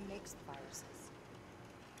Annette is who makes the viruses.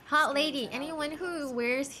 Hot lady, anyone who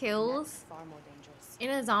wears heels Far more dangerous. in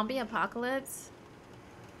a zombie apocalypse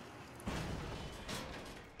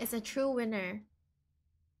is a true winner.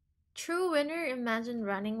 True winner, imagine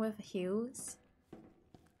running with heels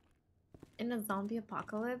in a zombie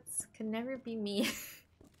apocalypse. Could never be me.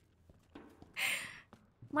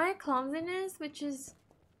 My clumsiness, which is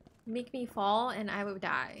make me fall and I will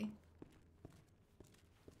die.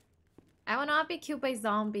 I will not be killed by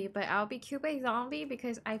zombie, but I'll be killed by zombie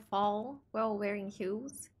because I fall while wearing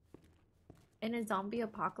heels in a zombie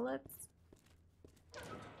apocalypse.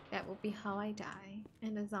 That will be how I die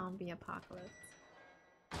in a zombie apocalypse.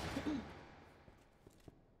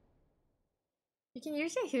 You can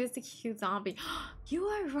usually use the cute zombie. You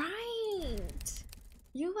are right!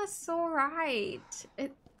 You are so right!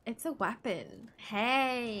 It's a weapon.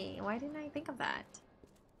 Hey, why didn't I think of that?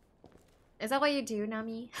 Is that what you do,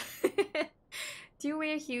 Nami? Do you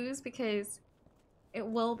wear hues because it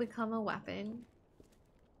will become a weapon?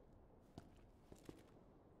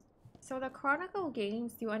 So the Chronicle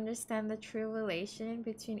games, you understand the true relation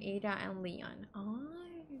between Ada and Leon. Oh.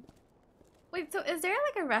 Wait, so is there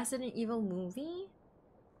like a Resident Evil movie?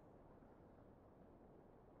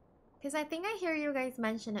 Because I think I hear you guys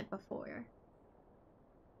mention it before.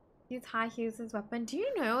 Use high heels as weapon. Do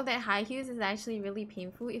you know that high heels is actually really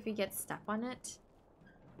painful if you get stepped on it?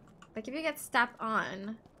 Like if you get stepped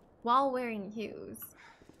on while wearing heels.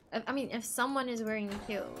 I mean, if someone is wearing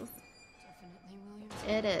heels. Definitely Williams.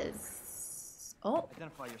 It is. Oh.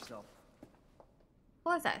 Identify yourself.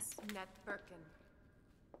 Who is this? Annette Birkin.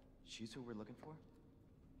 She's who we're looking for?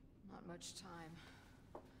 Not much time.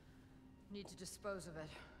 Need to dispose of it.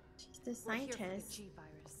 She's the We're here for the scientist.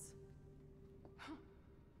 G-virus.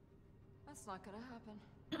 That's not gonna happen.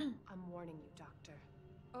 I'm warning you, Doctor.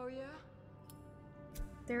 Oh yeah?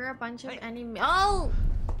 There are a bunch of enemy. Oh!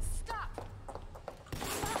 Stop!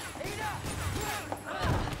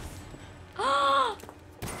 Oh!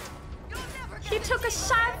 He took a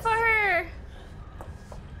shot for her!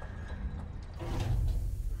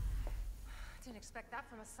 Didn't expect that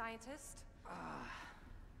from a scientist.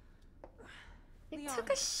 He Leon. took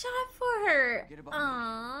a shot for her. Forget about me.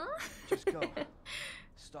 Aww. Just go.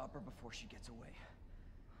 Stop her before she gets away.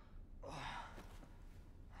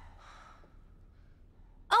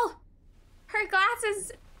 Oh! Her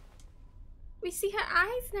glasses! We see her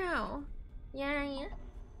eyes now. Yeah.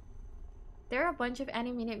 There are a bunch of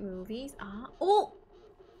animated movies. Oh!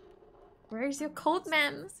 Where's your coat,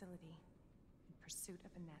 ma'am? Facility in pursuit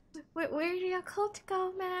of Annette. Where did your coat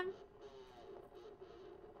go, ma'am?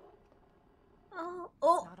 Oh.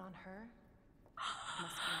 Not on her.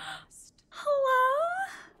 Must be honest. Hello?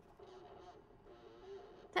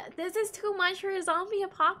 This is too much for a zombie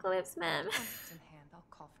apocalypse, ma'am. Once in hand, I'll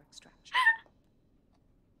call for extraction.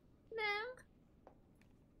 Ma'am.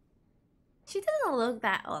 She doesn't look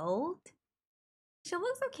that old. She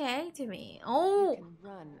looks okay to me. Oh. You can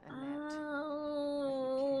run, Annette.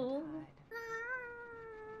 Oh. But you can't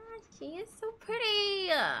hide. She is so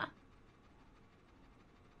pretty.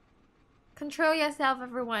 Control yourself,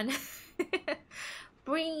 everyone.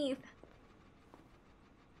 Breathe.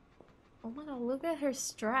 Oh my god, look at her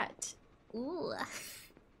strut. Ooh.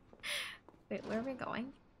 Wait, where are we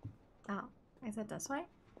going? Oh, is it this way?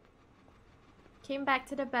 Came back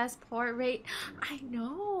to the best portrait. I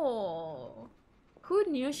know. Who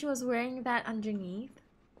knew she was wearing that underneath?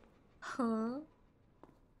 Huh?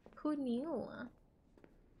 Who knew?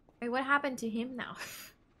 Wait, what happened to him now?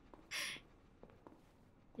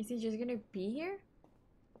 Is he just gonna be here?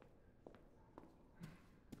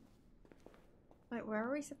 Wait, where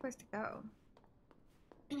are we supposed to go?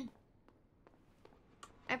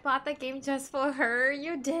 I bought the game just for her.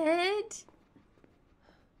 You did?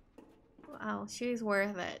 Wow, she's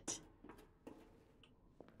worth it.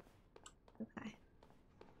 Okay.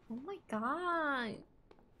 Oh my god.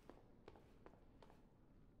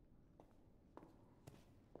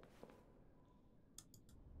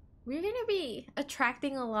 We're gonna be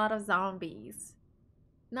attracting a lot of zombies.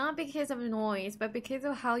 Not because of noise, but because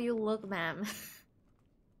of how you look, ma'am.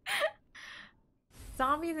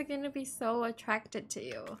 Zombies are gonna be so attracted to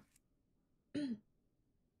you.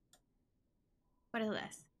 What is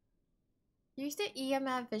this? Use the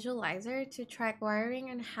EMF visualizer to track wiring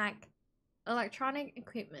and hack electronic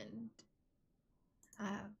equipment.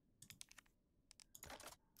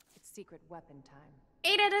 It's secret weapon time.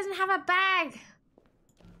 Ada doesn't have a bag!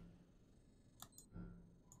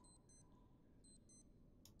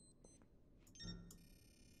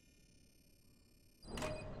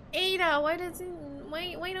 Ada, why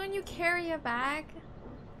don't you carry a bag?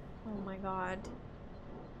 Oh my god.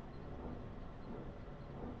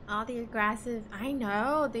 All the aggressive, I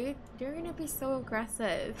know, they're gonna be so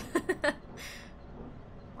aggressive.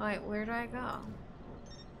 Wait, where do I go?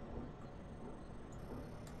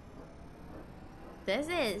 This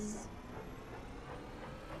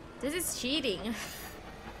is cheating.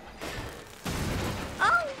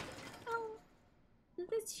 Oh!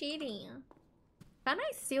 This is cheating. Can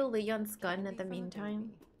I steal Leon's gun at the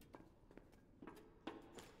meantime?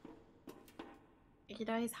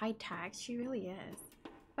 Ada is high tech, she really is.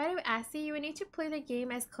 By the way, Asty, you need to play the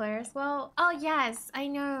game as Claire as well. Oh yes, I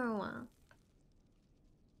know.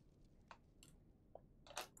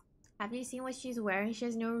 Have you seen what she's wearing? She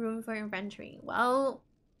has no room for inventory. Well...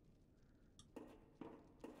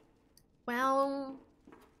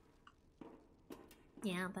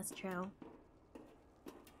 Yeah, that's true.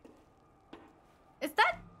 Is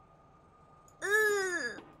that...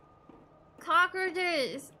 Ugh!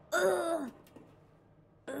 Cockroaches! Ugh!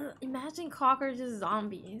 Ugh. Imagine cockroaches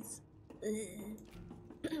zombies.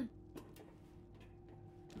 Ugh.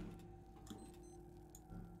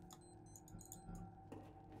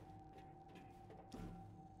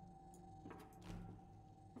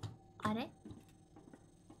 Are they?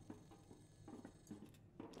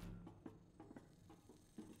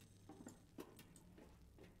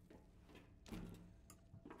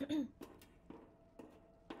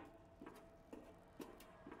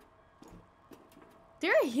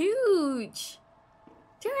 They're huge.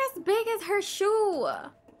 They're as big as her shoe.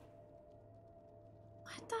 What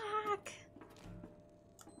the heck?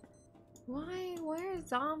 Why are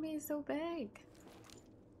zombies so big?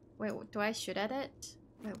 Wait, do I shoot at it?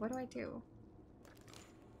 Wait, what do I do?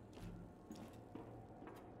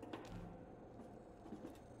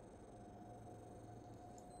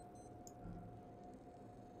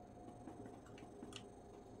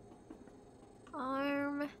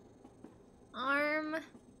 Arm.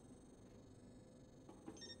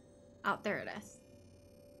 Oh, there it is.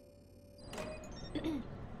 There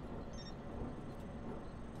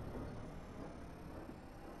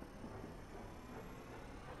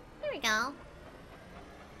we go.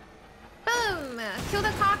 Boom! Kill the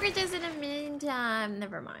cockroaches in the meantime.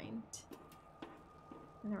 Never mind.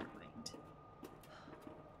 Never mind.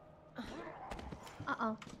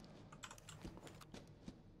 Uh-oh.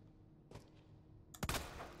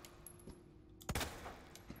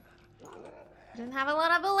 He doesn't have a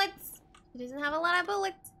lot of bullets. He doesn't have a lot of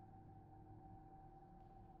bullets.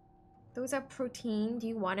 Those are protein. Do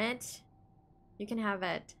you want it? You can have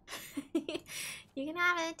it. You can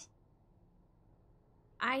have it.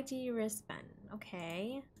 ID wristband.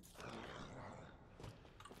 Okay.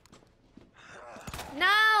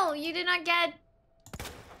 No! You did not get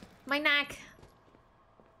my neck.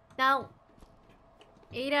 No.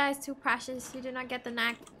 Ada is too precious. You did not get the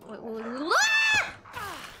neck. No!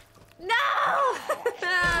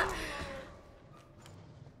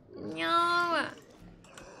 No!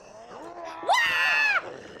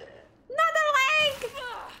 Another leg!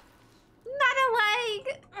 Another leg!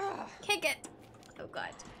 Kick it! Oh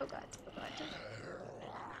god! Oh god! Oh god!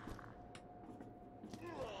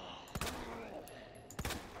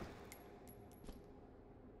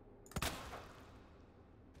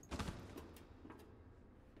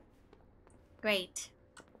 Great.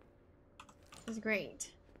 This is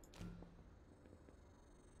great.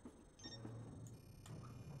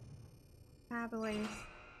 Boys.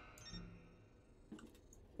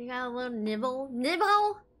 You got a little nibble?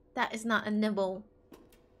 Nibble? That is not a nibble.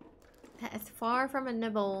 That is far from a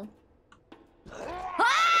nibble.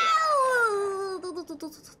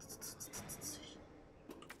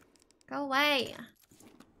 Go away.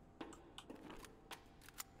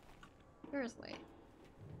 Seriously.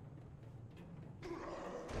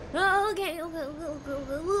 Oh, okay.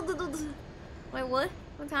 Wait, what?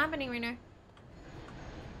 What's happening right now?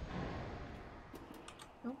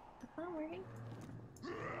 Nope, that's not working.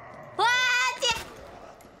 What?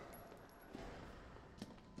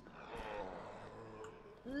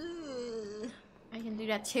 I can do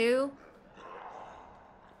that too.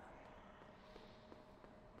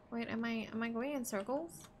 Wait, am I going in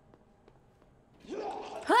circles?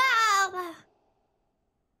 Ah!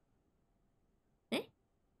 Eh?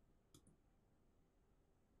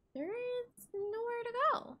 There is nowhere to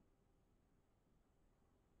go.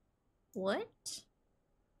 What?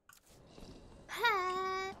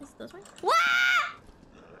 Is it this one? What?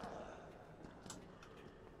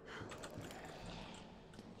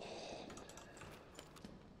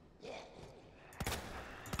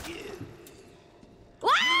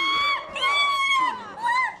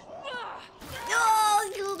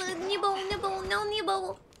 Nibble, no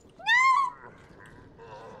nibble.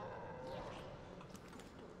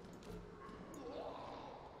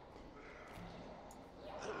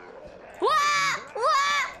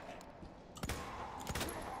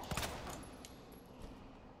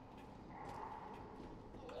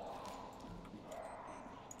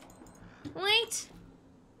 Wait.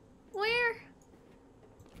 Where?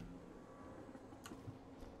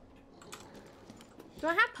 Do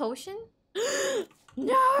I have potion?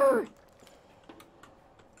 No!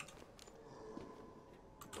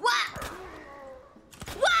 What?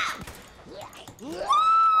 What?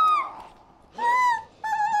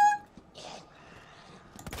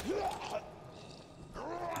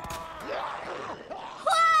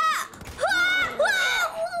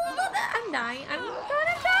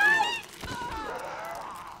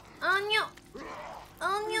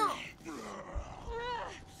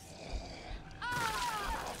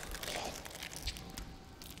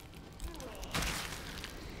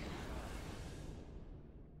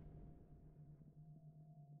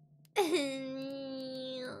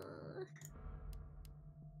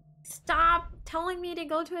 telling me to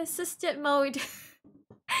go to assisted mode.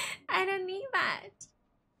 I don't need that.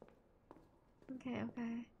 Okay,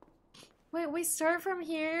 okay. Wait, we start from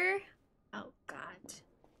here? Oh god.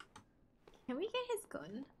 Can we get his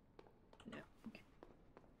gun? No. Okay.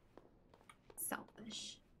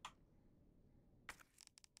 Selfish.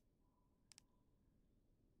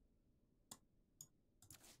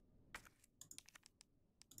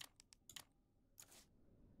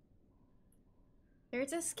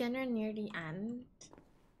 There's a scanner near the end.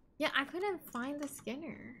 Yeah, I couldn't find the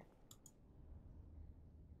scanner.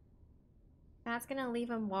 That's gonna leave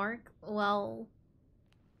a mark. Well,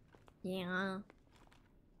 yeah.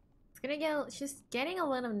 It's gonna get. She's getting a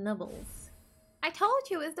lot of nibbles. I told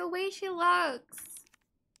you, it's the way she looks.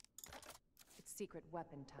 It's secret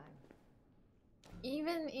weapon time.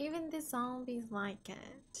 Even the zombies like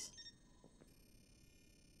it.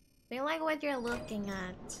 They like what you're looking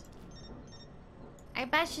at. I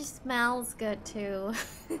bet she smells good too.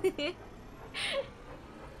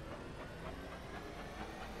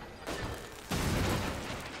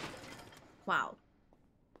 Wow.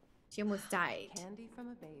 She almost died. Candy from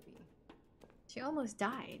a baby. She almost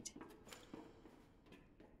died.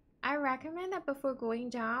 I recommend that before going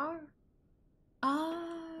down.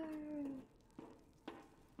 Oh.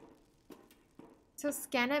 So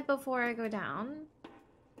scan it before I go down.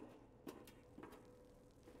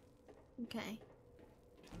 Okay.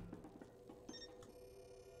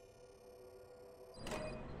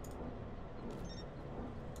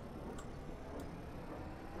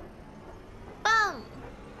 Boom!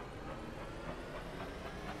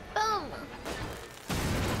 Boom!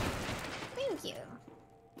 Thank you.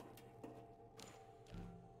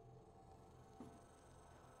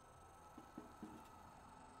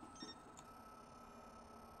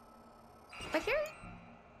 But here?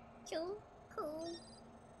 Cool.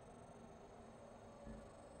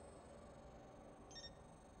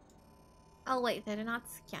 Oh wait, did it not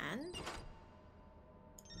scan?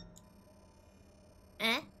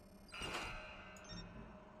 Eh?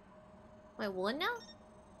 Wait, what now?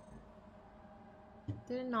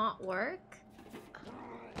 Did it not work?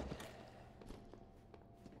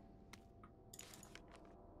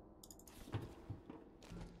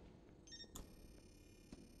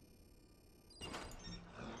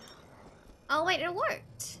 Oh wait, it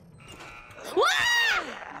worked.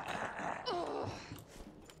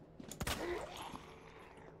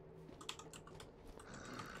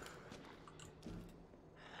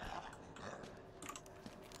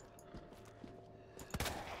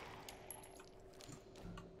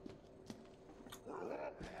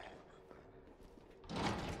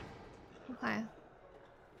 Okay.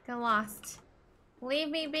 Get lost. Leave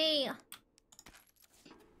me be.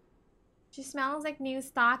 She smells like new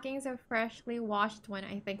stockings or freshly washed one,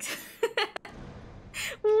 I think.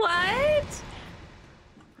 What?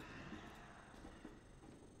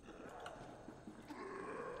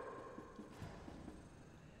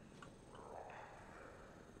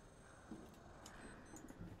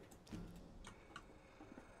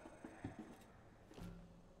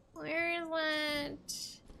 Where is it?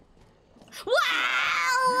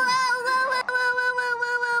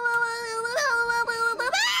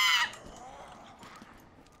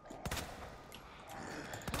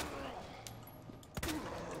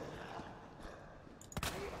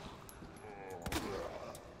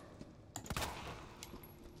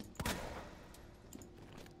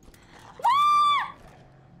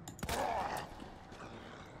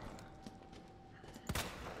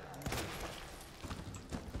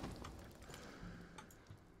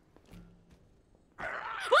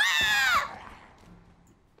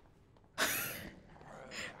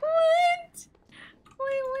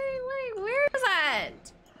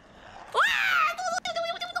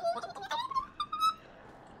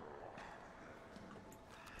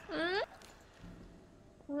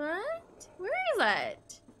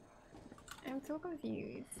 So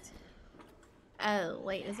confused. Oh,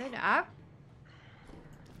 wait, is it up?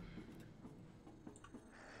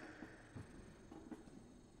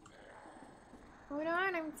 Hold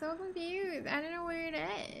on, I'm so confused. I don't know where it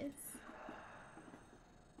is.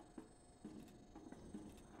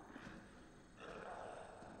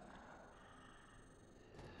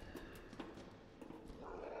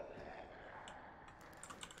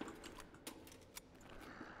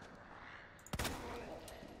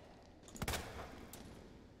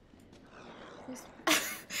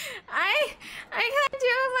 I can't do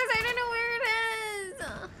this. I don't know where it is.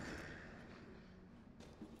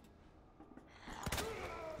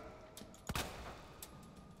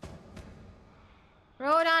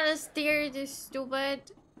 Roll down the stairs, you stupid.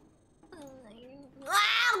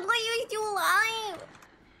 Ah, why are you still alive?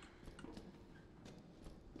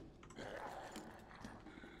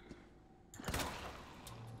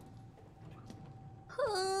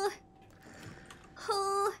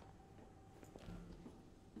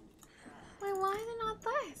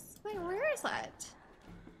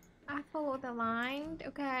 the line.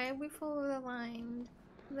 Okay, we follow the line.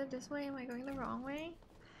 Is it this way? Am I going the wrong way?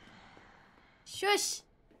 Shush!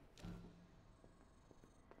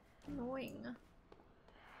 Annoying.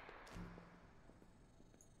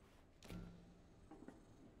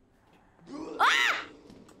 Ah!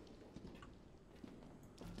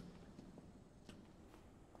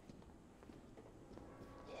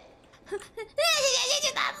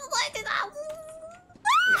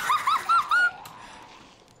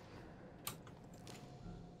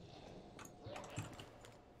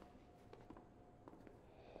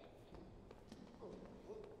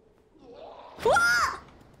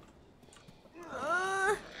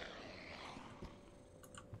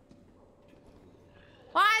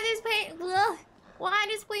 Why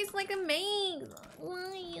this place like a maze?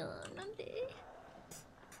 Why?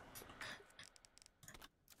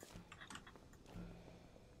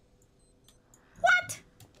 What?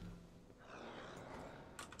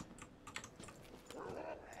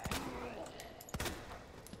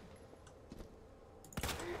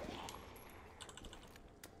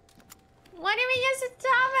 What do we use to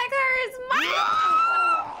stomach hers?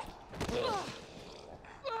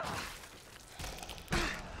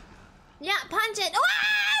 Yeah, punch it. Okay.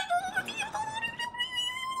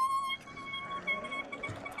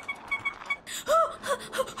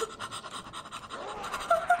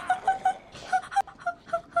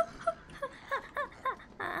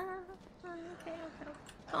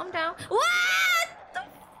 Calm down. What the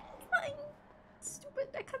fuck? Stupid,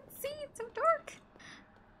 I can't see. It's so dark.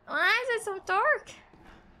 Why is it so dark?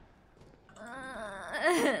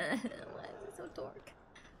 Why is it so dark?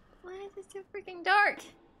 Why is it so freaking dark?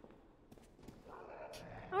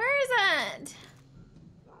 Where is it?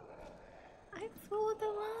 I followed the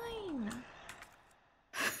line.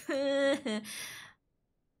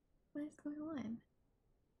 What is going on?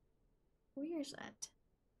 Where is that?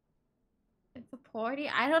 It's a party?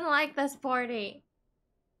 I don't like this party.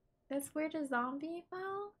 That's where the zombie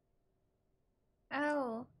fell?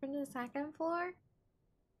 Oh, from the second floor?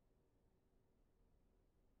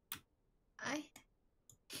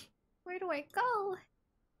 Where do I go?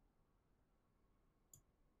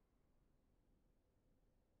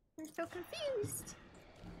 I'm so confused.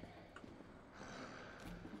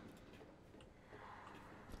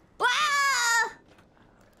 Ah!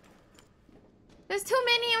 There's too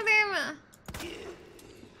many of them.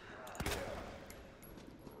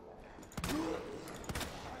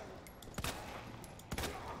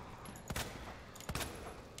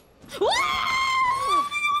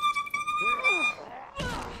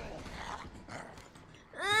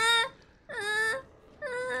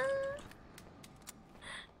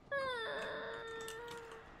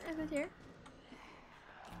 Is it here?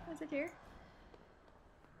 Is it here?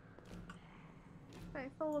 Okay,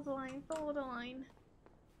 follow the line, follow the line.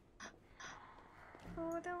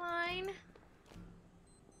 Follow the line.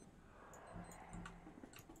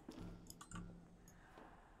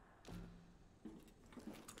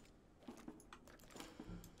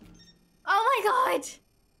 Oh my god!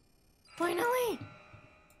 Finally!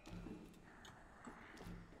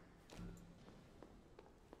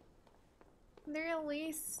 There at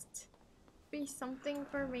least be something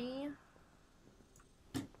for me.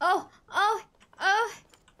 Oh!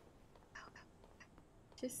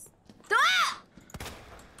 Just ah!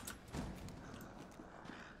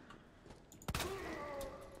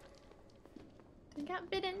 Don't get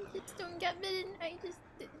bitten. Just don't get bitten. I just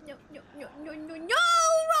no. Wrong way. No.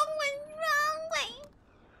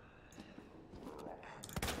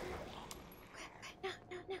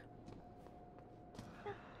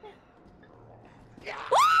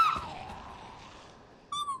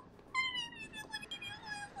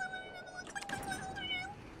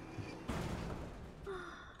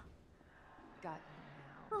 Got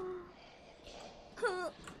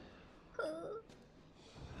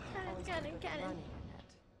Got it. running, Annette.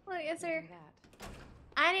 Look, is there? Do that.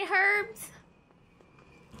 I need herbs.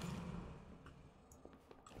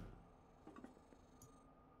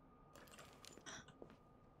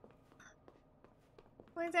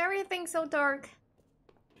 Why is everything so dark?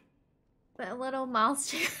 That little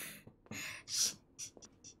mouse. Shh.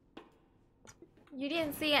 You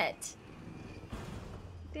didn't see it.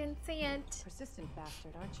 Didn't see it. Persistent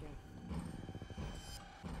bastard, aren't you?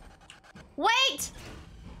 Wait!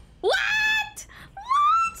 What?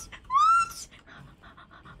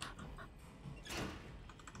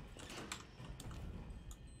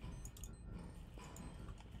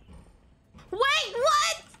 Wait,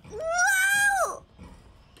 what? Whoa!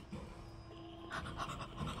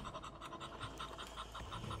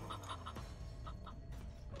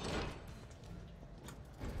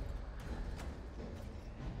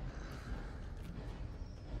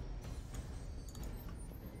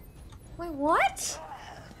 Wait, what?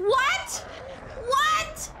 What?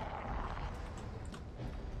 What?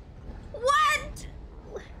 What?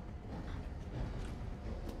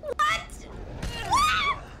 What?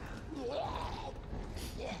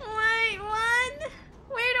 Wait, what?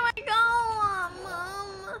 Where do I go, Mom?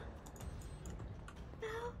 No.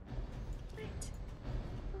 Wait.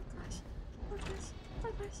 Oh gosh. Oh gosh.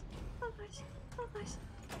 Oh gosh. Oh gosh. Oh gosh.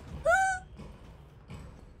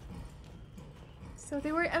 So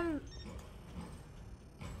they were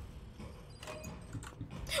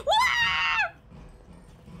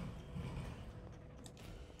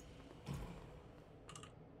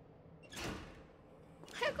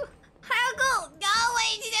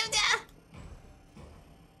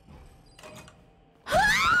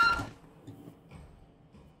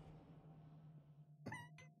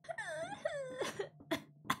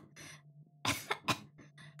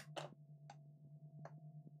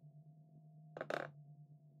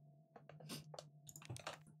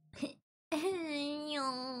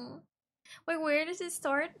Wait, where does it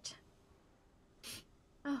start?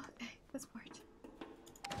 Oh, okay, this part.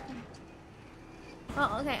 Alright.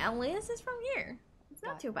 Well, okay, at least it's from here. It's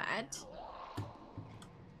not too bad.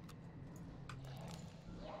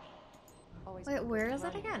 Wait, where is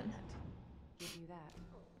it again? Give you that.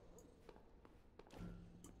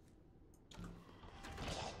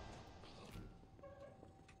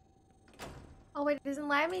 Oh wait, it doesn't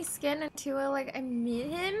let me skin until I meet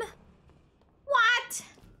him? What?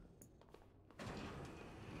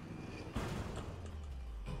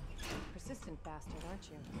 Persistent bastard, aren't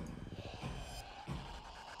you?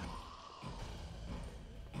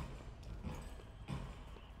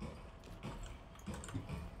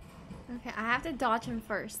 Okay, I have to dodge him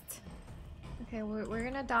first. Okay, we're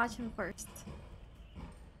gonna dodge him first.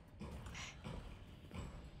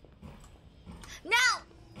 No!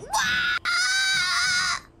 Wah!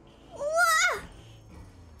 Wah!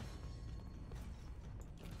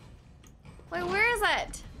 Wait, where is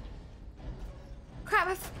it? Crap,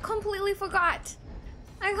 I completely forgot.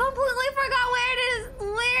 I completely forgot where it is.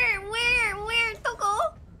 Where?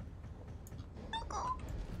 Toko? Toko.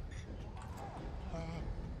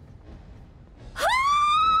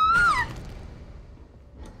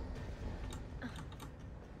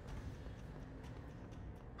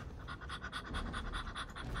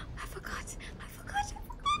 I forgot.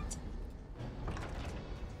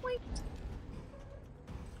 Wait.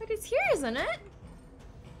 But it's here, isn't it?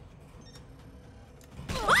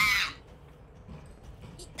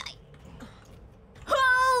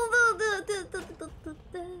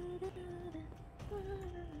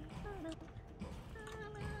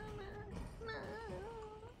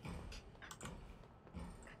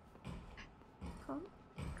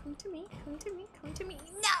 Come to me.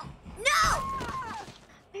 No!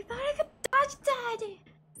 I thought I could dodge that!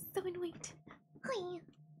 So annoyed.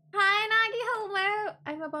 Hi, Nagi, hello!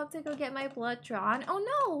 I'm about to go get my blood drawn. Oh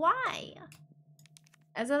no, why?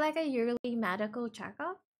 Is it like a yearly medical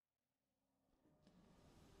checkup?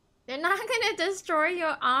 They're not gonna destroy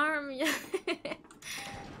your arm.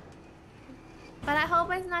 But I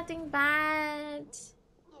hope it's nothing bad.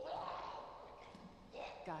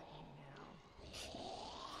 Got you now.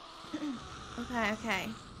 Okay.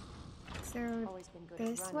 So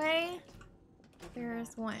this way,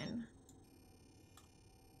 there's one.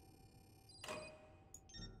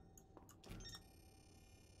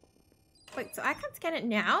 Wait, so I can scan it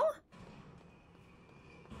now?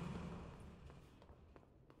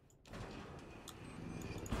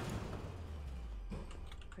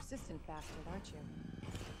 Persistent bastard, aren't you?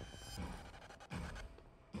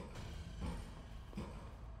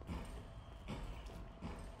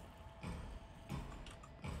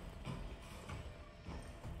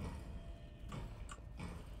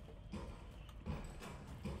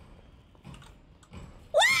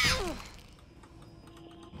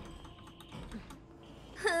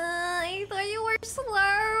 I thought you were slow.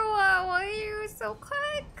 Why are you so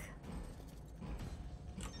quick?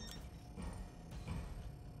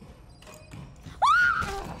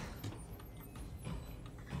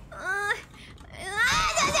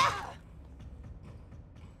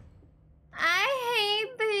 I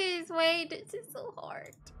hate this. Wait, this is so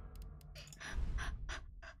hard.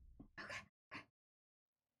 Okay.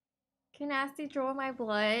 Can Nasty draw my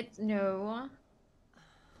blood? No.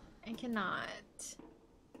 I cannot.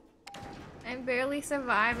 I'm barely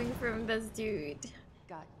surviving from this dude.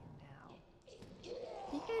 Got you now.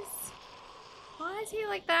 Because why is he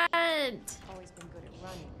like that? Always been good at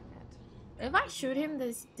running, Annette. If I shoot him,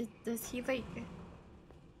 does he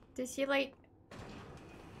like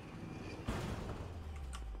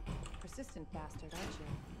Persistent bastard, aren't you?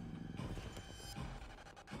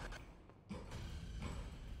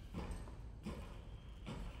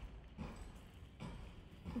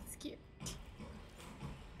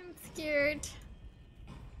 scared.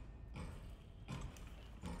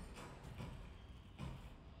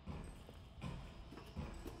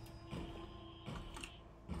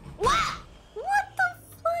 What? What the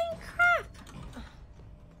flying crap?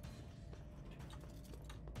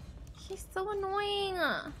 He's so annoying.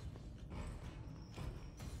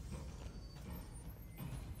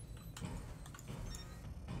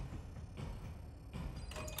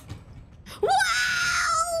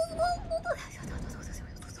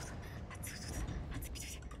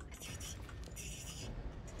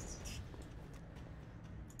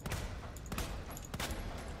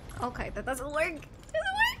 Okay, that doesn't work.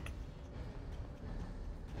 Doesn't work.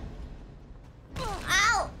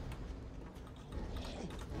 Ow!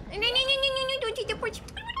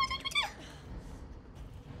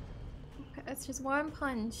 Okay, it's just one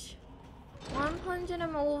punch. One punch and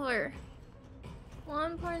I'm over.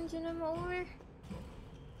 One punch and I'm over.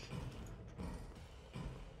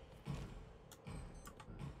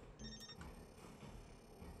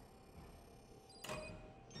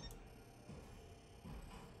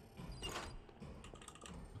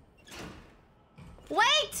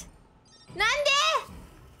 Wait! Nande!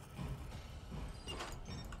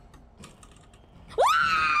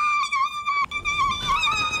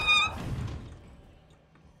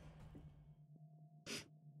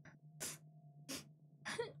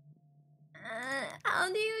 How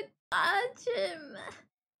do you dodge him?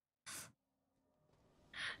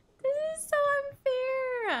 This is so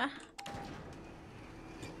unfair.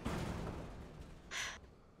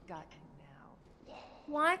 Got you now.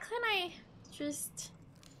 Why can't I just...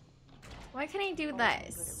 Why can't I do Always been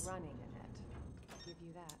this? good at running, Annette. I'll give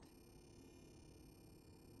you that.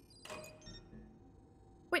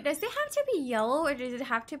 Wait, does it have to be yellow or does it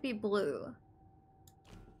have to be blue?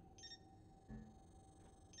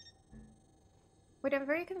 Wait, I'm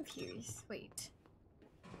very confused. Wait.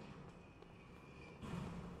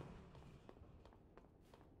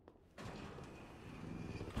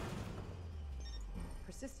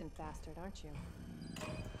 Persistent bastard, aren't you?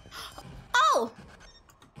 Oh!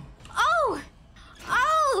 Oh!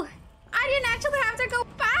 Oh! I didn't actually have to go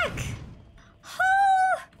back!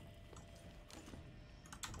 Oh!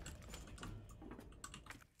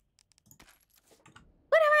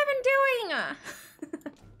 What have I been doing?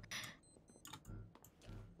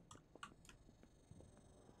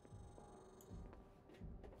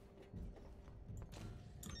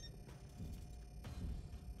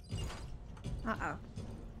 Uh-oh.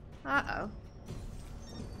 Uh-oh.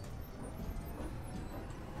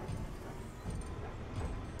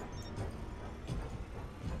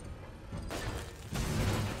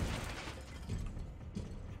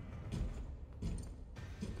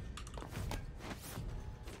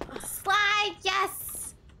 Slide!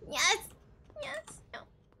 Yes! Yes! Yes! No.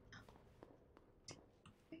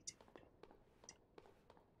 Wait.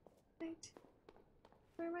 Wait.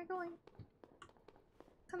 Where am I going?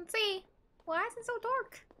 Come see. Why is it so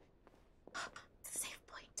dark? It's a safe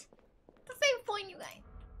point. It's a safe point, you guys.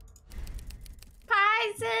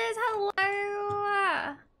 Hi, sis. Hello.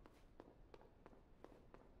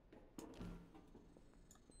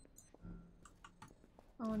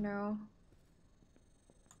 Oh no.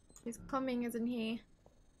 He's coming, isn't he?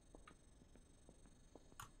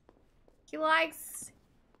 He likes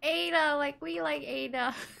Ada like we like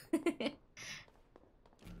Ada.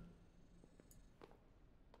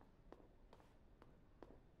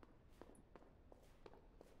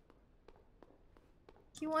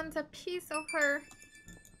 He wants a piece of her.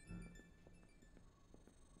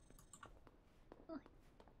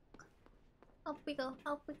 Up we go,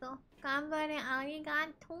 up we go. Ganbare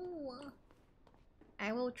arigato.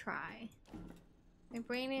 I will try. My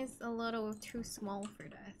brain is a little too small for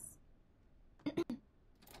this.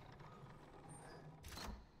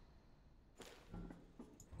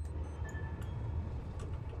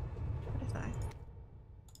 What is that?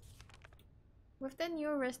 With the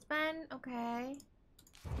new wristband? Okay.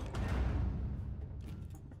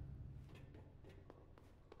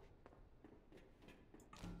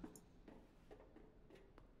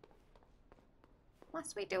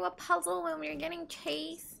 Must we do a puzzle when we're getting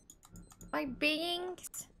chased by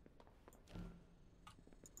beings?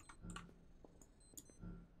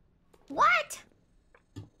 What?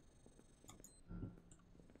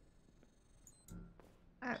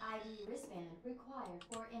 ID wristband required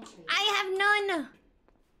for entry. I have none.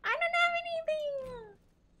 I don't have anything.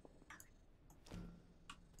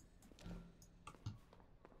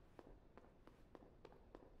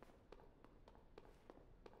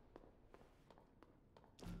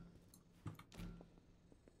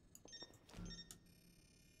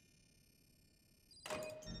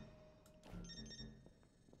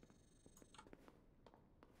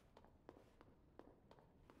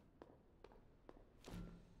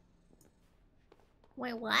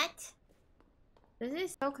 Wait, what? This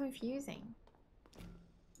is so confusing.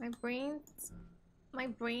 My brain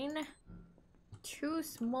too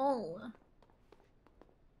small.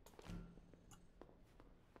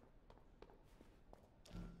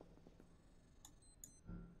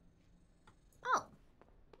 Oh,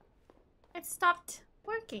 it stopped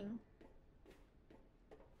working.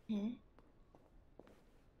 Eh?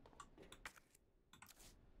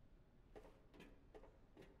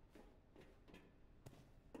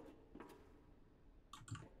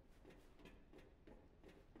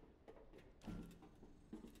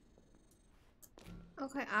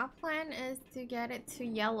 Okay, our plan is to get it to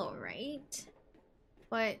yellow, right?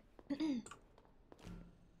 But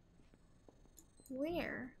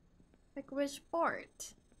where? Like which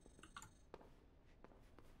port?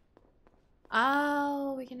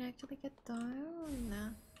 Oh, we can actually get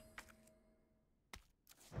down.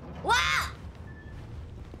 Wow!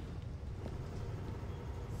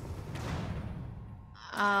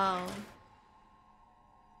 Oh.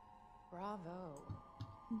 Bravo.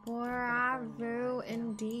 Bravo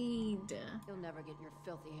indeed. You'll never get your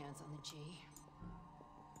filthy hands on the G.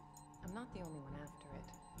 I'm not the only one after it.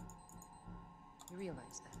 You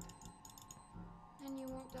realize that. And you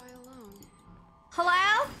won't die alone.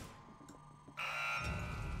 Hello?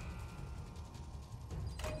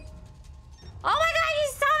 Oh my god,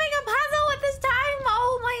 he's solving a puzzle at this time!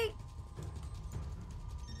 Oh my...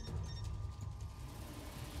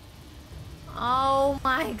 Oh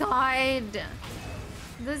my god.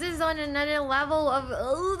 This is on another level of...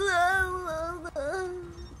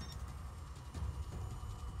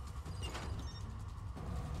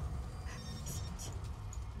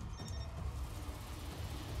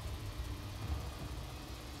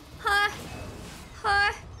 Huh?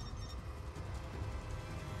 Huh?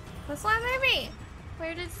 This one, maybe?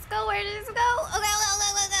 Where did this go? Where did this go? Okay,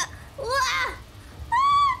 go. Ah!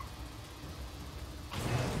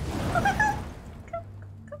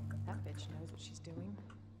 That bitch knows what she's doing.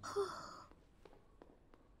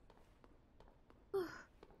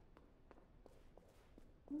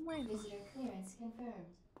 Visitor clearance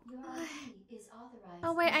confirmed. Your ID is authorized.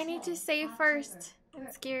 Oh wait, I need to save first. I'm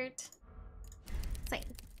scared. Save.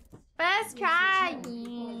 First try.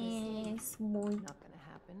 Yes. Not gonna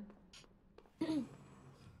happen.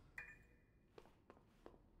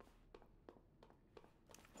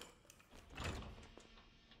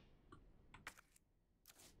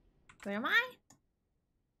 Where am I?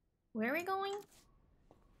 Where are we going?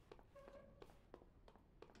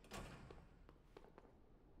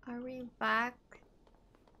 Are we back?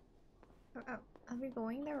 Are we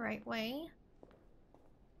going the right way?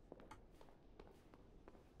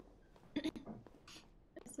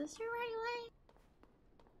 Is this your right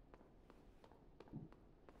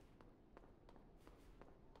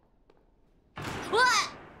way? What?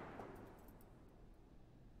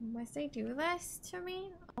 Must they do this to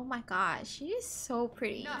me? Oh my gosh, she is so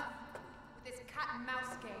pretty. Enough with this cat and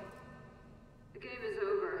mouse game. The game is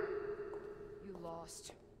over. You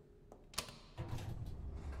lost.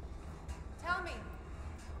 Tell me,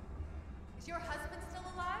 is your husband still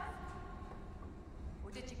alive? Or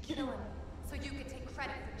did you kill him so you could take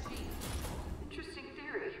credit for G? Interesting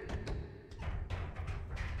theory.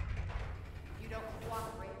 You don't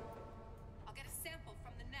cooperate. I'll get a sample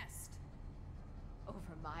from the nest.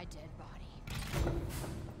 Over my dead body.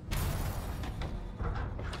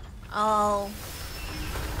 Oh.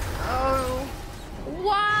 Oh.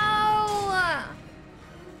 Wow!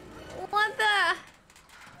 What the?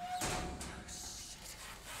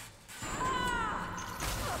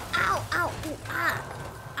 Ow, ow, ooh, ah.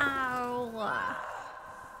 Ow.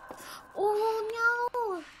 Oh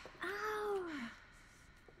no. Ow.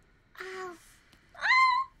 Ow.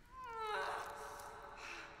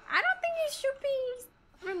 I don't think you should be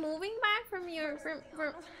removing that from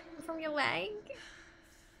your leg.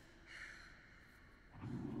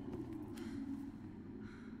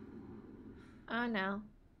 Oh no.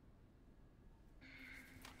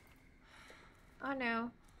 Oh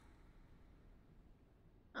no.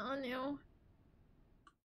 Oh no.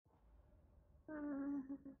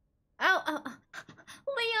 Oh,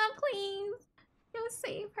 Leon, please. Go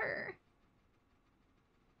save her.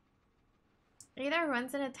 Ada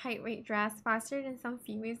runs in a tight weight dress faster than some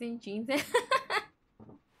females in jeans.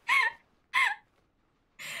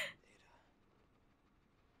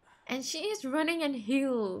 And she is running in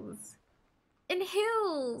heels. In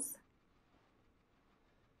heels.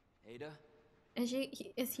 Ada? And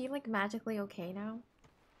is he like magically okay now?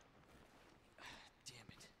 Damn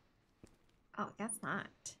it. Oh, that's not.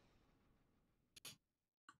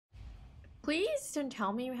 Please don't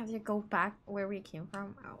tell me we have to go back where we came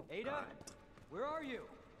from. Oh, Ada? God. Where are you?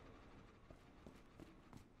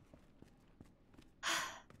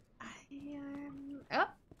 Oh.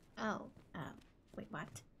 Oh. Oh. Wait, what?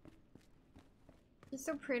 She's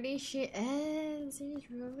so pretty. She is. She's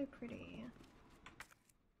really pretty.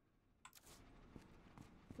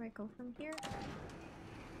 Do I go from here?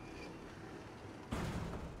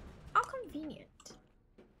 How convenient.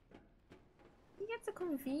 He gets a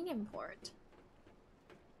convenient port.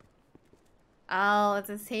 Oh, it's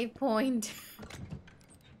a save point.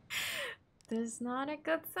 That's not a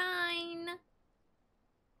good sign.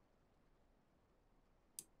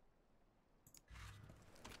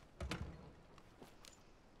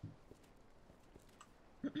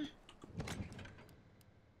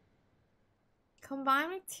 Combine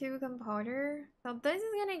with 2 gunpowder. So this is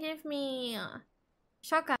gonna give me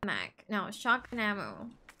shotgun mag. No, shotgun ammo.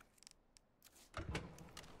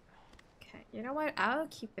 Okay, you know what? I'll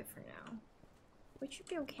keep it for now. We should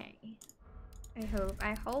be okay. I hope.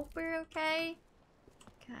 I hope we're okay.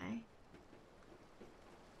 Okay.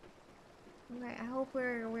 Okay, I hope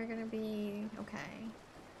we're gonna be okay.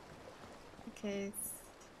 Because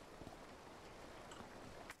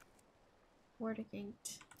where the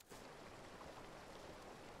gate?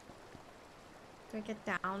 Do I get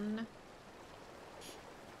down?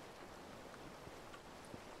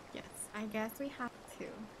 Yes, I guess we have to.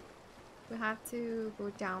 We have to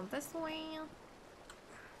go down this way.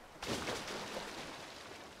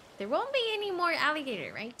 There won't be any more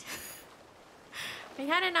alligator, right? I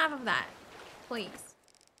had enough of that. Please.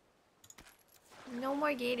 No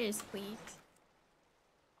more gators, please.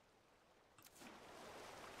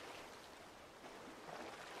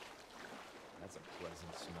 That's a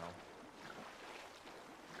pleasant smell.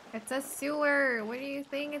 It's a sewer. What do you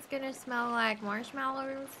think it's gonna smell like?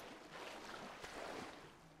 Marshmallows?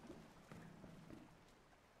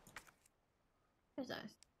 Where's this?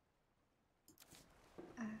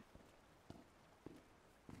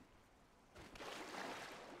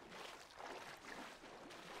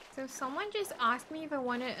 So someone just asked me if I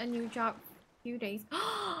wanted a new job a few days.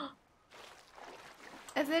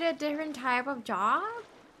 Is it a different type of job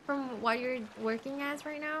from what you're working as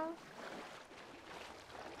right now?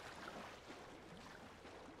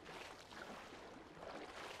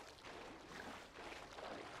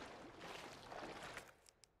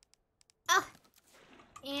 Ah!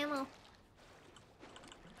 Ammo.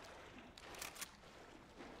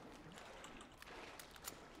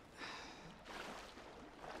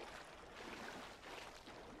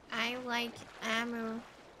 I like ammo.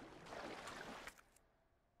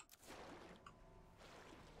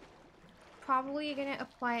 Probably gonna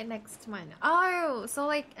apply it next month. Oh, so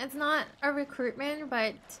like it's not a recruitment,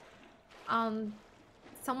 but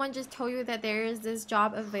someone just told you that there is this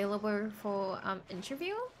job available for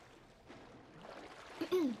interview.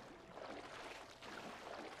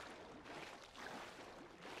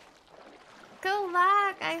 Good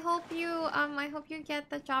luck. I hope you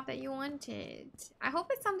get the job that you wanted. I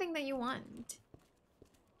hope it's something that you want.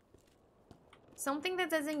 Something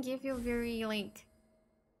that doesn't give you very like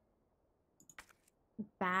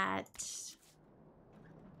bad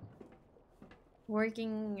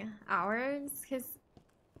working hours, because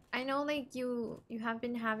I know like you have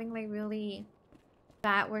been having like really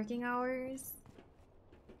bad working hours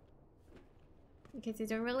because you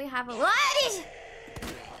don't really have a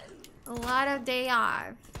lot of day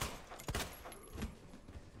off.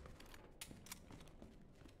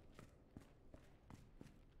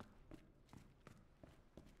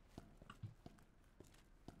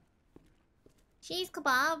 Cheese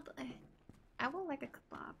kebab. I would like a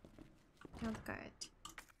kebab. Sounds good.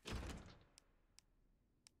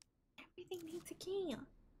 Everything needs a key.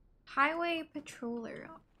 Highway patroller.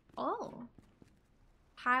 Oh.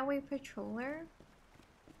 Highway patroller?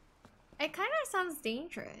 It kind of sounds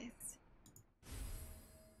dangerous.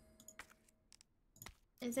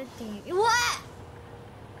 Is it dangerous? What?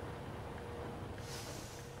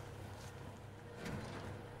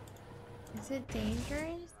 Is it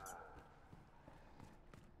dangerous?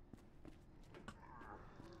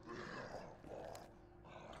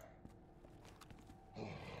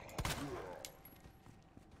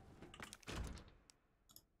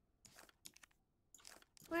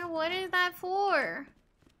 Wait, what is that for?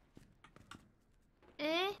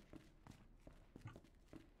 Eh?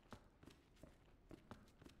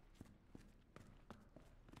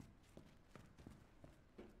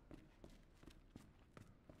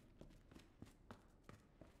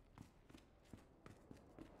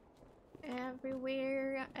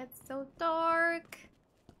 Everywhere, it's so dark.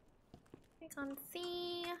 I can't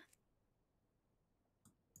see.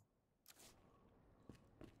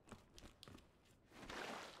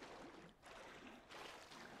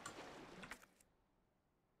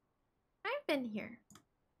 been here,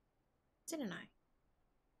 didn't I?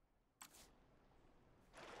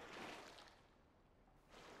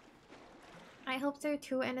 I hope so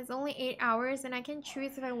too, and it's only 8 hours and I can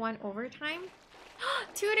choose if I want overtime.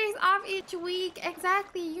 2 days off each week.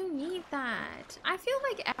 Exactly, you need that. I feel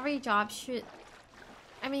like every job should,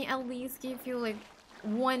 I mean, at least give you like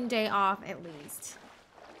 1 day off at least.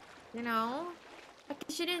 You know? Like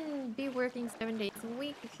you shouldn't be working 7 days a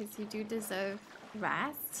week because you do deserve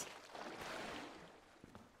rest.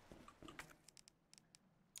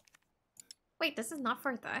 Wait, this is not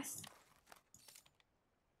for us.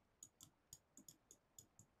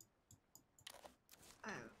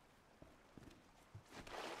 Oh.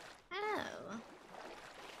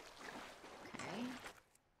 Okay.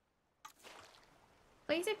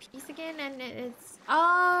 Place a piece again and it's...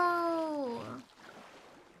 Oh!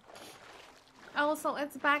 Oh, so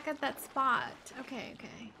it's back at that spot. Okay,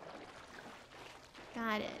 okay.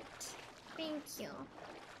 Got it. Thank you.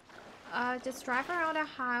 Just drive around the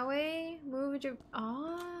highway. Move your...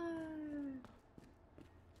 Oh.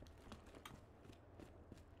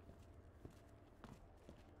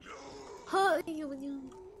 Oh, you.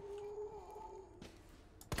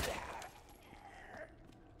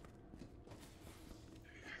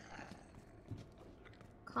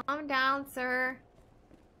 Calm down, sir.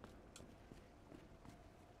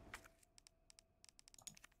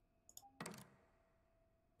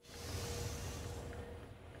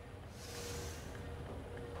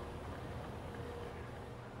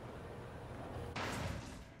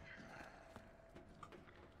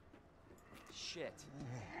 Shit.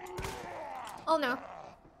 Oh no.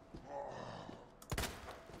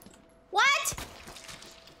 What?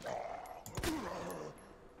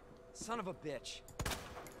 Son of a bitch.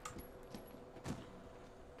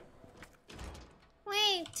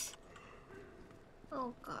 Wait.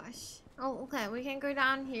 Oh gosh. Oh, okay. We can go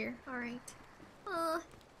down here. All right. Hi.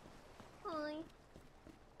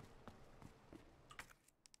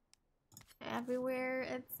 Everywhere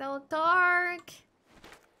it's so dark.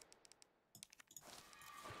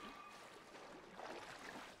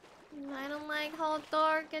 I don't like how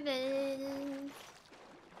dark it is.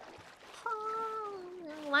 Oh,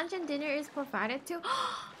 lunch and dinner is provided too.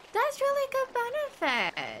 That's really good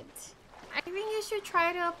benefit. I think you should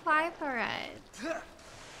try to apply for it.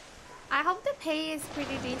 I hope the pay is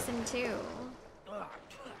pretty decent too.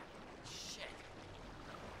 Shit.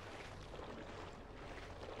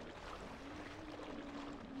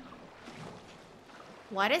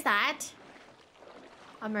 What is that?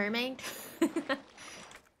 A mermaid?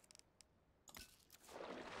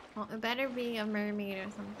 Well, it better be a mermaid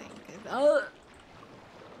or something. Oh!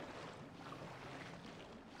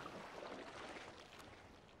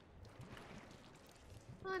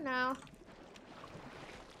 Oh no.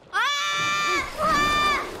 Ah!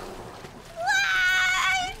 Ah!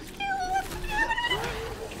 Ah!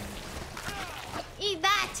 Eat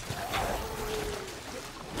that!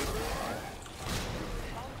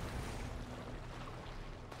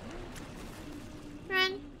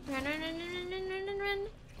 Run! Run, run, run, run, run, run, run, run.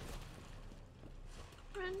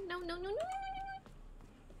 Run. No, no, no, no, no, no, no.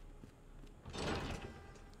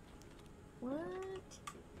 What?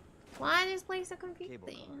 Why is this place so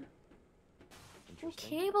confusing? Oh,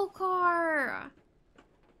 cable car!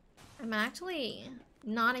 I'm actually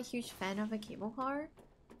not a huge fan of a cable car.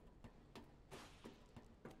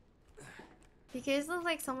 Because of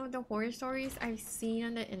like some of the horror stories I've seen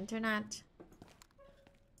on the internet.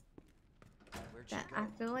 That I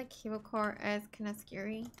feel like cable car is kind of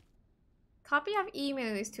scary. Copy of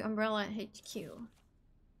emails to Umbrella HQ.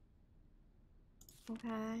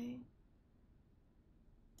 Okay.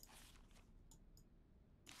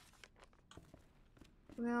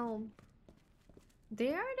 Well,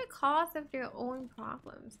 they are the cause of their own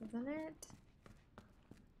problems, isn't it?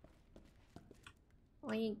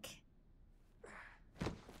 Like... I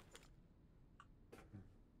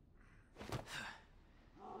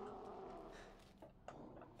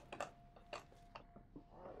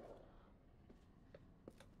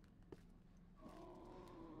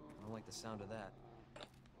don't like the sound of that.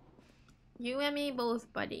 You and me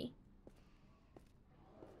both, buddy.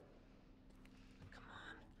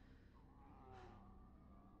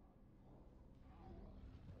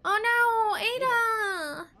 Oh no,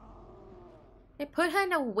 Ada! They put her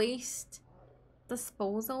in a waste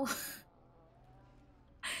disposal.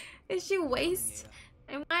 Is she waste?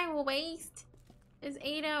 Am I a waste? Is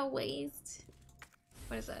Ada a waste?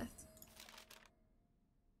 What is this?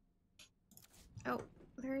 Oh,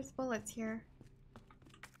 there's bullets here.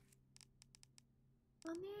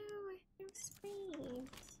 Oh no, I have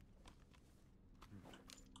springs.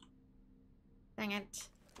 Dang it.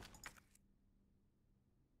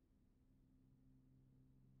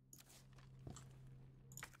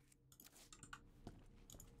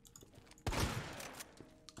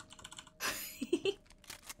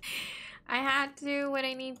 I had to do what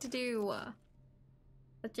I need to do.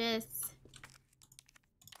 But just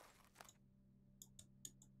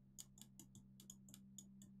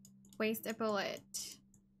waste a bullet.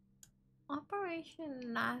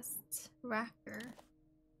 Operation Last Wrecker.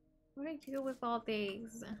 What do I do with all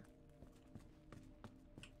these?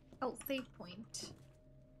 Oh, save point.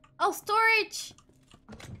 Oh, storage!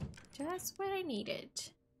 Just what I needed.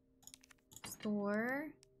 Store.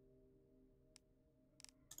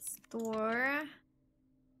 Store.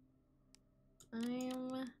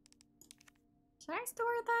 Should I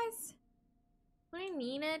store this? When I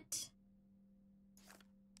need it?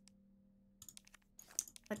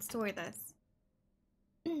 Let's store this.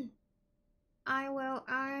 I will,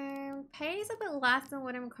 pay is a bit less than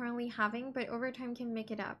what I'm currently having, but overtime can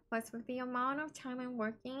make it up. Plus, with the amount of time I'm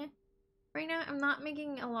working, right now I'm not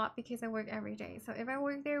making a lot because I work every day. So if I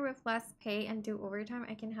work there with less pay and do overtime,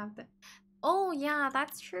 I can have the... Oh yeah,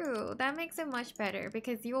 that's true. That makes it much better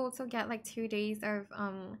because you also get like 2 days of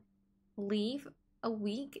leave a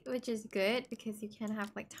week, which is good because you can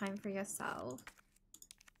have like time for yourself.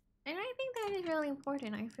 And I think that is really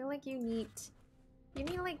important. I feel like you need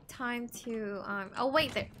like time to oh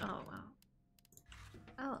wait, there. Oh wow.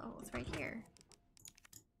 Oh, it's right here.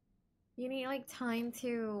 You need like time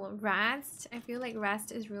to rest. I feel like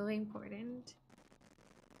rest is really important.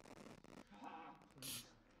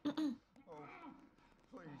 Oh,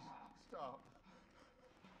 please stop.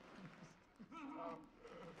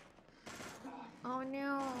 Oh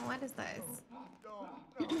no, what is this? No,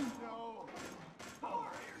 no, no.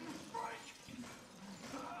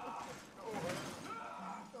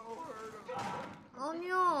 Oh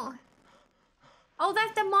no. Oh,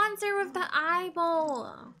 that's the monster with the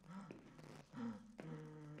eyeball.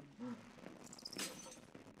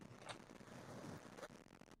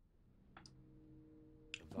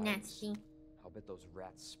 Nasty. I'll bet those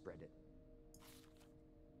rats spread it.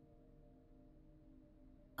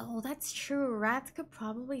 Oh, that's true. Rats could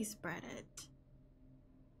probably spread it.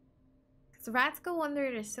 Because rats go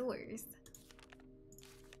under the sewers.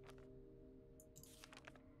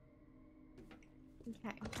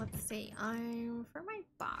 Okay, let's see. For my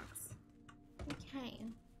box. Okay.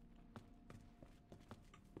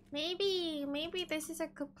 Maybe this is a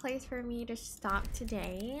good place for me to stop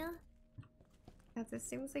today. Because it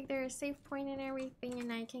seems like there's a safe point and everything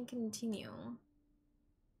and I can continue.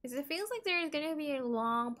 Because it feels like there's gonna be a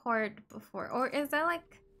long part before. Or is that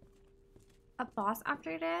like a boss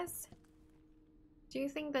after this? Do you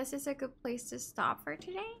think this is a good place to stop for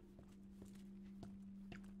today?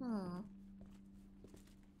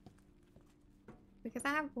 Because I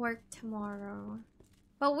have work tomorrow.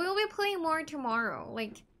 But we'll be playing more tomorrow.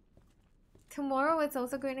 Like, tomorrow it's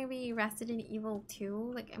also going to be Resident Evil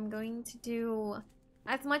 2. Like, I'm going to do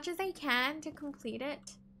as much as I can to complete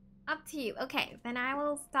it. Up to you. Okay, then I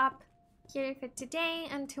will stop here for today.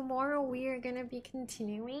 And tomorrow we are going to be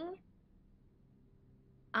continuing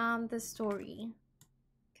the story.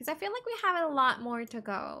 Because I feel like we have a lot more to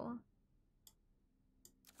go.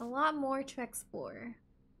 A lot more to explore.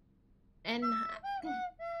 And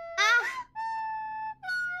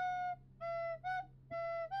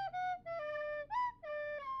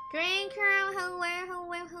Green Curl, hello,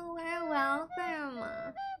 welcome.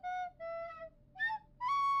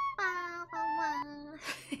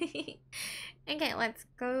 Okay, let's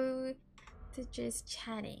go to just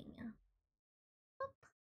chatting.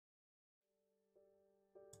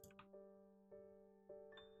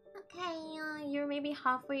 Okay, you're maybe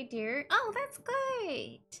halfway there. Oh, that's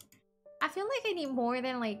great. I feel like I need more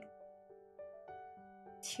than like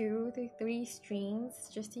 2 to 3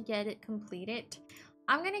 streams just to get it completed.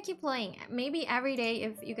 I'm gonna keep playing maybe every day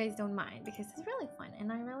if you guys don't mind because it's really fun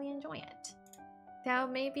and I really enjoy it. So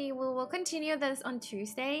maybe we will continue this on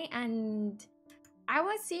Tuesday and I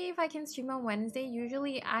will see if I can stream on Wednesday.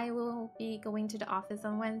 Usually I will be going to the office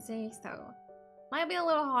on Wednesday, so might be a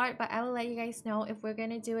little hard, but I will let you guys know if we're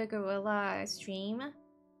gonna do a gorilla stream.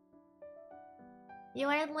 You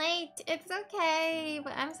are late. It's okay,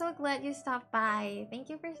 but I'm so glad you stopped by. Thank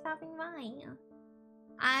you for stopping by.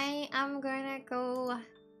 I am gonna go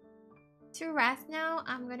to rest now.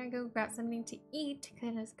 I'm gonna go grab something to eat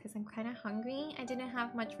because I'm kind of hungry. I didn't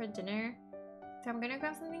have much for dinner. So I'm gonna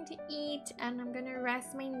grab something to eat and I'm gonna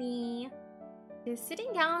rest my knee. The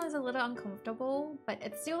sitting down is a little uncomfortable, but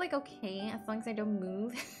it's still like okay as long as I don't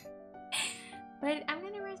move. But I'm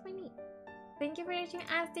gonna rest my knee. Thank you for watching,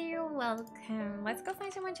 Asta. You're welcome. Let's go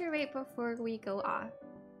find someone to rate before we go off.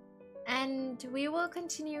 And we will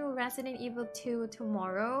continue Resident Evil 2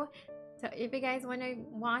 tomorrow. So if you guys want to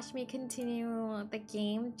watch me continue the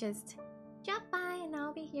game, just Drop by and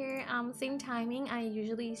I'll be here. Same timing. I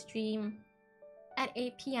usually stream at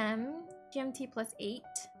 8 p.m. GMT plus 8.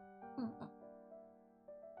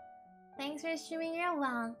 Thanks for streaming. You're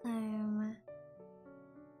welcome.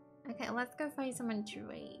 Okay, let's go find someone to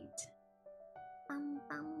raid.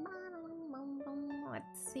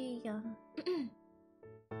 Let's see.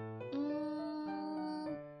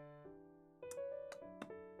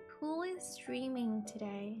 Who is streaming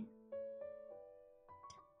today?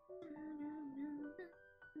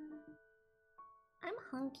 I'm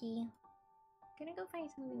hungry. Gonna go find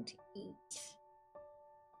something to eat.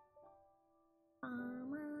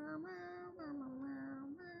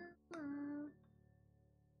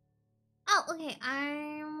 Oh, okay.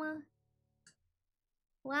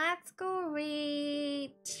 Let's go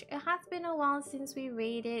raid. It has been a while since we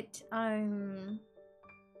raided.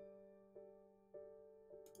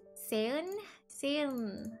 Seon.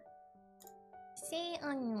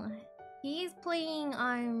 He's playing.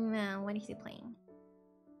 What is he playing?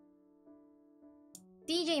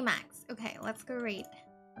 DJ Max. Okay, let's go raid.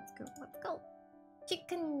 Let's go.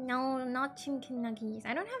 Chicken, no, not chicken nuggets.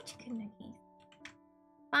 I don't have chicken nuggets.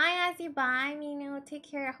 Bye, Azzy. Bye, Mino. Take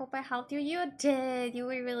care. I hope I helped you. You did. You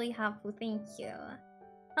were really helpful. Thank you.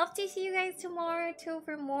 Hope to see you guys tomorrow too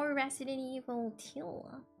for more Resident Evil 2.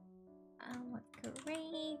 Let's go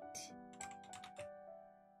raid.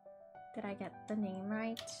 Did I get the name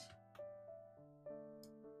right?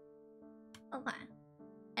 Okay.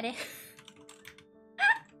 I did.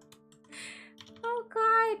 Oh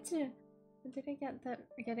god. Did I get the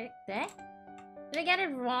Did I get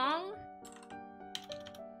it wrong?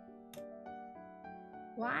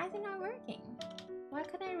 Why is it not working? Why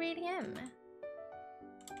couldn't I read him?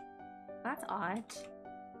 That's odd.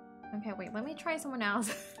 Okay, wait, let me try someone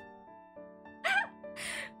else.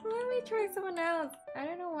 Let me try someone else. I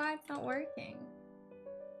don't know why it's not working.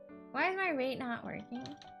 Why is my rate not working?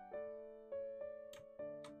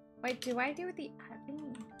 Wait, do I do the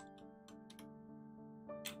admin?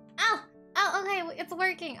 Oh, okay, it's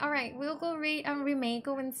working. Alright, we'll go rate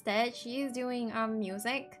Remako instead. She is doing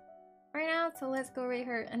music right now, so let's go rate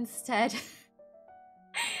her instead.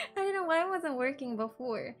 I don't know why it wasn't working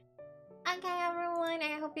before. Okay, everyone,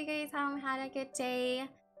 I hope you guys had a good day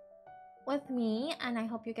with me, and I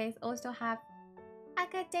hope you guys also have a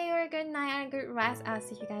good day or a good night and a good rest. I'll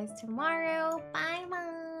see you guys tomorrow. Bye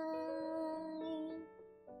bye.